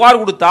மாதிரி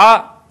புகார் கொடுத்தா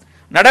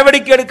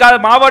நடவடிக்கை எடுக்காத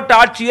மாவட்ட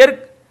ஆட்சியர்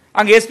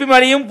அங்கே எஸ்பி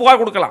மேலேயும்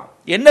புகார் கொடுக்கலாம்.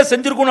 என்ன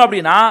செஞ்சிருக்கணும்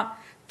அப்படின்னா,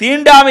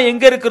 தீண்டாமை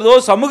எங்கே இருக்கிறதோ,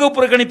 சமூக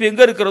புறக்கணிப்பு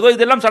எங்கே இருக்கிறதோ,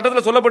 இதெல்லாம்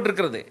சட்டத்தில்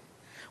சொல்லப்பட்டிருக்கிறது.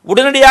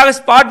 உடனடியாக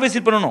ஸ்பாட்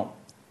விசிட் பண்ணணும்.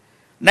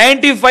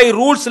 95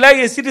 ரூல்ஸ்ல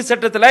எஸ்சிடி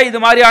சட்டத்தில் இது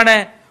மாதிரியான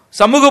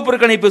சமூக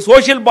புறக்கணிப்பு,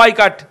 சோசியல்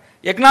பாய்காட்,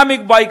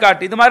 எக்கனாமிக்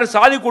பாய்காட், இது மாதிரி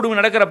சாதி கொடுமை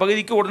நடக்கிற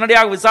பகுதிக்கு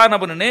உடனடியாக விசாரணை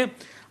பண்ணு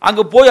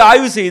அங்கு போய்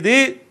ஆய்வு செய்து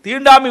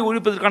தீண்டாமை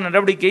ஒழிப்பதற்கான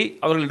நடவடிக்கை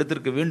அவர்கள்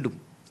எடுத்திருக்க வேண்டும்.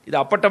 இது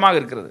அப்பட்டமாக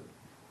இருக்கிறது.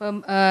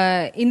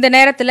 இந்த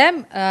நேரத்தில்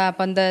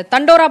அந்த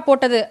தண்டோரா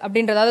போட்டது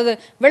அப்படின்றது, அதாவது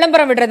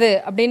விளம்பரம் விடுறது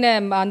அப்படின்னு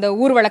அந்த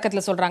ஊர்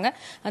வழக்கத்தில் சொல்றாங்க.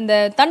 அந்த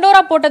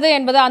தண்டோரா போட்டது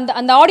என்பது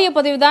அந்த ஆடியோ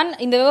பதிவு தான்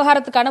இந்த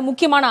விவகாரத்துக்கான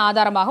முக்கியமான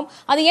ஆதாரமாகும்.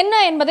 அது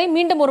என்ன என்பதை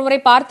மீண்டும் ஒருமுறை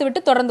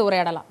பார்த்துவிட்டு தொடர்ந்து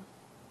உரையாடலாம்.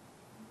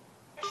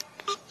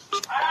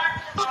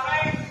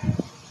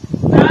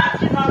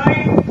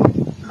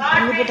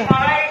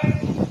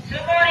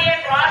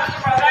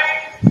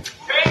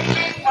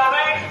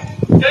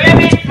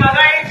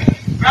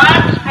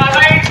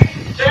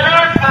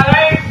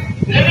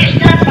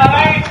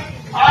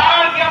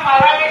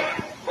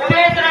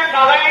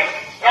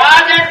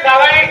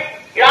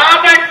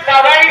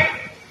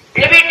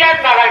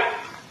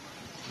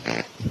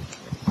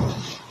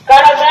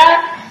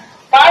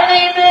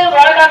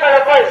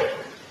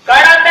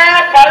 கடந்த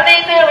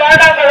 15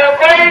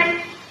 வருடங்களுக்குள்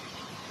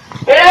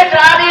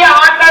பிறஜாதிய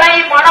ஆண்களை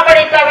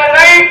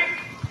மணமடித்தவர்கள்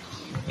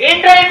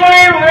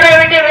இன்றைக்குள் ஊரை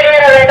விட்டு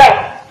வெளியேற வேண்டும்.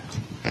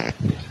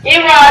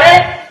 இவ்வாறு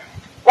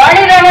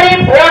வழிதவறி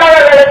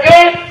போனவர்களுக்கு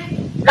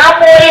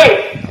நம்மூரில்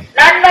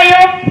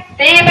நன்மையும்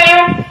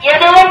தீமையும்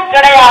எதுவும்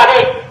கிடையாது.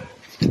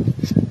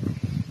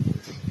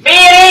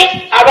 மீறி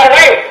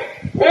அவர்கள்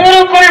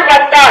ஊருக்குள்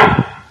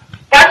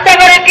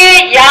வந்தவருக்கு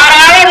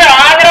யாராவது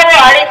ஆதரவு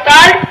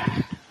அளித்தால்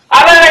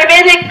அவர்கள்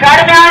மீது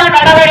கடுமையான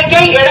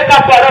நடவடிக்கை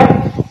எடுக்கப்படும்.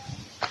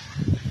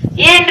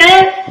 இன்று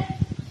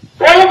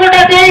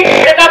பொதுக்கூட்டத்தில்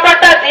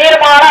எடுக்கப்பட்ட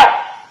தீர்மானம்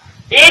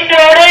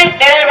இன்றோடு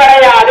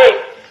நிறைவடையாது.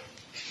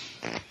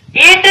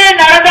 இன்று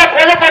நடந்த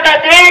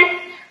பொதுக்கூட்டத்தில்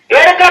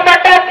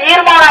எடுக்கப்பட்ட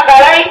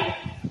தீர்மானங்களை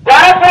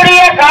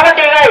வரக்கூடிய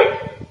கமிட்டிகள்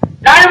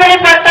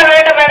நல்வழிப்படுத்த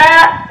வேண்டும் என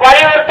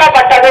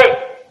வலியுறுத்தப்பட்டது.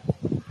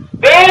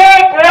 மேலே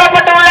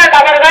கூறப்பட்டுள்ள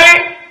நபர்கள்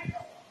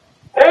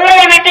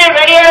ஊரை விட்டு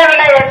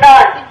வெளியேறவில்லை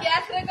என்றால்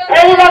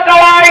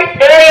பொதுமக்களால்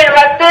நேரில்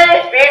வந்து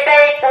வீட்டை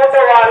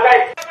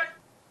பூட்டுவார்கள்.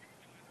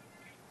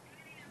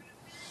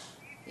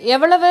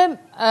 எவ்வளவு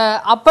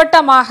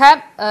அப்பட்டமாக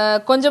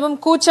கொஞ்சமும்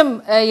கூச்சம்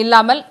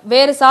இல்லாமல்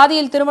வேறு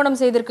சாதியில் திருமணம்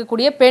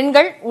செய்திருக்கக்கூடிய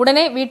பெண்கள்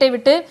உடனே வீட்டை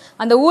விட்டு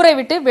அந்த ஊரை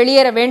விட்டு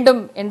வெளியேற வேண்டும்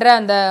என்ற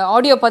அந்த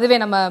ஆடியோ பதிவை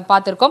நம்ம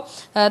பார்த்திருக்கோம்.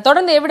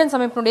 தொடர்ந்து எவிடன்ஸ்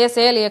அமைப்பினுடைய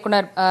செயல்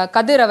இயக்குனர்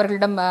கதிர்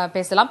அவர்களிடம்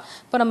பேசலாம்.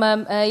 இப்போ நம்ம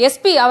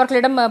எஸ்பி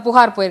அவர்களிடம்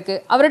புகார் போயிருக்கு.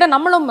 அவரிடம்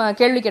நம்மளும்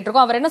கேள்வி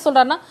கேட்டிருக்கோம். அவர் என்ன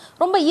சொல்றாருன்னா,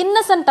 ரொம்ப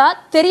இன்னசென்ட்டா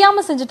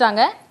தெரியாம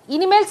செஞ்சுட்டாங்க,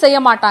 இனிமேல் செய்ய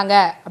மாட்டாங்க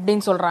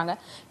அப்படின்னு சொல்றாங்க.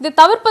 இதை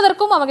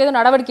தவிர்ப்பதற்கும் அவங்க எதுவும்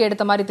நடவடிக்கை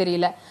எடுத்த மாதிரி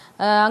தெரியல.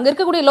 அங்க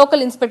இருக்கக்கூடிய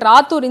லோக்கல் இன்ஸ்பெக்டர்,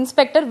 ஆத்தூர்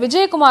இன்ஸ்பெக்டர்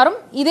விஜயகுமாரும்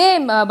இதே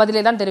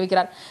பதிலை தான்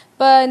தெரிவிக்கிறார்.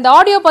 இப்ப இந்த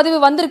ஆடியோ பதிவு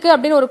வந்திருக்கு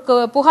அப்படின்னு ஒரு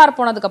புகார்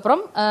போனதுக்கு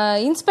அப்புறம்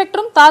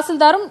இன்ஸ்பெக்டரும்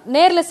தாசில்தாரும்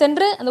நேர்ல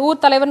சென்று அந்த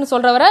ஊர் தலைவர்னு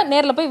சொல்றவரை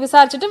நேர்ல போய்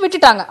விசாரிச்சுட்டு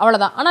விட்டுட்டாங்க,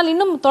 அவ்வளவுதான். ஆனால்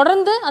இன்னும்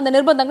தொடர்ந்து அந்த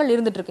நிர்பந்தங்கள்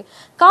இருந்துட்டு இருக்கு.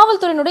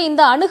 காவல்துறையினுடைய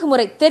இந்த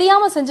அணுகுமுறை,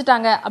 தெரியாம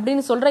செஞ்சுட்டாங்க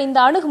அப்படின்னு சொல்ற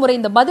இந்த அணுகுமுறை,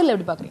 இந்த பதில்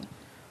எப்படி பாக்குறீங்க?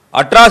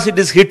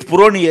 அட்ராசிட்டிஸ் ஹிட்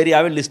ப்ரோன்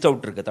ஏரியாவில் லிஸ்ட்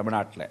அவுட் இருக்குது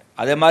தமிழ்நாட்டில்.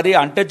 அதே மாதிரி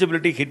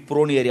அன்டச்சபிலிட்டி ஹிட்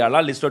ப்ரோன்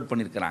ஏரியாலாம் லிஸ்ட் அவுட்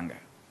பண்ணியிருக்கிறாங்க.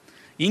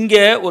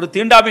 இங்கே ஒரு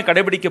தீண்டாமை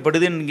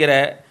கடைபிடிக்கப்படுதுங்கிற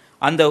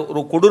அந்த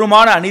ஒரு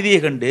கொடூரமான அநீதியை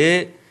கண்டு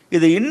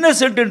இது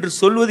இன்னசென்ட் என்று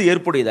சொல்வது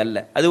ஏற்புடையதல்ல.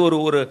 அது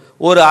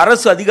ஒரு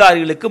அரசு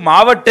அதிகாரிகளுக்கு,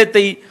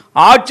 மாவட்டத்தை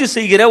ஆட்சி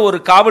செய்கிற ஒரு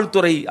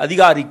காவல்துறை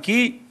அதிகாரிக்கு,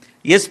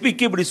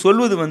 எஸ்பிக்கு இப்படி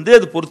சொல்வது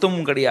அது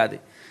பொருத்தமும் கிடையாது.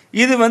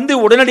 இது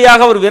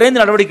உடனடியாக ஒரு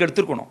விரைந்து நடவடிக்கை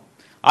எடுத்துருக்கணும்.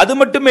 அது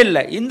மட்டுமே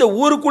இல்லை, இந்த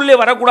ஊருக்குள்ளே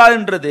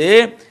வரக்கூடாதுன்றது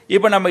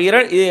இப்போ நம்ம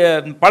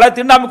பல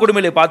தீண்டாமை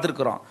கொடுமைகளை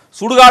பார்த்துருக்கிறோம்.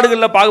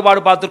 சுடுகாடுகளில்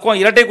பாகுபாடு பார்த்துருக்கோம்,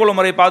 இரட்டை குல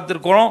முறை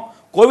பார்த்துருக்கோம்,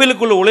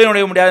 கோவிலுக்குள்ள உள்ள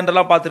நுழைய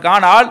முடியாதுன்றலாம் பார்த்துருக்கோம்.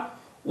 ஆனால்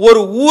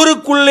ஒரு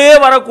ஊருக்குள்ளே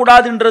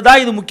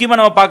வரக்கூடாதுன்றதான் இது முக்கியமாக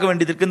நம்ம பார்க்க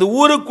வேண்டியது இருக்கு. இந்த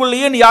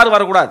ஊருக்குள்ளேயே யாரும்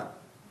வரக்கூடாது.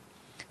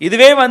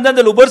 இதுவே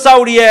அந்த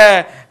லுபர்சாவுடைய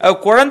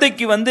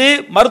குழந்தைக்கு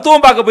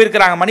மருத்துவம் பார்க்க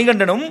போயிருக்கிறாங்க.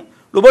 மணிகண்டனும்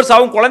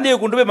லுபர்சாவும் குழந்தையை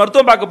கொண்டு போய்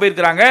மருத்துவம் பார்க்க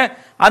போயிருக்கிறாங்க.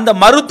 அந்த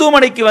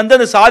மருத்துவமனைக்கு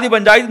அந்த சாதி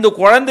பஞ்சாயத்து இந்த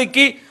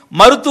குழந்தைக்கு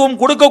மருத்துவம்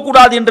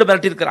கொடுக்கக்கூடாது என்று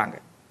மிரட்டியிருக்கிறாங்க.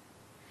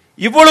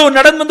 இவ்வளவு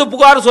நடந்து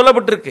புகார்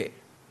சொல்லப்பட்டிருக்கு.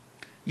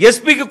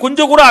 எஸ்பிக்கு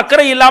கொஞ்சம் கூட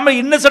அக்கறை இல்லாமல்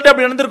இன்னசென்ட்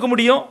அப்படி நடந்திருக்க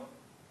முடியும்?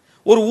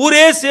 ஒரு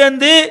ஊரே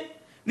சேர்ந்து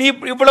நீ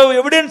இவ்வளவு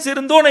எவிடன்ஸ்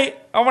இருந்தோம்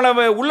அவளை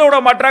உள்ள விட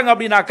மாட்டாங்க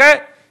அப்படின்னாக்க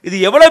இது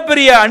எவ்வளவு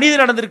பெரிய அநீதி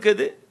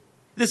நடந்திருக்குது.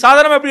 இது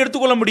சாதாரணமாக எப்படி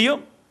எடுத்துக்கொள்ள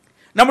முடியும்?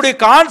 நம்முடைய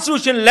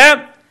கான்ஸ்டிடியூஷன்ல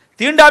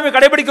தீண்டாமை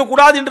கடைபிடிக்க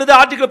கூடாது என்றது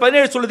ஆர்டிகல்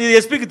 17 சொல்லுது. இது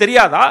எஸ்பிக்கு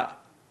தெரியாதா?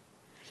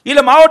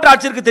 இல்ல மாவட்ட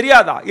ஆட்சியருக்கு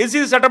தெரியாதா?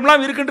 எஸ்சி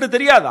சட்டம்லாம் இருக்குன்றது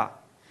தெரியாதா?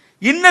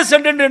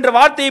 இன்னசென்ட் என்ற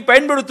வார்த்தையை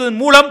பயன்படுத்துவதன்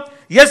மூலம்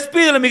எஸ்பி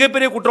இதில்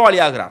மிகப்பெரிய குற்றவாளி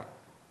ஆகிறார்.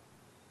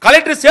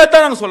 கலெக்டர்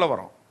சேர்த்தா நாங்கள் சொல்ல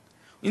வரோம்.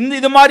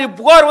 இது மாதிரி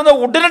புகார்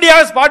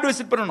உடனடியாக ஸ்பாட்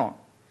விசிட் பண்ணணும்.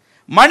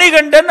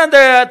 மணிகண்டன் அந்த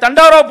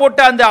தண்டாரா போட்ட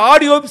அந்த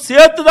ஆடியோ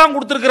சேர்த்து தான்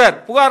கொடுத்திருக்கிறார்,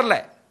 புகார்ல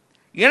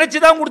இணைச்சு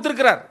தான்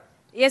கொடுத்திருக்கிறார்.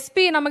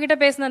 எஸ்பி நம்ம கிட்ட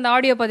பேசின அந்த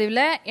ஆடியோ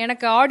பதிவுல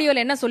எனக்கு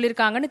ஆடியோல என்ன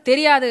சொல்லிருக்காங்கன்னு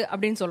தெரியாது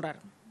அப்படின்னு சொல்றாரு.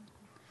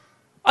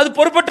 அது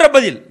பொறுப்பற்ற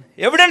பதில்.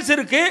 எவிடன்ஸ்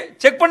இருக்கு,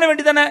 செக் பண்ண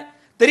வேண்டியதானே.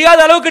 தெரியாத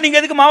அளவுக்கு நீங்க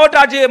எதுக்கு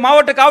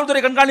மாவட்ட காவல்துறை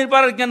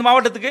கண்காணிப்பாளர் இருக்கீங்க அந்த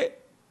மாவட்டத்துக்கு?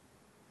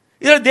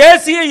 இதில்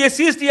தேசிய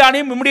எஸ்சிஎஸ்டி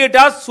ஆணையம்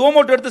இமிடியேட்டா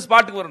சோமோட்டு எடுத்து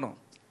ஸ்பாட்டுக்கு வரணும்.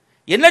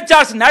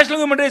 NHRC national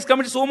human rights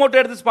committee Zomato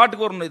எடுத்து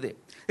ஸ்பாட்டுக்கு வரணும்.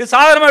 இது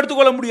சாதாரணமாக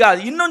எடுத்துக்கொள்ள முடியாது.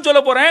 இன்னும்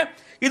சொல்ல போறேன்,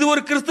 இது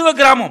ஒரு கிறிஸ்துவ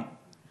கிராமம்.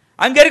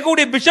 அங்க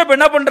இருக்கக்கூடிய பிஷப்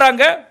என்ன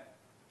பண்றாங்க,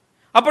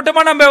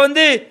 அப்பட்டமா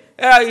நம்ம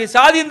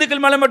சாதி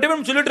இந்துக்கள் மேல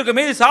மட்டுமே சொல்லிட்டு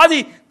இருக்கோமே, சாதி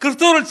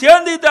கிறிஸ்தவர்கள்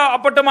சேர்ந்து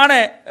அப்பட்டமான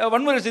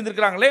வன்முறை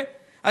செஞ்சிருக்கிறாங்களே,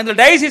 அந்த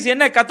டயசிஸ்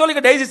என்ன,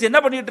 கத்தோலிக்க டயசிஸ் என்ன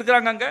பண்ணிட்டு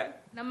இருக்காங்க அங்க?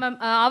 நம்ம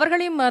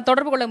அவர்களையும்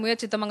தொடர்பு கொள்ள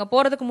முயற்சித்தோம். அங்க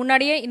போறதுக்கு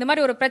முன்னாடியே இந்த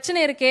மாதிரி ஒரு பிரச்சனை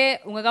இருக்கே,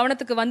 உங்க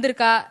கவனத்துக்கு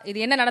வந்திருக்கா, இது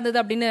என்ன நடந்தது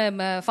அப்படின்னு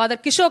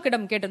ஃபாதர்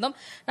கிஷோக்கிடம் கேட்டிருந்தோம்.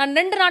 நான்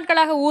 2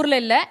 நாட்களாக ஊர்ல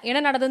இல்ல, என்ன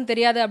நடந்ததுன்னு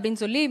தெரியாது அப்படின்னு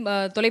சொல்லி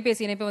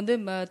தொலைபேசி இணைப்பை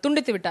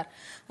துண்டித்து விட்டார்.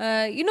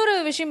 இன்னொரு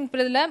விஷயம்,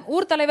 இதுல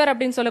ஊர் தலைவர்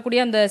அப்படின்னு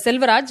சொல்லக்கூடிய அந்த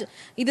செல்வராஜ்,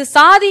 இது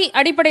சாதி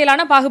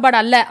அடிப்படையிலான பாகுபாடு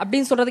அல்ல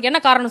அப்படின்னு சொல்றதுக்கு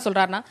என்ன காரணம்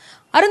சொல்றாருன்னா,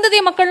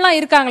 அருந்ததிய மக்கள்லாம்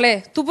இருக்காங்களே,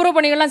 துப்புரவு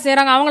பணிகள்லாம்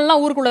செய்யறாங்க,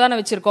 அவங்கெல்லாம் ஊருக்குள்ளதானே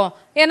வச்சிருக்கோம்,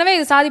 எனவே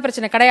இது சாதி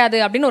பிரச்சனை கிடையாது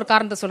அப்படின்னு ஒரு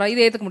காரணத்தை சொல்றாரு.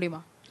 இதை ஏத்துக்க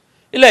முடியுமா?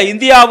 இல்லை,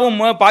 இந்தியாவும்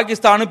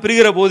பாகிஸ்தானும்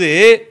பிரிகிற போது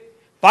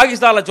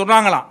பாகிஸ்தானில்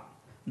சொன்னாங்களாம்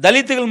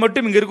தலித்துகள்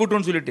மட்டும் இங்கே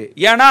இருக்கட்டும்னு சொல்லிட்டு.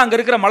 ஏன்னா அங்கே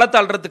இருக்கிற மலத்தை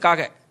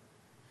அள்ளுறதுக்காக.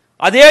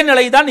 அதே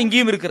நிலை தான்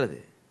இங்கேயும் இருக்கிறது.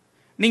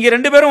 நீங்கள்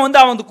 2 பேரும்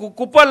அவன்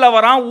குப்பலில்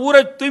வரான்,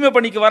 ஊரை தூய்மை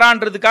பண்ணிக்க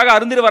வரான்றதுக்காக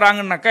அருந்திட்டு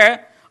வராங்கன்னாக்க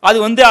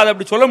அது அதை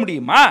அப்படி சொல்ல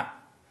முடியுமா?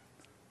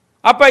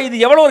 அப்போ இது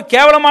எவ்வளோ ஒரு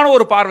கேவலமான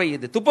ஒரு பார்வை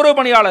இது. துப்புரவு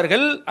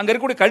பணியாளர்கள் அங்கே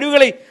இருக்கக்கூடிய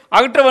கழிவுகளை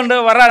அகற்ற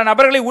வர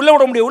நபர்களை உள்ள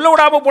விட முடியும். உள்ள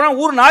விடாமல் போனால்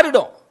ஊர்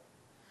நாரிடும்.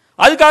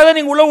 அதுக்காக தான்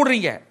நீங்கள் உள்ள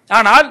விடுறீங்க.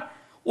 ஆனால்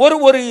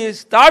ஒரு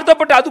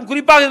தாழ்த்தப்பட்ட, அதுவும்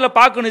குறிப்பாக இதில்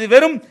பார்க்கணும், இது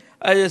வெறும்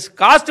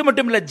காஸ்ட்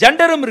மட்டும் இல்லை,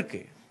 ஜெண்டரும் இருக்கு.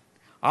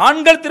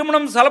 ஆண்கள்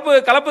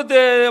கலப்பு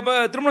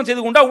திருமணம்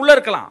செய்து கொண்டால் உள்ள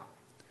இருக்கலாம்.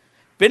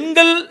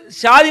 பெண்கள்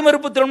சாதி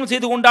மறுப்பு திருமணம்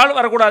செய்து கொண்டால்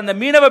வரக்கூடாது. அந்த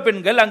மீனவ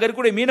பெண்கள், அங்கே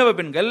இருக்கக்கூடிய மீனவ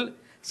பெண்கள்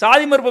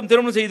சாதி மறுப்பு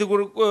திருமணம் செய்து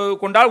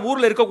கொண்டால்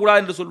ஊரில்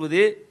இருக்கக்கூடாது என்று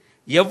சொல்வது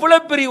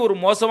எவ்வளவு பெரிய ஒரு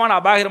மோசமான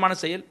அபாயகரமான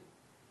செயல்.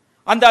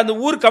 அந்த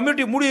ஊர்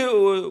கம்யூனிட்டி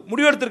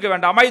முடிவெடுத்திருக்க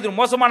வேண்டாமா, இது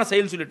மோசமான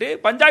செயல் சொல்லிட்டு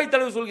பஞ்சாயத்து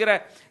தலைவர் சொல்கிற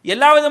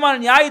எல்லா விதமான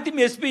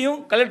நியாயத்தையும் எஸ்பியும்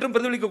கலெக்டரும்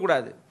பிரதிபலிக்க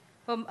கூடாது.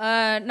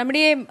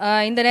 நம்முடைய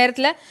இந்த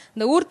நேரத்தில்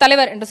இந்த ஊர்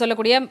தலைவர் என்று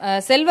சொல்லக்கூடிய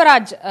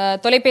செல்வராஜ்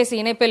தொலைபேசி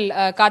இணைப்பில்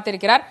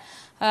காத்திருக்கிறார்.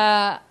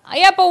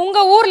 ஐயா, இப்போ உங்க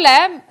ஊர்ல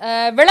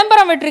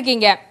விளம்பரம்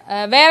விட்டுருக்கீங்க,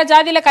 வேற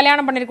ஜாதியில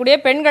கல்யாணம் பண்ணிருக்கூடிய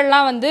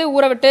பெண்கள்லாம்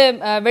ஊரை விட்டு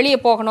வெளியே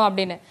போகணும்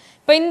அப்படின்னு.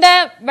 இப்போ இந்த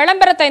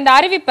விளம்பரத்தை, இந்த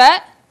அறிவிப்பை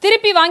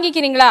திருப்பி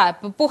வாங்கிக்கிறீங்களா?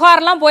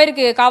 புகார்லாம்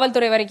போயிருக்கு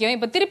காவல்துறை வரைக்கும்,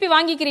 இப்ப திருப்பி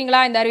வாங்கிக்கிறீங்களா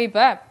இந்த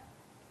அறிவிப்பை?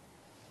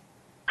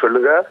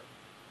 சொல்லுங்க.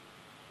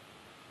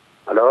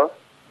 ஹலோ.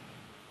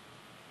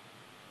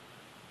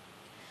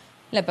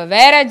 இல்ல, இப்ப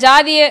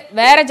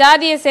வேற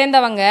ஜாதியை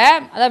சேர்ந்தவங்க,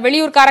 அதாவது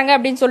வெளியூர்காரங்க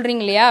அப்படின்னு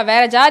சொல்றீங்க இல்லையா,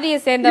 வேற ஜாதியை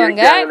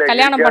சேர்ந்தவங்க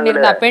கல்யாணம்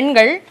பண்ணிருந்தா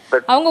பெண்கள்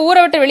அவங்க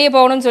ஊரை விட்டு வெளியே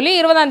போகணும்னு சொல்லி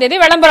 20ஆம்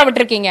தேதி விளம்பரம்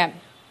விட்டுருக்கீங்க.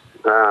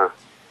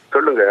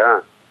 சொல்லுங்க.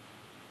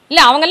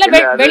 இல்ல, அவங்க எல்லாம்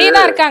வெளியே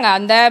தான் இருக்காங்க.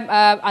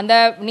 அந்த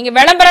நீங்க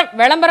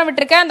விளம்பரம்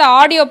விட்டுருக்க அந்த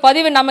ஆடியோ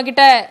பதிவு நம்ம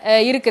கிட்ட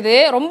இருக்குது.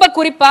 ரொம்ப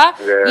குறிப்பா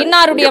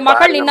இன்னாருடைய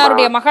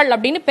மகள்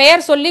அப்படின்னு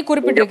பெயர் சொல்லி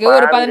குறிப்பிட்டிருக்கு.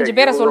 ஒரு 15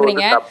 பேரை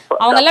சொல்றீங்க,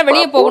 அவங்க எல்லாம்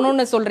வெளியே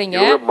போகணும்னு சொல்றீங்க.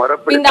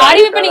 இந்த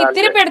அறிவிப்பை நீங்க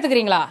திருப்பி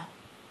எடுத்துக்கிறீங்களா?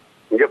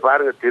 இங்க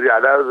பாருங்க,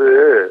 அதாவது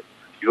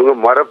இவங்க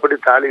முறைப்படி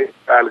தாலி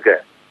ஆளுக்க,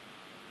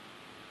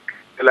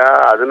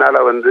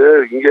 அதனால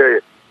இங்க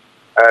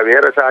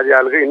வேற சாதி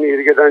ஆளுக்கு இன்னும்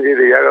இருக்கத்தான்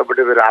செய்யுது,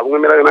 ஏகப்பட்ட பேர்.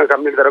 அவங்க மேல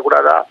கம்ப்ளைண்ட்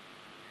தரக்கூடாதா?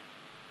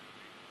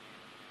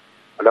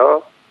 Hello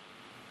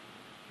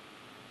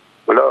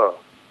hello.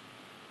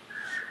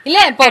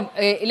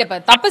 இல்ல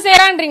தப்பு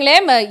செய்யறான்றீங்களே,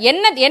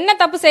 என்ன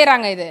தப்பு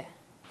செய்யறாங்க? இது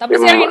தப்பு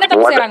செய்யறாங்க, என்ன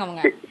தப்பு செய்யறாங்க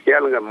அவங்க?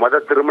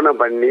 கேளுங்க,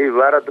 திருமணம் பண்ணி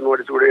விவாகரத்து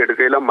நோட்டீஸ் கூட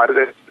எடுக்கையில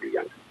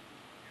மறுதளிச்சிருக்காங்க.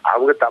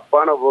 அவங்க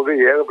தப்பான போக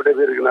ஏகப்பட்ட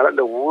பேர் இருக்கனால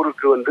இந்த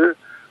ஊருக்கு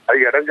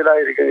அது இடைஞ்சலா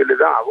இருக்குன்னு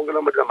சொல்லிதான் அவங்கள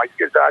மட்டும்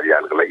மக்கிய சாதி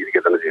ஆளுக்கெல்லாம்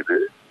இருக்கத்தானே செய்யுது.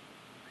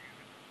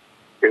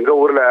 எங்க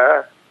ஊர்ல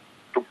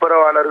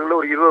துப்புரவாளர்கள்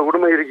ஒரு 20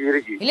 குடும்பம்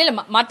இருக்கு. இல்ல,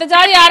 மத்த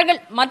ஜாதி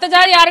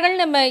யார்கள்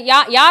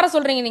யார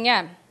சொல்றீங்க நீங்க?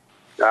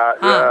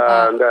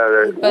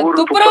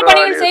 துப்புரவு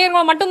பணிகள்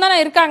செய்யறவங்க மட்டும் தானே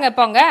இருக்காங்க.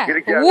 இப்ப அங்க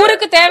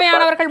ஊருக்கு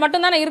தேவையானவர்கள்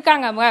மட்டும் தானே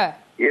இருக்காங்க.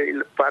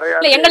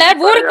 எங்களை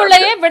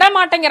ஊருக்குள்ளேயே விட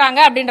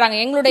மாட்டேங்கிறாங்க அப்படின்றாங்க.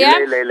 எங்களுடைய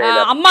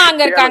அம்மா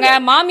அங்க இருக்காங்க,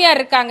 மாமியார்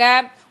இருக்காங்க,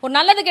 ஒரு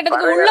நல்லது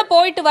கெட்டதுக்கு உள்ள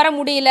போயிட்டு வர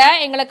முடியல,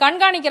 எங்களை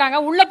கண்காணிக்கிறாங்க,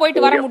 உள்ள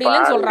போயிட்டு வர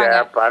முடியலன்னு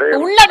சொல்றாங்க.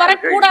 உள்ள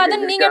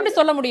வரக்கூடாதுன்னு நீங்க எப்படி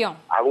சொல்ல முடியும்?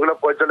 அவங்கள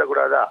போய்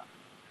சொல்லக்கூடாதா?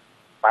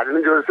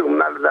 15 வருஷத்துக்கு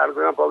முன்னால இருந்த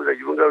ஆளுக்கு தான் போகுது.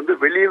 இவங்க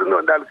வெளியிலிருந்து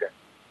வந்த ஆளுக்கு.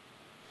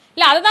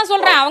 இல்ல, அதுதான்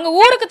சொல்றேன், அவங்க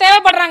ஊருக்கு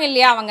தேவைப்படுறாங்க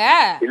இல்லையா?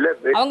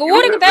 அவங்க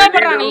ஊருக்கு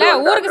தேவைப்படுறாங்கல்ல,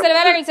 ஊருக்கு சில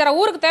வேலைகள் செய்யற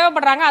ஊருக்கு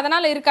தேவைப்படுறாங்க,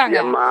 அதனால இருக்காங்க.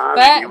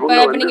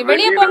 இப்ப நீங்க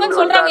வெளியே போங்கன்னு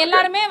சொல்றாங்க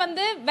எல்லாருமே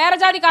வேற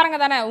ஜாதிக்காரங்க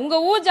தானே, உங்க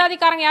ஊர்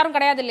ஜாதிக்காரங்க யாரும்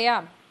கிடையாது இல்லையா?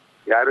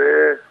 யாரு?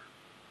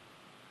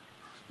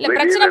 இல்ல,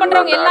 பிரச்சனை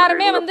பண்றவங்க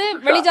எல்லாருமே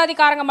வெளி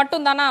ஜாதிக்காரங்க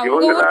மட்டும் தானா,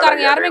 உங்க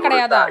ஊர்க்காரங்க யாருமே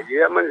கிடையாதா?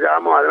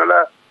 அதனால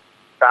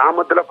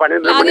சாமத்துல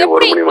அது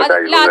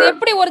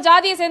எப்படி ஒரு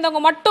ஜாதியை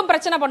சேர்ந்தவங்க மட்டும்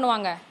பிரச்சனை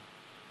பண்ணுவாங்க?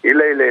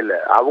 இல்ல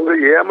அவங்க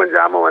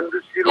ஏமஞ்சாம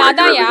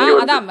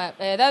அதான்,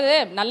 அதாவது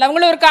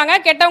நல்லவங்களும் இருக்காங்க,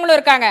 கெட்டவங்களும்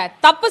இருக்காங்க.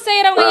 தப்பு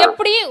செய்யறவங்க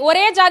எப்படி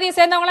ஒரே ஜாதியை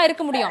சேர்ந்தவங்களா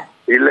இருக்க முடியும்?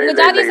 உங்க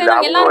ஜாதியை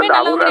சேர்ந்தவங்க எல்லாமே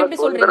நல்லவங்க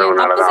எப்படி சொல்றீங்க?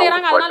 தப்பு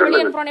செய்யறாங்க அதனால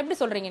வெளியே அனுப்புறோம் எப்படி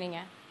சொல்றீங்க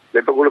நீங்க?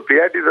 இப்ப உங்களுக்கு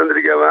பேட்டி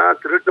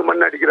தந்திருக்கவன் திருட்டு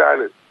மண் அடிக்கிற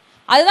ஆளு.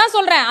 அதுதான்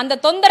சொல்றேன், அந்த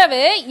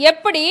தொந்தரவு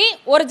எப்படி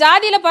ஒரு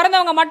ஜாதியில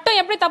பிறந்தவங்க மட்டும்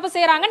எப்படி தப்பு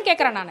செய்யறாங்கன்னு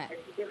கேக்குறேன் நானு.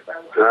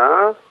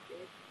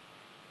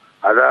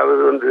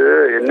 அதாவது வந்து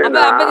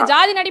என்ன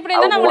ஜாதி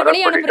அடிப்படையில தான் நம்மள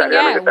வெளிய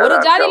அனுப்புறீங்க. ஒரு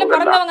ஜாதியில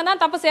பிறந்தவங்க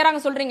தான் தப்பு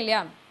செய்றாங்க சொல்றீங்க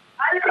இல்லையா?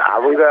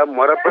 அவங்க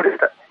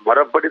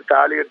முறைப்படி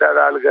தாலி கட்டாத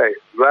ஆளுங்க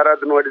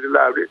வேறாத்துன்னு வடில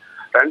அப்படி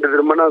 2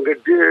 திருமணம்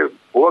கட்டி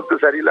போக்கு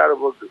சரியில்லாத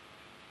போக்கு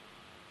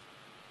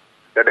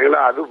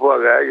கேட்டீங்களா. அது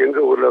போக எங்க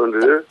ஊர்ல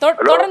வந்து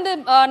தொடர்ந்து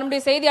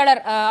நம்முடைய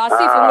செய்தியாளர்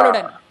ஆசிஃப்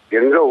உங்களுடன்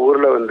எங்க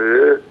ஊர்ல வந்து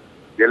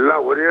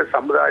எல்லாம் ஒரே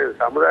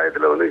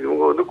சமுதாயத்துல வந்து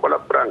இவங்க வந்து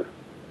குழப்புறாங்க.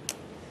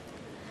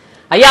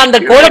 ஐயா, அந்த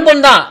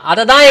குழப்பம் தான்,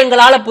 அதை தான்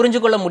எங்களால புரிஞ்சு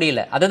கொள்ள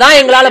முடியல, அதுதான்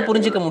எங்களால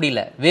புரிஞ்சுக்க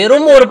முடியல.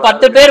 வெறும் ஒரு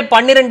 10 பேர்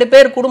 12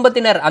 பேர்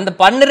குடும்பத்தினர், அந்த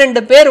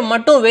 12 பேர்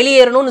மட்டும்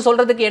வெளியேறணும்னு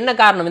சொல்றதுக்கு என்ன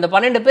காரணம்? இந்த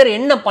 12 பேர்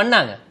என்ன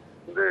பண்ணாங்க?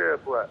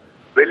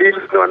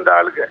 வெளியிலிருந்து வந்த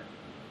ஆளுங்க,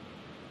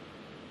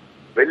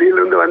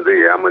 வெளியிலிருந்து வந்து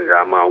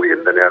ஏமாஞ்சாம அவங்க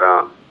எந்த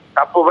நேரம்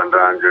தப்பு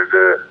பண்றான்னு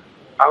சொல்லிட்டு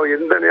அவங்க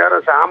எந்த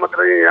நேரம்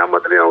சாமத்திலையும்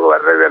ஏமாத்திலையும் அவங்க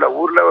வர்றதே இல்லை.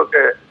 ஊர்ல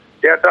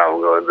கேட்டா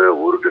அவங்க வந்து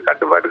ஊருக்கு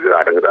கட்டுப்பாட்டுக்கு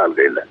அடங்குற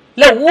ஆளுங்க இல்ல.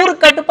 இல்ல, ஊர்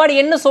கட்டுப்பாடு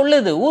என்ன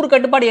சொல்லுது? ஊர்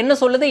கட்டுப்பாடு என்ன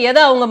சொல்லுது?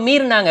 எதை அவங்க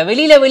மீறினாங்க?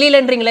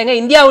 வெளியிலன்றீங்களேங்க,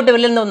 இந்தியா விட்டு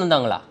வெளியில இருந்து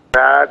வந்தாங்களா?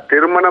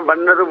 திருமணம்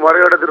பண்ணது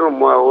முறையோட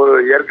ஒரு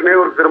ஏற்கனவே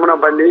ஒரு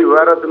திருமணம் பண்ணி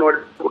விவரத்தினோட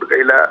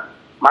கொடுக்கையில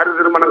மறு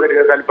திருமணம்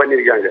கல்வி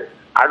பண்ணிருக்காங்க.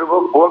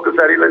 அதுபோக போக்கு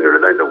சரியில்லைன்னு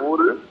சொல்லிதான் இந்த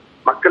ஊரு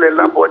மக்கள்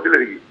எல்லாம் போச்சுல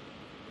இருக்கு.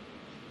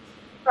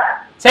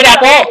 சரி,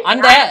 அப்போ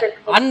அந்த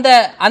அந்த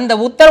அந்த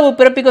உத்தரவு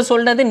பிறப்பிக்க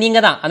சொன்னது நீங்க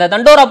தான், அந்த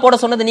தண்டோரா போட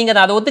சொன்னது நீங்க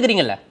தான், அதை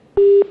ஒத்துக்கிறீங்கல்ல?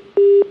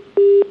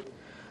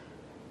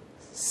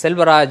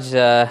 செல்வராஜ்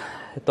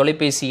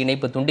தொலைபேசி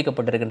இணைப்பு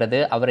துண்டிக்கப்பட்டிருக்கின்றது.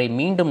 அவரை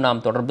மீண்டும்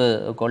நாம் தொடர்பு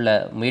கொள்ள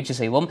முயற்சி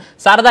செய்வோம்.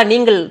 சாரதா,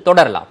 நீங்கள்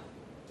தொடரலாம்.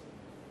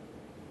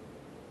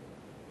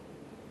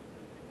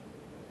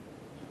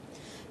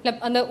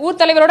 அந்த ஊர்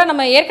தலைவரோட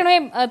நம்ம ஏற்கனவே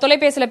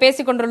தொலைபேசியில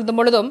பேசிக் கொண்டிருந்த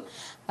பொழுதும்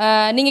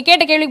நீங்க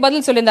கேட்ட கேள்விக்கு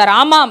பதில் சொல்லியிருந்தார்.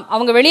 ஆமாம்,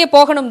 அவங்க வெளியே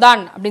போகணும்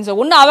தான் அப்படின்னு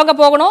சொல்லி, ஒண்ணு அவங்க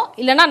போகணும்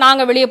இல்லைன்னா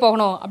நாங்க வெளியே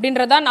போகணும்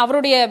அப்படின்றதான்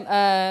அவருடைய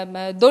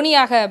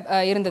தொனியாக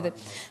இருந்தது.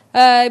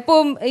 இப்போ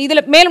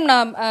இதுல மேலும்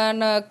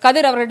நான்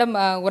கதிர் அவரிடம்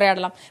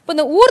உரையாடலாம். இப்போ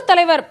இந்த ஊர்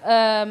தலைவர்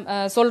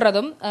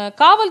சொல்றதும்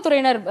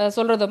காவல்துறையினர்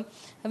சொல்றதும்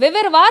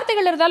வெவ்வேறு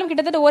வார்த்தைகள் இருந்தாலும்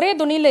கிட்டத்தட்ட ஒரே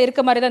துணியில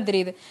இருக்க மாதிரி தான்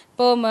தெரியுது.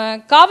 இப்போ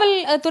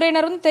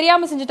காவல்துறையினர் வந்து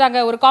தெரியாம செஞ்சுட்டாங்க,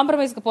 ஒரு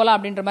காம்ப்ரமைஸ்க்கு போலாம்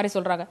அப்படின்ற மாதிரி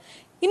சொல்றாங்க.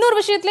 இன்னொரு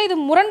விஷயத்துல இது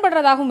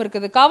முரண்படுறதாகவும்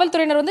இருக்குது.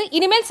 காவல்துறையினர் வந்து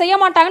இனிமேல் செய்ய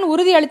மாட்டாங்கன்னு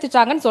உறுதி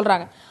அளித்துட்டாங்கன்னு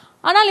சொல்றாங்க.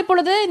 ஆனால்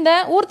இப்பொழுது இந்த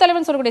ஊர்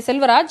தலைவன் சொல்லக்கூடிய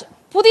செல்வராஜ்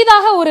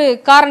புதிதாக ஒரு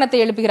காரணத்தை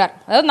எழுப்புகிறார்.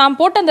 அதாவது நாம்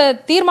போட்ட அந்த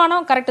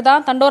தீர்மானம் கரெக்ட்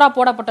தான், தண்டோரா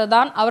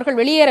போடப்பட்டதுதான், அவர்கள்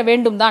வெளியேற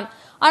வேண்டும் தான்,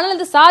 ஆனால்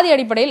இது சாதி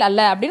அடிப்படையில்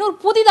அல்ல அப்படின்னு ஒரு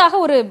புதிதாக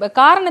ஒரு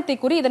காரணத்தை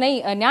கூறி இதனை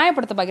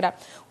நியாயப்படுத்த பார்க்கிறார்.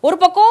 ஒரு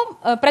பக்கம்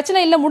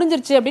பிரச்சனை இல்லை,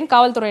 முடிஞ்சிருச்சு அப்படின்னு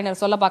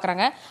காவல்துறையினர் சொல்ல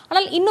பாக்குறாங்க.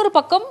 ஆனால் இன்னொரு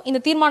பக்கம்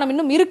இந்த தீர்மானம்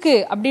இன்னும் இருக்கு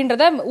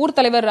அப்படின்றத ஊர்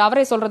தலைவர்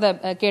அவரே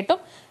சொல்றத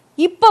கேட்டும்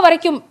இப்ப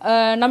வரைக்கும்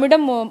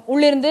நம்மிடம்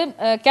உள்ளிருந்து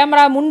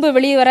கேமரா முன்பு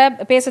வெளியே வர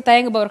பேச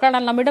தயங்குபவர்கள்,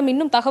 ஆனால் நம்மிடம்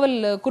இன்னும் தகவல்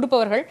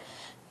கொடுப்பவர்கள்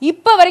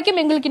இப்ப வரைக்கும்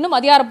எங்களுக்கு இன்னும்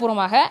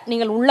அதிகாரப்பூர்வமாக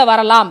நீங்கள் உள்ள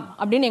வரலாம்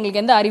அப்படின்னு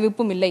எங்களுக்கு எந்த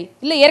அறிவிப்பும் இல்லை,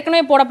 இல்ல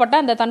ஏற்கனவே போடப்பட்ட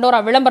அந்த தண்டோரா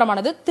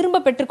விளம்பரமானது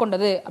திரும்ப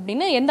பெற்றுக்கொண்டது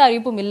அப்படின்னு எந்த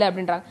அறிவிப்பும் இல்லை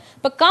அப்படின்றாங்க.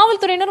 இப்ப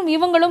காவல்துறையினரும்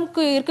இவங்களும்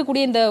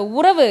இருக்கக்கூடிய இந்த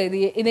உறவு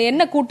இது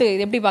என்ன கூட்டு,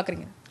 இது எப்படி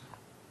பாக்குறீங்க?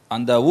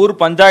 அந்த ஊர்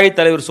பஞ்சாயத்து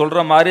தலைவர்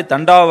சொல்ற மாதிரி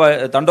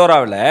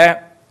தண்டோராவில்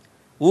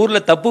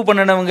ஊர்ல தப்பு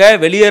பண்ணினவங்க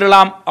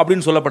வெளியேறலாம்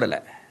அப்படின்னு சொல்லப்படலை.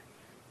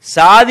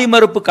 சாதி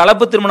மறுப்பு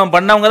கலப்பு திருமணம்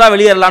பண்ணவங்க தான்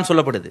வெளியேறலாம்னு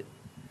சொல்லப்படுது.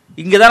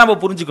 இங்கதான் நம்ம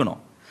புரிஞ்சுக்கணும்.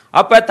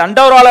 அப்ப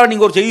தண்டோராவில்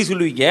நீங்க ஒரு செய்தி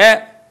சொல்லுவீங்க,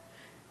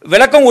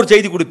 விளக்கம் ஒரு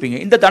செய்தி கொடுப்பீங்க.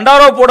 இந்த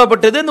தண்டோரா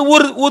போடப்பட்டது இந்த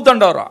ஊர்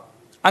தண்டோரா,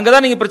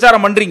 அங்கதான் நீங்க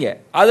பிரச்சாரம் பண்றீங்க.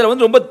 அதுல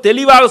வந்து ரொம்ப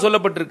தெளிவாக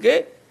சொல்லப்பட்டிருக்கு,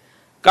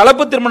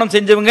 கலப்பு திருமணம்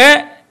செஞ்சவங்க,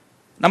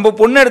 நம்ம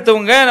பொண்ணு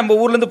எடுத்தவங்க, நம்ம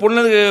ஊர்ல இருந்து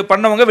பொண்ணு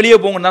பண்ணவங்க வெளியே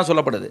போங்கன்னு தான்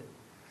சொல்லப்படுது.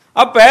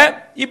 அப்ப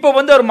இப்ப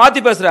வந்து அவர்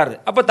மாத்தி பேசுறாரு.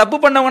 அப்ப தப்பு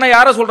பண்ணவங்கன்னா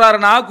யார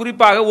சொல்றாருன்னா,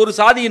 குறிப்பாக ஒரு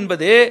சாதி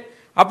என்பது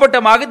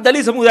அப்பட்டமாக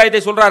தலித்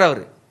சமுதாயத்தை சொல்றாரு.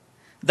 அவரு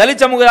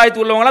தலித்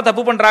சமுதாயத்தில் உள்ளவங்களாம்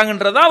தப்பு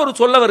பண்றாங்கன்றதா அவர்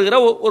சொல்ல வருகிற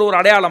ஒரு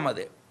அடையாளம்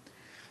அது.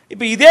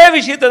 இப்ப இதே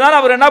விஷயத்தை தான்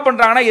அவர் என்ன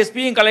பண்றாங்கன்னா,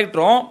 எஸ்பியும்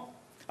கலெக்டரும்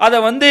அதை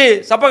வந்து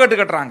சப்பக்கட்டு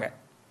கட்டுறாங்க.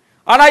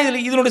 ஆனா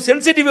இதனுடைய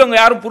சென்சிட்டிவ் அவங்க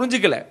யாரும்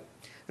புரிஞ்சுக்கல.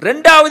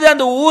 ரெண்டாவது,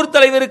 அந்த ஊர்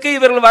தலைவருக்கு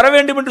இவர்கள் வர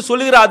வேண்டும் என்று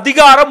சொல்லுகிற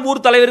அதிகாரம்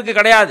ஊர் தலைவருக்கு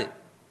கிடையாது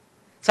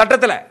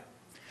சட்டத்தில்.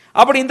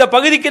 அப்படி இந்த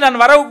பகுதிக்கு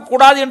நான்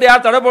வரக்கூடாது என்று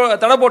யார்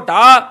தடை போட்டா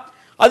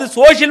அது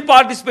சோசியல்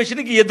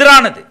பார்ட்டிசிபேஷனுக்கு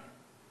எதிரானது,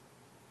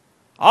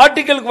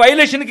 ஆர்டிகலுக்கு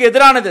வயலேஷனுக்கு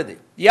எதிரானது. அது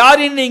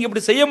யாரையும் நீங்க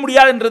இப்படி செய்ய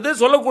முடியாதுன்றது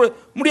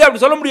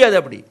சொல்ல முடியாது.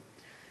 அப்படி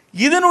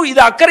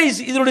இது அக்கறை,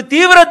 இதனுடைய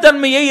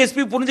தீவிரத்தன்மையை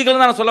எஸ்பி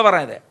புரிஞ்சுக்கல நான் சொல்ல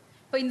வரேன். இதை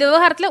இந்த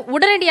விவகாரத்தில்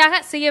உடனடியாக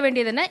செய்ய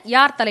வேண்டியது என்ன,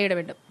 யார் தலையிட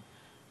வேண்டும்?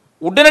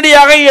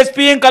 உடனடியாக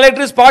எஸ்பியும்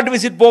கலெக்டர் ஸ்பாட்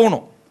விசிட்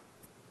போகணும்.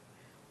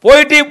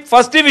 போயிட்டு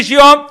ஃபர்ஸ்ட்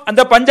விஷயம்,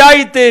 அந்த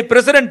பஞ்சாயத்து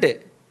பிரசிடென்ட்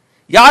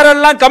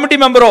யாரெல்லாம் கமிட்டி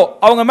மெம்பரோ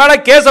அவங்க மேல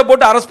கேஸை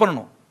போட்டு அரெஸ்ட்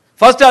பண்ணணும்.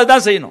 ஃபர்ஸ்ட்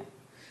அதுதான் செய்யணும்.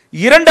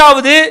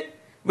 இரண்டாவது,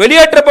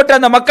 வெளியேற்றப்பட்ட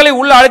அந்த மக்களை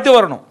உள்ள அழைத்து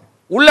வரணும்.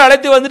 உள்ள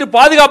அழைத்து வந்துட்டு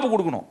பாதுகாப்பு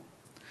கொடுக்கணும்.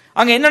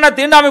 அங்க என்னென்ன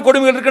தீண்டாமை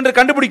கொடுமைகள் இருக்குன்னு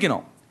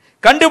கண்டுபிடிக்கணும்.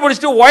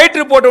 கண்டுபிடிச்சிட்டு ஒயிட்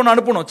ரிப்போர்ட் ஒன்று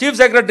அனுப்பணும், சீஃப்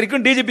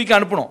செக்ரட்டரிக்கும் டிஜிபிக்கும்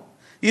அனுப்பணும்.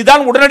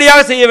 இதுதான்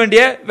உடனடியாக செய்ய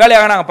வேண்டிய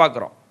வேலையாக நாங்கள்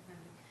பார்க்கிறோம்.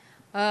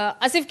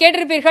 அசிஃப்,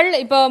 கேட்டிருப்பீர்கள்.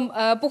 இப்போ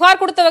புகார்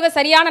கொடுத்தவங்க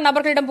சரியான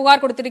நபர்களிடம்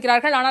புகார்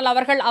கொடுத்திருக்கிறார்கள். ஆனால்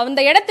அவர்கள்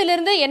அந்த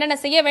இடத்திலிருந்து என்னென்ன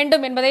செய்ய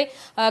வேண்டும் என்பதை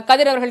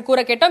கதிர் அவர்கள்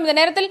கூற கேட்டோம். இந்த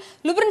நேரத்தில்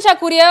லுப்ரின் ஷா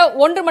கூறிய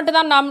ஒன்று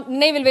மட்டும்தான் நாம்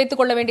நினைவில்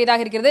வைத்துக் கொள்ள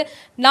வேண்டியதாக இருக்கிறது.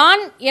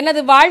 நான்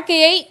எனது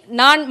வாழ்க்கையை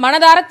நான்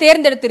மனதார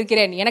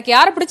தேர்ந்தெடுத்திருக்கிறேன். எனக்கு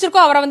யாரை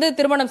பிடிச்சிருக்கோ அவரை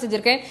திருமணம்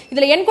செஞ்சிருக்கேன்.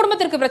 இதுல என்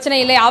குடும்பத்திற்கு பிரச்சனை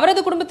இல்லை, அவரது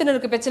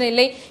குடும்பத்தினருக்கு பிரச்சனை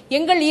இல்லை,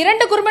 எங்கள்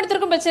 2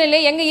 குடும்பத்திற்கும் பிரச்சனை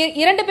இல்லை, எங்க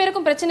 2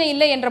 பேருக்கும் பிரச்சனை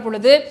இல்லை என்ற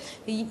பொழுது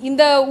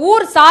இந்த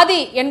ஊர் சாதி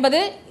என்பது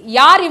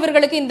யார்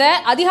இவர்களுக்கு இந்த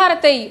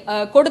அதிகாரத்தை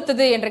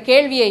கொடுத்தது என்ற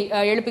கேள்வியை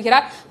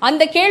எழுப்புகிறார்.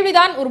 அந்த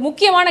கேள்விதான் ஒரு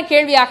முக்கியமான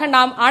கேள்வியாக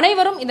நாம்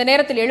அனைவரும் இந்த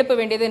நேரத்தில் எழுப்ப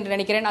வேண்டியது என்று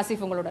நினைக்கிறேன்.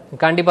 ஆசிஃப், உங்களோட.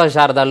 கண்டிப்பா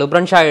சாரதா,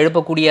 லுப்ரின் ஷா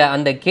எழுப்பக்கூடிய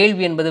அந்த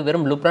கேள்வி என்பது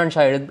வெறும் லுப்ரின்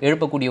ஷா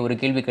எழுப்பக்கூடிய ஒரு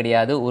கேள்வி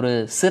கிடையாது. ஒரு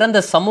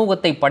சிறந்த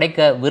சமூகத்தை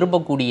படைக்க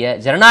விரும்பக்கூடிய,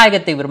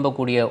 ஜனநாயகத்தை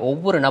விரும்பக்கூடிய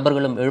ஒவ்வொரு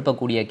நபர்களும்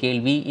எழுப்பக்கூடிய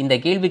கேள்வி. இந்த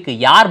கேள்விக்கு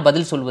யார்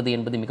பதில் சொல்வது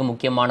என்பது மிக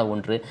முக்கியமான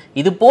ஒன்று.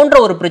 இது போன்ற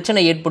ஒரு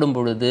பிரச்சனை ஏற்படும்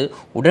பொழுது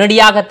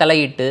உடனடியாக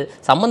தலையிட்டு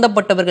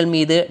சம்பந்தப்பட்டவர்கள்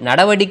மீது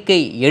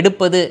நடவடிக்கை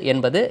எடுப்பது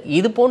என்பது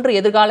இது போன்ற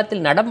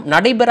எதிர்காலத்தில்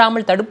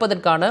நடைபெறாமல்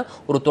தடுப்பதற்கான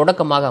ஒரு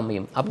தொடக்கமாக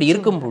அமையும். அப்படி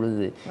இருக்கும்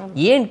பொழுது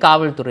ஏன்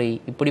காவல்துறை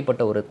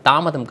இப்படிப்பட்ட ஒரு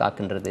தாமதம்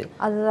காக்கின்றது?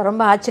 அது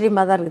ரொம்ப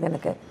ஆச்சரியமா தான் இருக்குது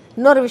எனக்கு.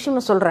 இன்னொரு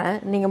விஷயம் சொல்றேன்.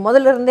 நீங்க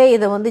முதல்ல இருந்தே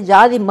இதை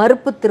ஜாதி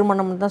மறுப்பு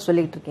திருமணம்னு தான்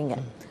சொல்லிட்டு இருக்கீங்க.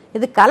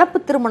 இது கலப்பு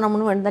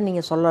திருமணம்னு தான்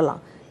நீங்க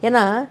சொல்லலாம்.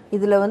 ஏன்னா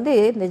இதில்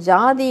இந்த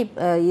ஜாதி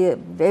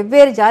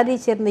வெவ்வேறு ஜாதியை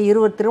சேர்ந்த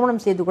இருவர்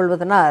திருமணம் செய்து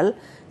கொள்வதனால்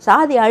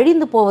சாதி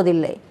அழிந்து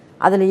போவதில்லை.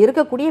 அதில்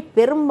இருக்கக்கூடிய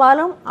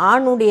பெரும்பாலும்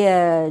ஆணுடைய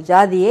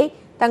ஜாதியை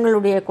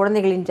தங்களுடைய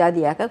குழந்தைகளின்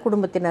ஜாதியாக,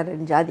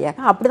 குடும்பத்தினரின்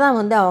ஜாதியாக அப்படிதான்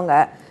அவங்க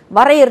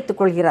வரையறுத்துக்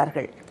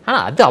கொள்கிறார்கள்.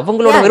 அது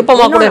அவங்களோட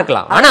விருப்பமா கூட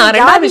இருக்கலாம். ஆனா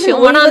ரெண்டாவது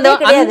விஷயம்,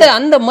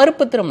 அந்த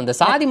மறுப்பு திருமணம், இந்த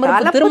சாதி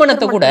மறுப்பு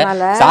திருமணத்தை கூட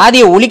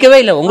சாதியை ஒழிக்கவே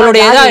இல்லை,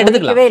 உங்களுடைய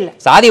எடுத்துக்கலாம்,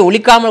 சாதியை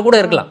ஒழிக்காம கூட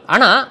இருக்கலாம்.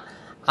 ஆனா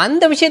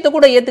அந்த விஷயத்தை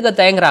கூட ஏத்துக்க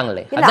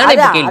தயங்குறாங்களே.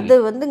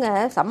 அது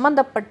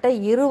சம்பந்தப்பட்ட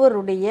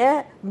இருவருடைய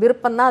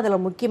விருப்பம் தான் அதுல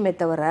முக்கியமே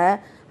தவிர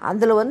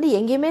அதில்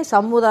எங்கேயுமே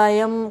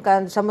சமுதாயம்,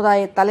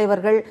 சமுதாய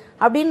தலைவர்கள்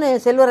அப்படின்னு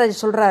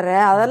செல்வராஜ் சொல்கிறாரு,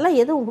 அதெல்லாம்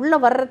எதுவும் உள்ளே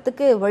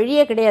வர்றதுக்கு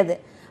வழியே கிடையாது.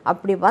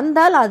 அப்படி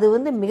வந்தால் அது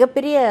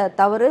மிகப்பெரிய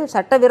தவறு,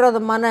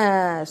 சட்டவிரோதமான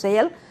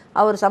செயல்.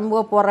 அவர் சமூக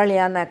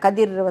போராளியான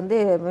கதிர்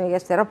மிக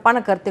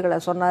சிறப்பான கருத்துக்களை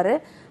சொன்னார்.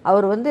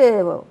 அவர்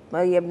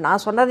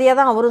நான் சொன்னதையே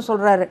தான் அவரும்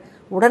சொல்கிறாரு.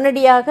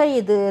 உடனடியாக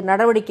இது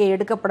நடவடிக்கை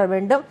எடுக்கப்பட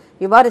வேண்டும்,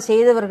 இவ்வாறு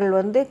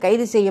செய்தவர்கள்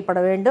கைது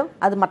செய்யப்பட வேண்டும்.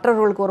 அது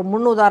மற்றவர்களுக்கு ஒரு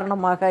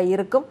முன்னுதாரணமாக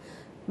இருக்கும்.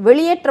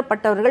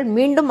 வெளியேற்றப்பட்டவர்கள்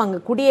மீண்டும் அங்கு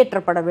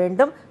குடியேற்றப்பட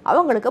வேண்டும்,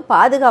 அவங்களுக்கு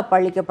பாதுகாப்பு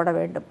அளிக்கப்பட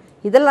வேண்டும்.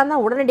 இதெல்லாம்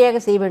தான் உடனடியாக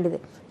செய்ய வேண்டியது.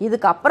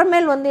 இதுக்கு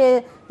அப்புறமேல்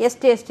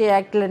எஸ்டி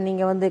ஆக்டில்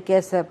நீங்கள்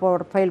கேஸை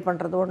ஃபைல்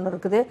பண்ணுறது ஒன்று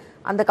இருக்குது,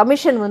 அந்த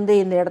கமிஷன்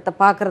இந்த இடத்த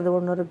பார்க்குறது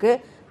ஒன்று இருக்குது,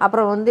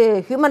 அப்புறம்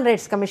ஹியூமன்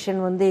ரைட்ஸ்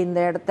கமிஷன் இந்த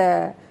இடத்த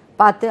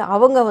பார்த்து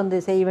அவங்க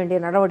செய்ய வேண்டிய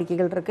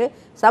நடவடிக்கைகள் இருக்குது.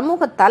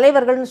 சமூக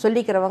தலைவர்கள்னு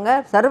சொல்லிக்கிறவங்க,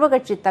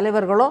 சர்வகட்சி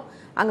தலைவர்களும்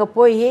அங்கே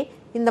போய்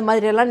இந்த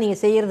மாதிரியெல்லாம்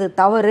நீங்கள் செய்கிறது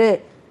தவறு,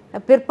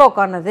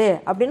 பிற்போக்கானது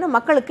அப்படின்னு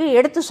மக்களுக்கு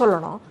எடுத்து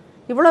சொல்லணும்.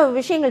 இவ்வளோ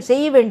விஷயங்கள்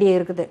செய்ய வேண்டிய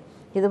இருக்குது.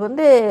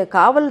 இது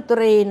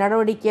காவல்துறை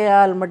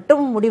நடவடிக்கையால்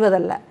மட்டும்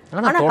முடிவதல்ல.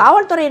 ஆனால்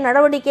காவல்துறை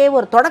நடவடிக்கை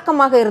ஒரு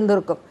தொடக்கமாக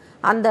இருந்திருக்கும்.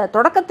 அந்த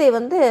தொடக்கத்தை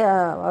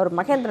அவர்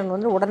மகேந்திரன்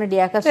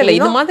உடனடியாக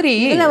இது மாதிரி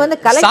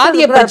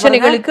சாதிய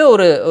பிரச்சனைகளுக்கு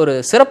ஒரு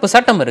சிறப்பு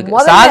சட்டம்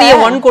இருக்கு, சாதிய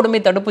வன்கொடுமை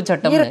தடுப்பு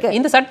சட்டம்.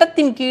 இந்த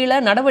சட்டத்தின் கீழே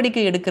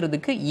நடவடிக்கை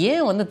எடுக்கிறதுக்கு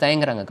ஏன்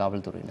தயங்குறாங்க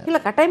காவல்துறையினர்?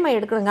 இல்ல, கட்டாயமா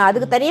எடுக்கணுங்க.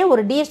 அதுக்கு தனியா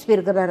ஒரு டிஎஸ்பி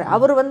இருக்கிறாரு.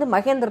 அவர்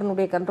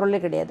மகேந்திரனுடைய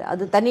கண்ட்ரோல்லே கிடையாது,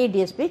 அது தனி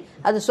டிஎஸ்பி.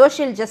 அது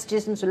சோசியல்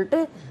ஜஸ்டிஸ்ன்னு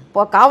சொல்லிட்டு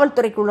இப்போ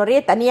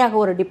காவல்துறைக்குள்ளேயே தனியாக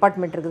ஒரு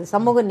டிபார்ட்மெண்ட் இருக்குது,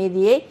 சமூக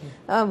நீதியை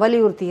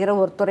வலியுறுத்துகிற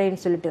ஒரு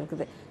துறைன்னு சொல்லிட்டு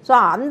இருக்குது. ஸோ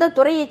அந்த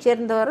துறையை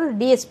சேர்ந்தவர்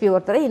டிஎஸ்பி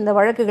ஒருத்தரை இந்த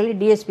வழக்குகளில்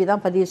டிஎஸ்பி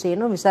தான் பதிவு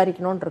செய்யணும்,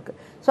 விசாரிக்கணும்னு இருக்கு.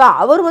 ஸோ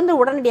அவர்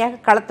உடனடியாக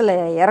களத்தில்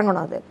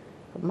இறங்கணும். அது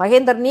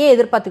மகேந்திரனையே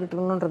எதிர்பார்த்துக்கிட்டு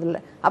இருக்கணுன்றது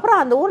இல்லை. அப்புறம்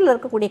அந்த ஊரில்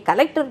இருக்கக்கூடிய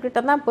கலெக்டர்கிட்ட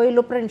தான் போய்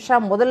லுப்ரின் ஷா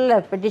முதல்ல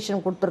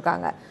பெட்டிஷன்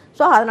கொடுத்துருக்காங்க.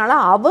 ஸோ அதனால்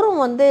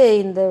அவரும்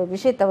இந்த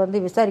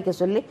விஷயத்தை விசாரிக்க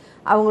சொல்லி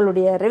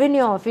அவங்களுடைய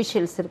ரெவென்யூ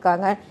அஃபீஷியல்ஸ்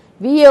இருக்காங்க,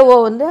 விஏஓ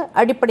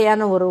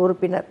அடிப்படையான ஒரு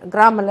உறுப்பினர்,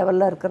 கிராம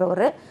லெவலில்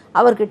இருக்கிறவர்,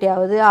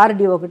 அவர்கிட்டையாவது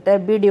ஆர்டிஓ கிட்ட,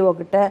 பிடிஓ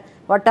கிட்ட,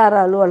 வட்டார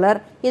அலுவலர்,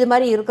 இது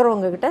மாதிரி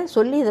இருக்கிறவங்க கிட்ட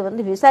சொல்லி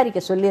இதை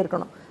விசாரிக்க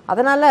சொல்லியிருக்கணும்.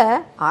 அதனால்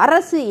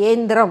அரசு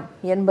இயந்திரம்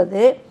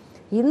என்பது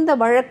இந்த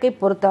வழக்கை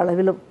பொறுத்த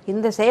அளவிலும்,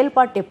 இந்த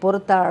செயல்பாட்டை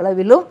பொறுத்த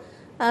அளவிலும்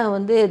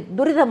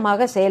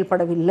துரிதமாக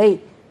செயல்படவில்லை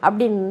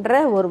அப்படின்ற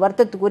ஒரு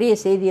வருத்தத்துக்குரிய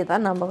செய்தியை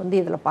தான் நம்ம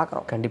இதில்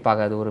பார்க்குறோம்.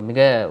 கண்டிப்பாக அது ஒரு மிக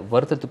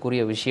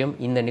வருத்தத்துக்குரிய விஷயம்.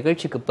 இந்த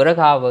நிகழ்ச்சிக்கு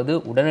பிறகாவது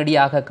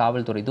உடனடியாக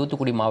காவல்துறை,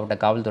 தூத்துக்குடி மாவட்ட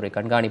காவல்துறை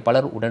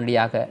கண்காணிப்பாளர்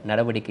உடனடியாக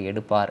நடவடிக்கை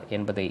எடுப்பார்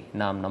என்பதை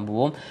நாம்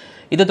நம்புவோம்.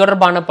 இது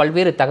தொடர்பான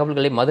பல்வேறு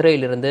தகவல்களை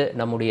மதுரையிலிருந்து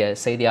நம்முடைய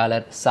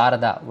செய்தியாளர்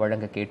சாரதா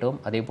வழங்க கேட்டோம்.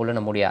 அதே போல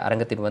நம்முடைய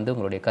அரங்கத்தில்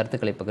உங்களுடைய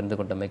கருத்துக்களை பகிர்ந்து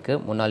கொண்டமைக்கு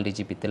முன்னாள்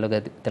டிஜிபி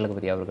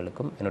திலகவதி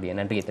அவர்களுக்கும் என்னுடைய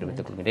நன்றியை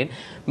தெரிவித்துக் கொள்கிறேன்.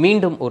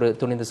 மீண்டும் ஒரு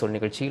துணிந்து சொல்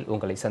நிகழ்ச்சியில்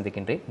உங்களை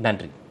சந்திக்கின்றேன்.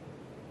 நன்றி.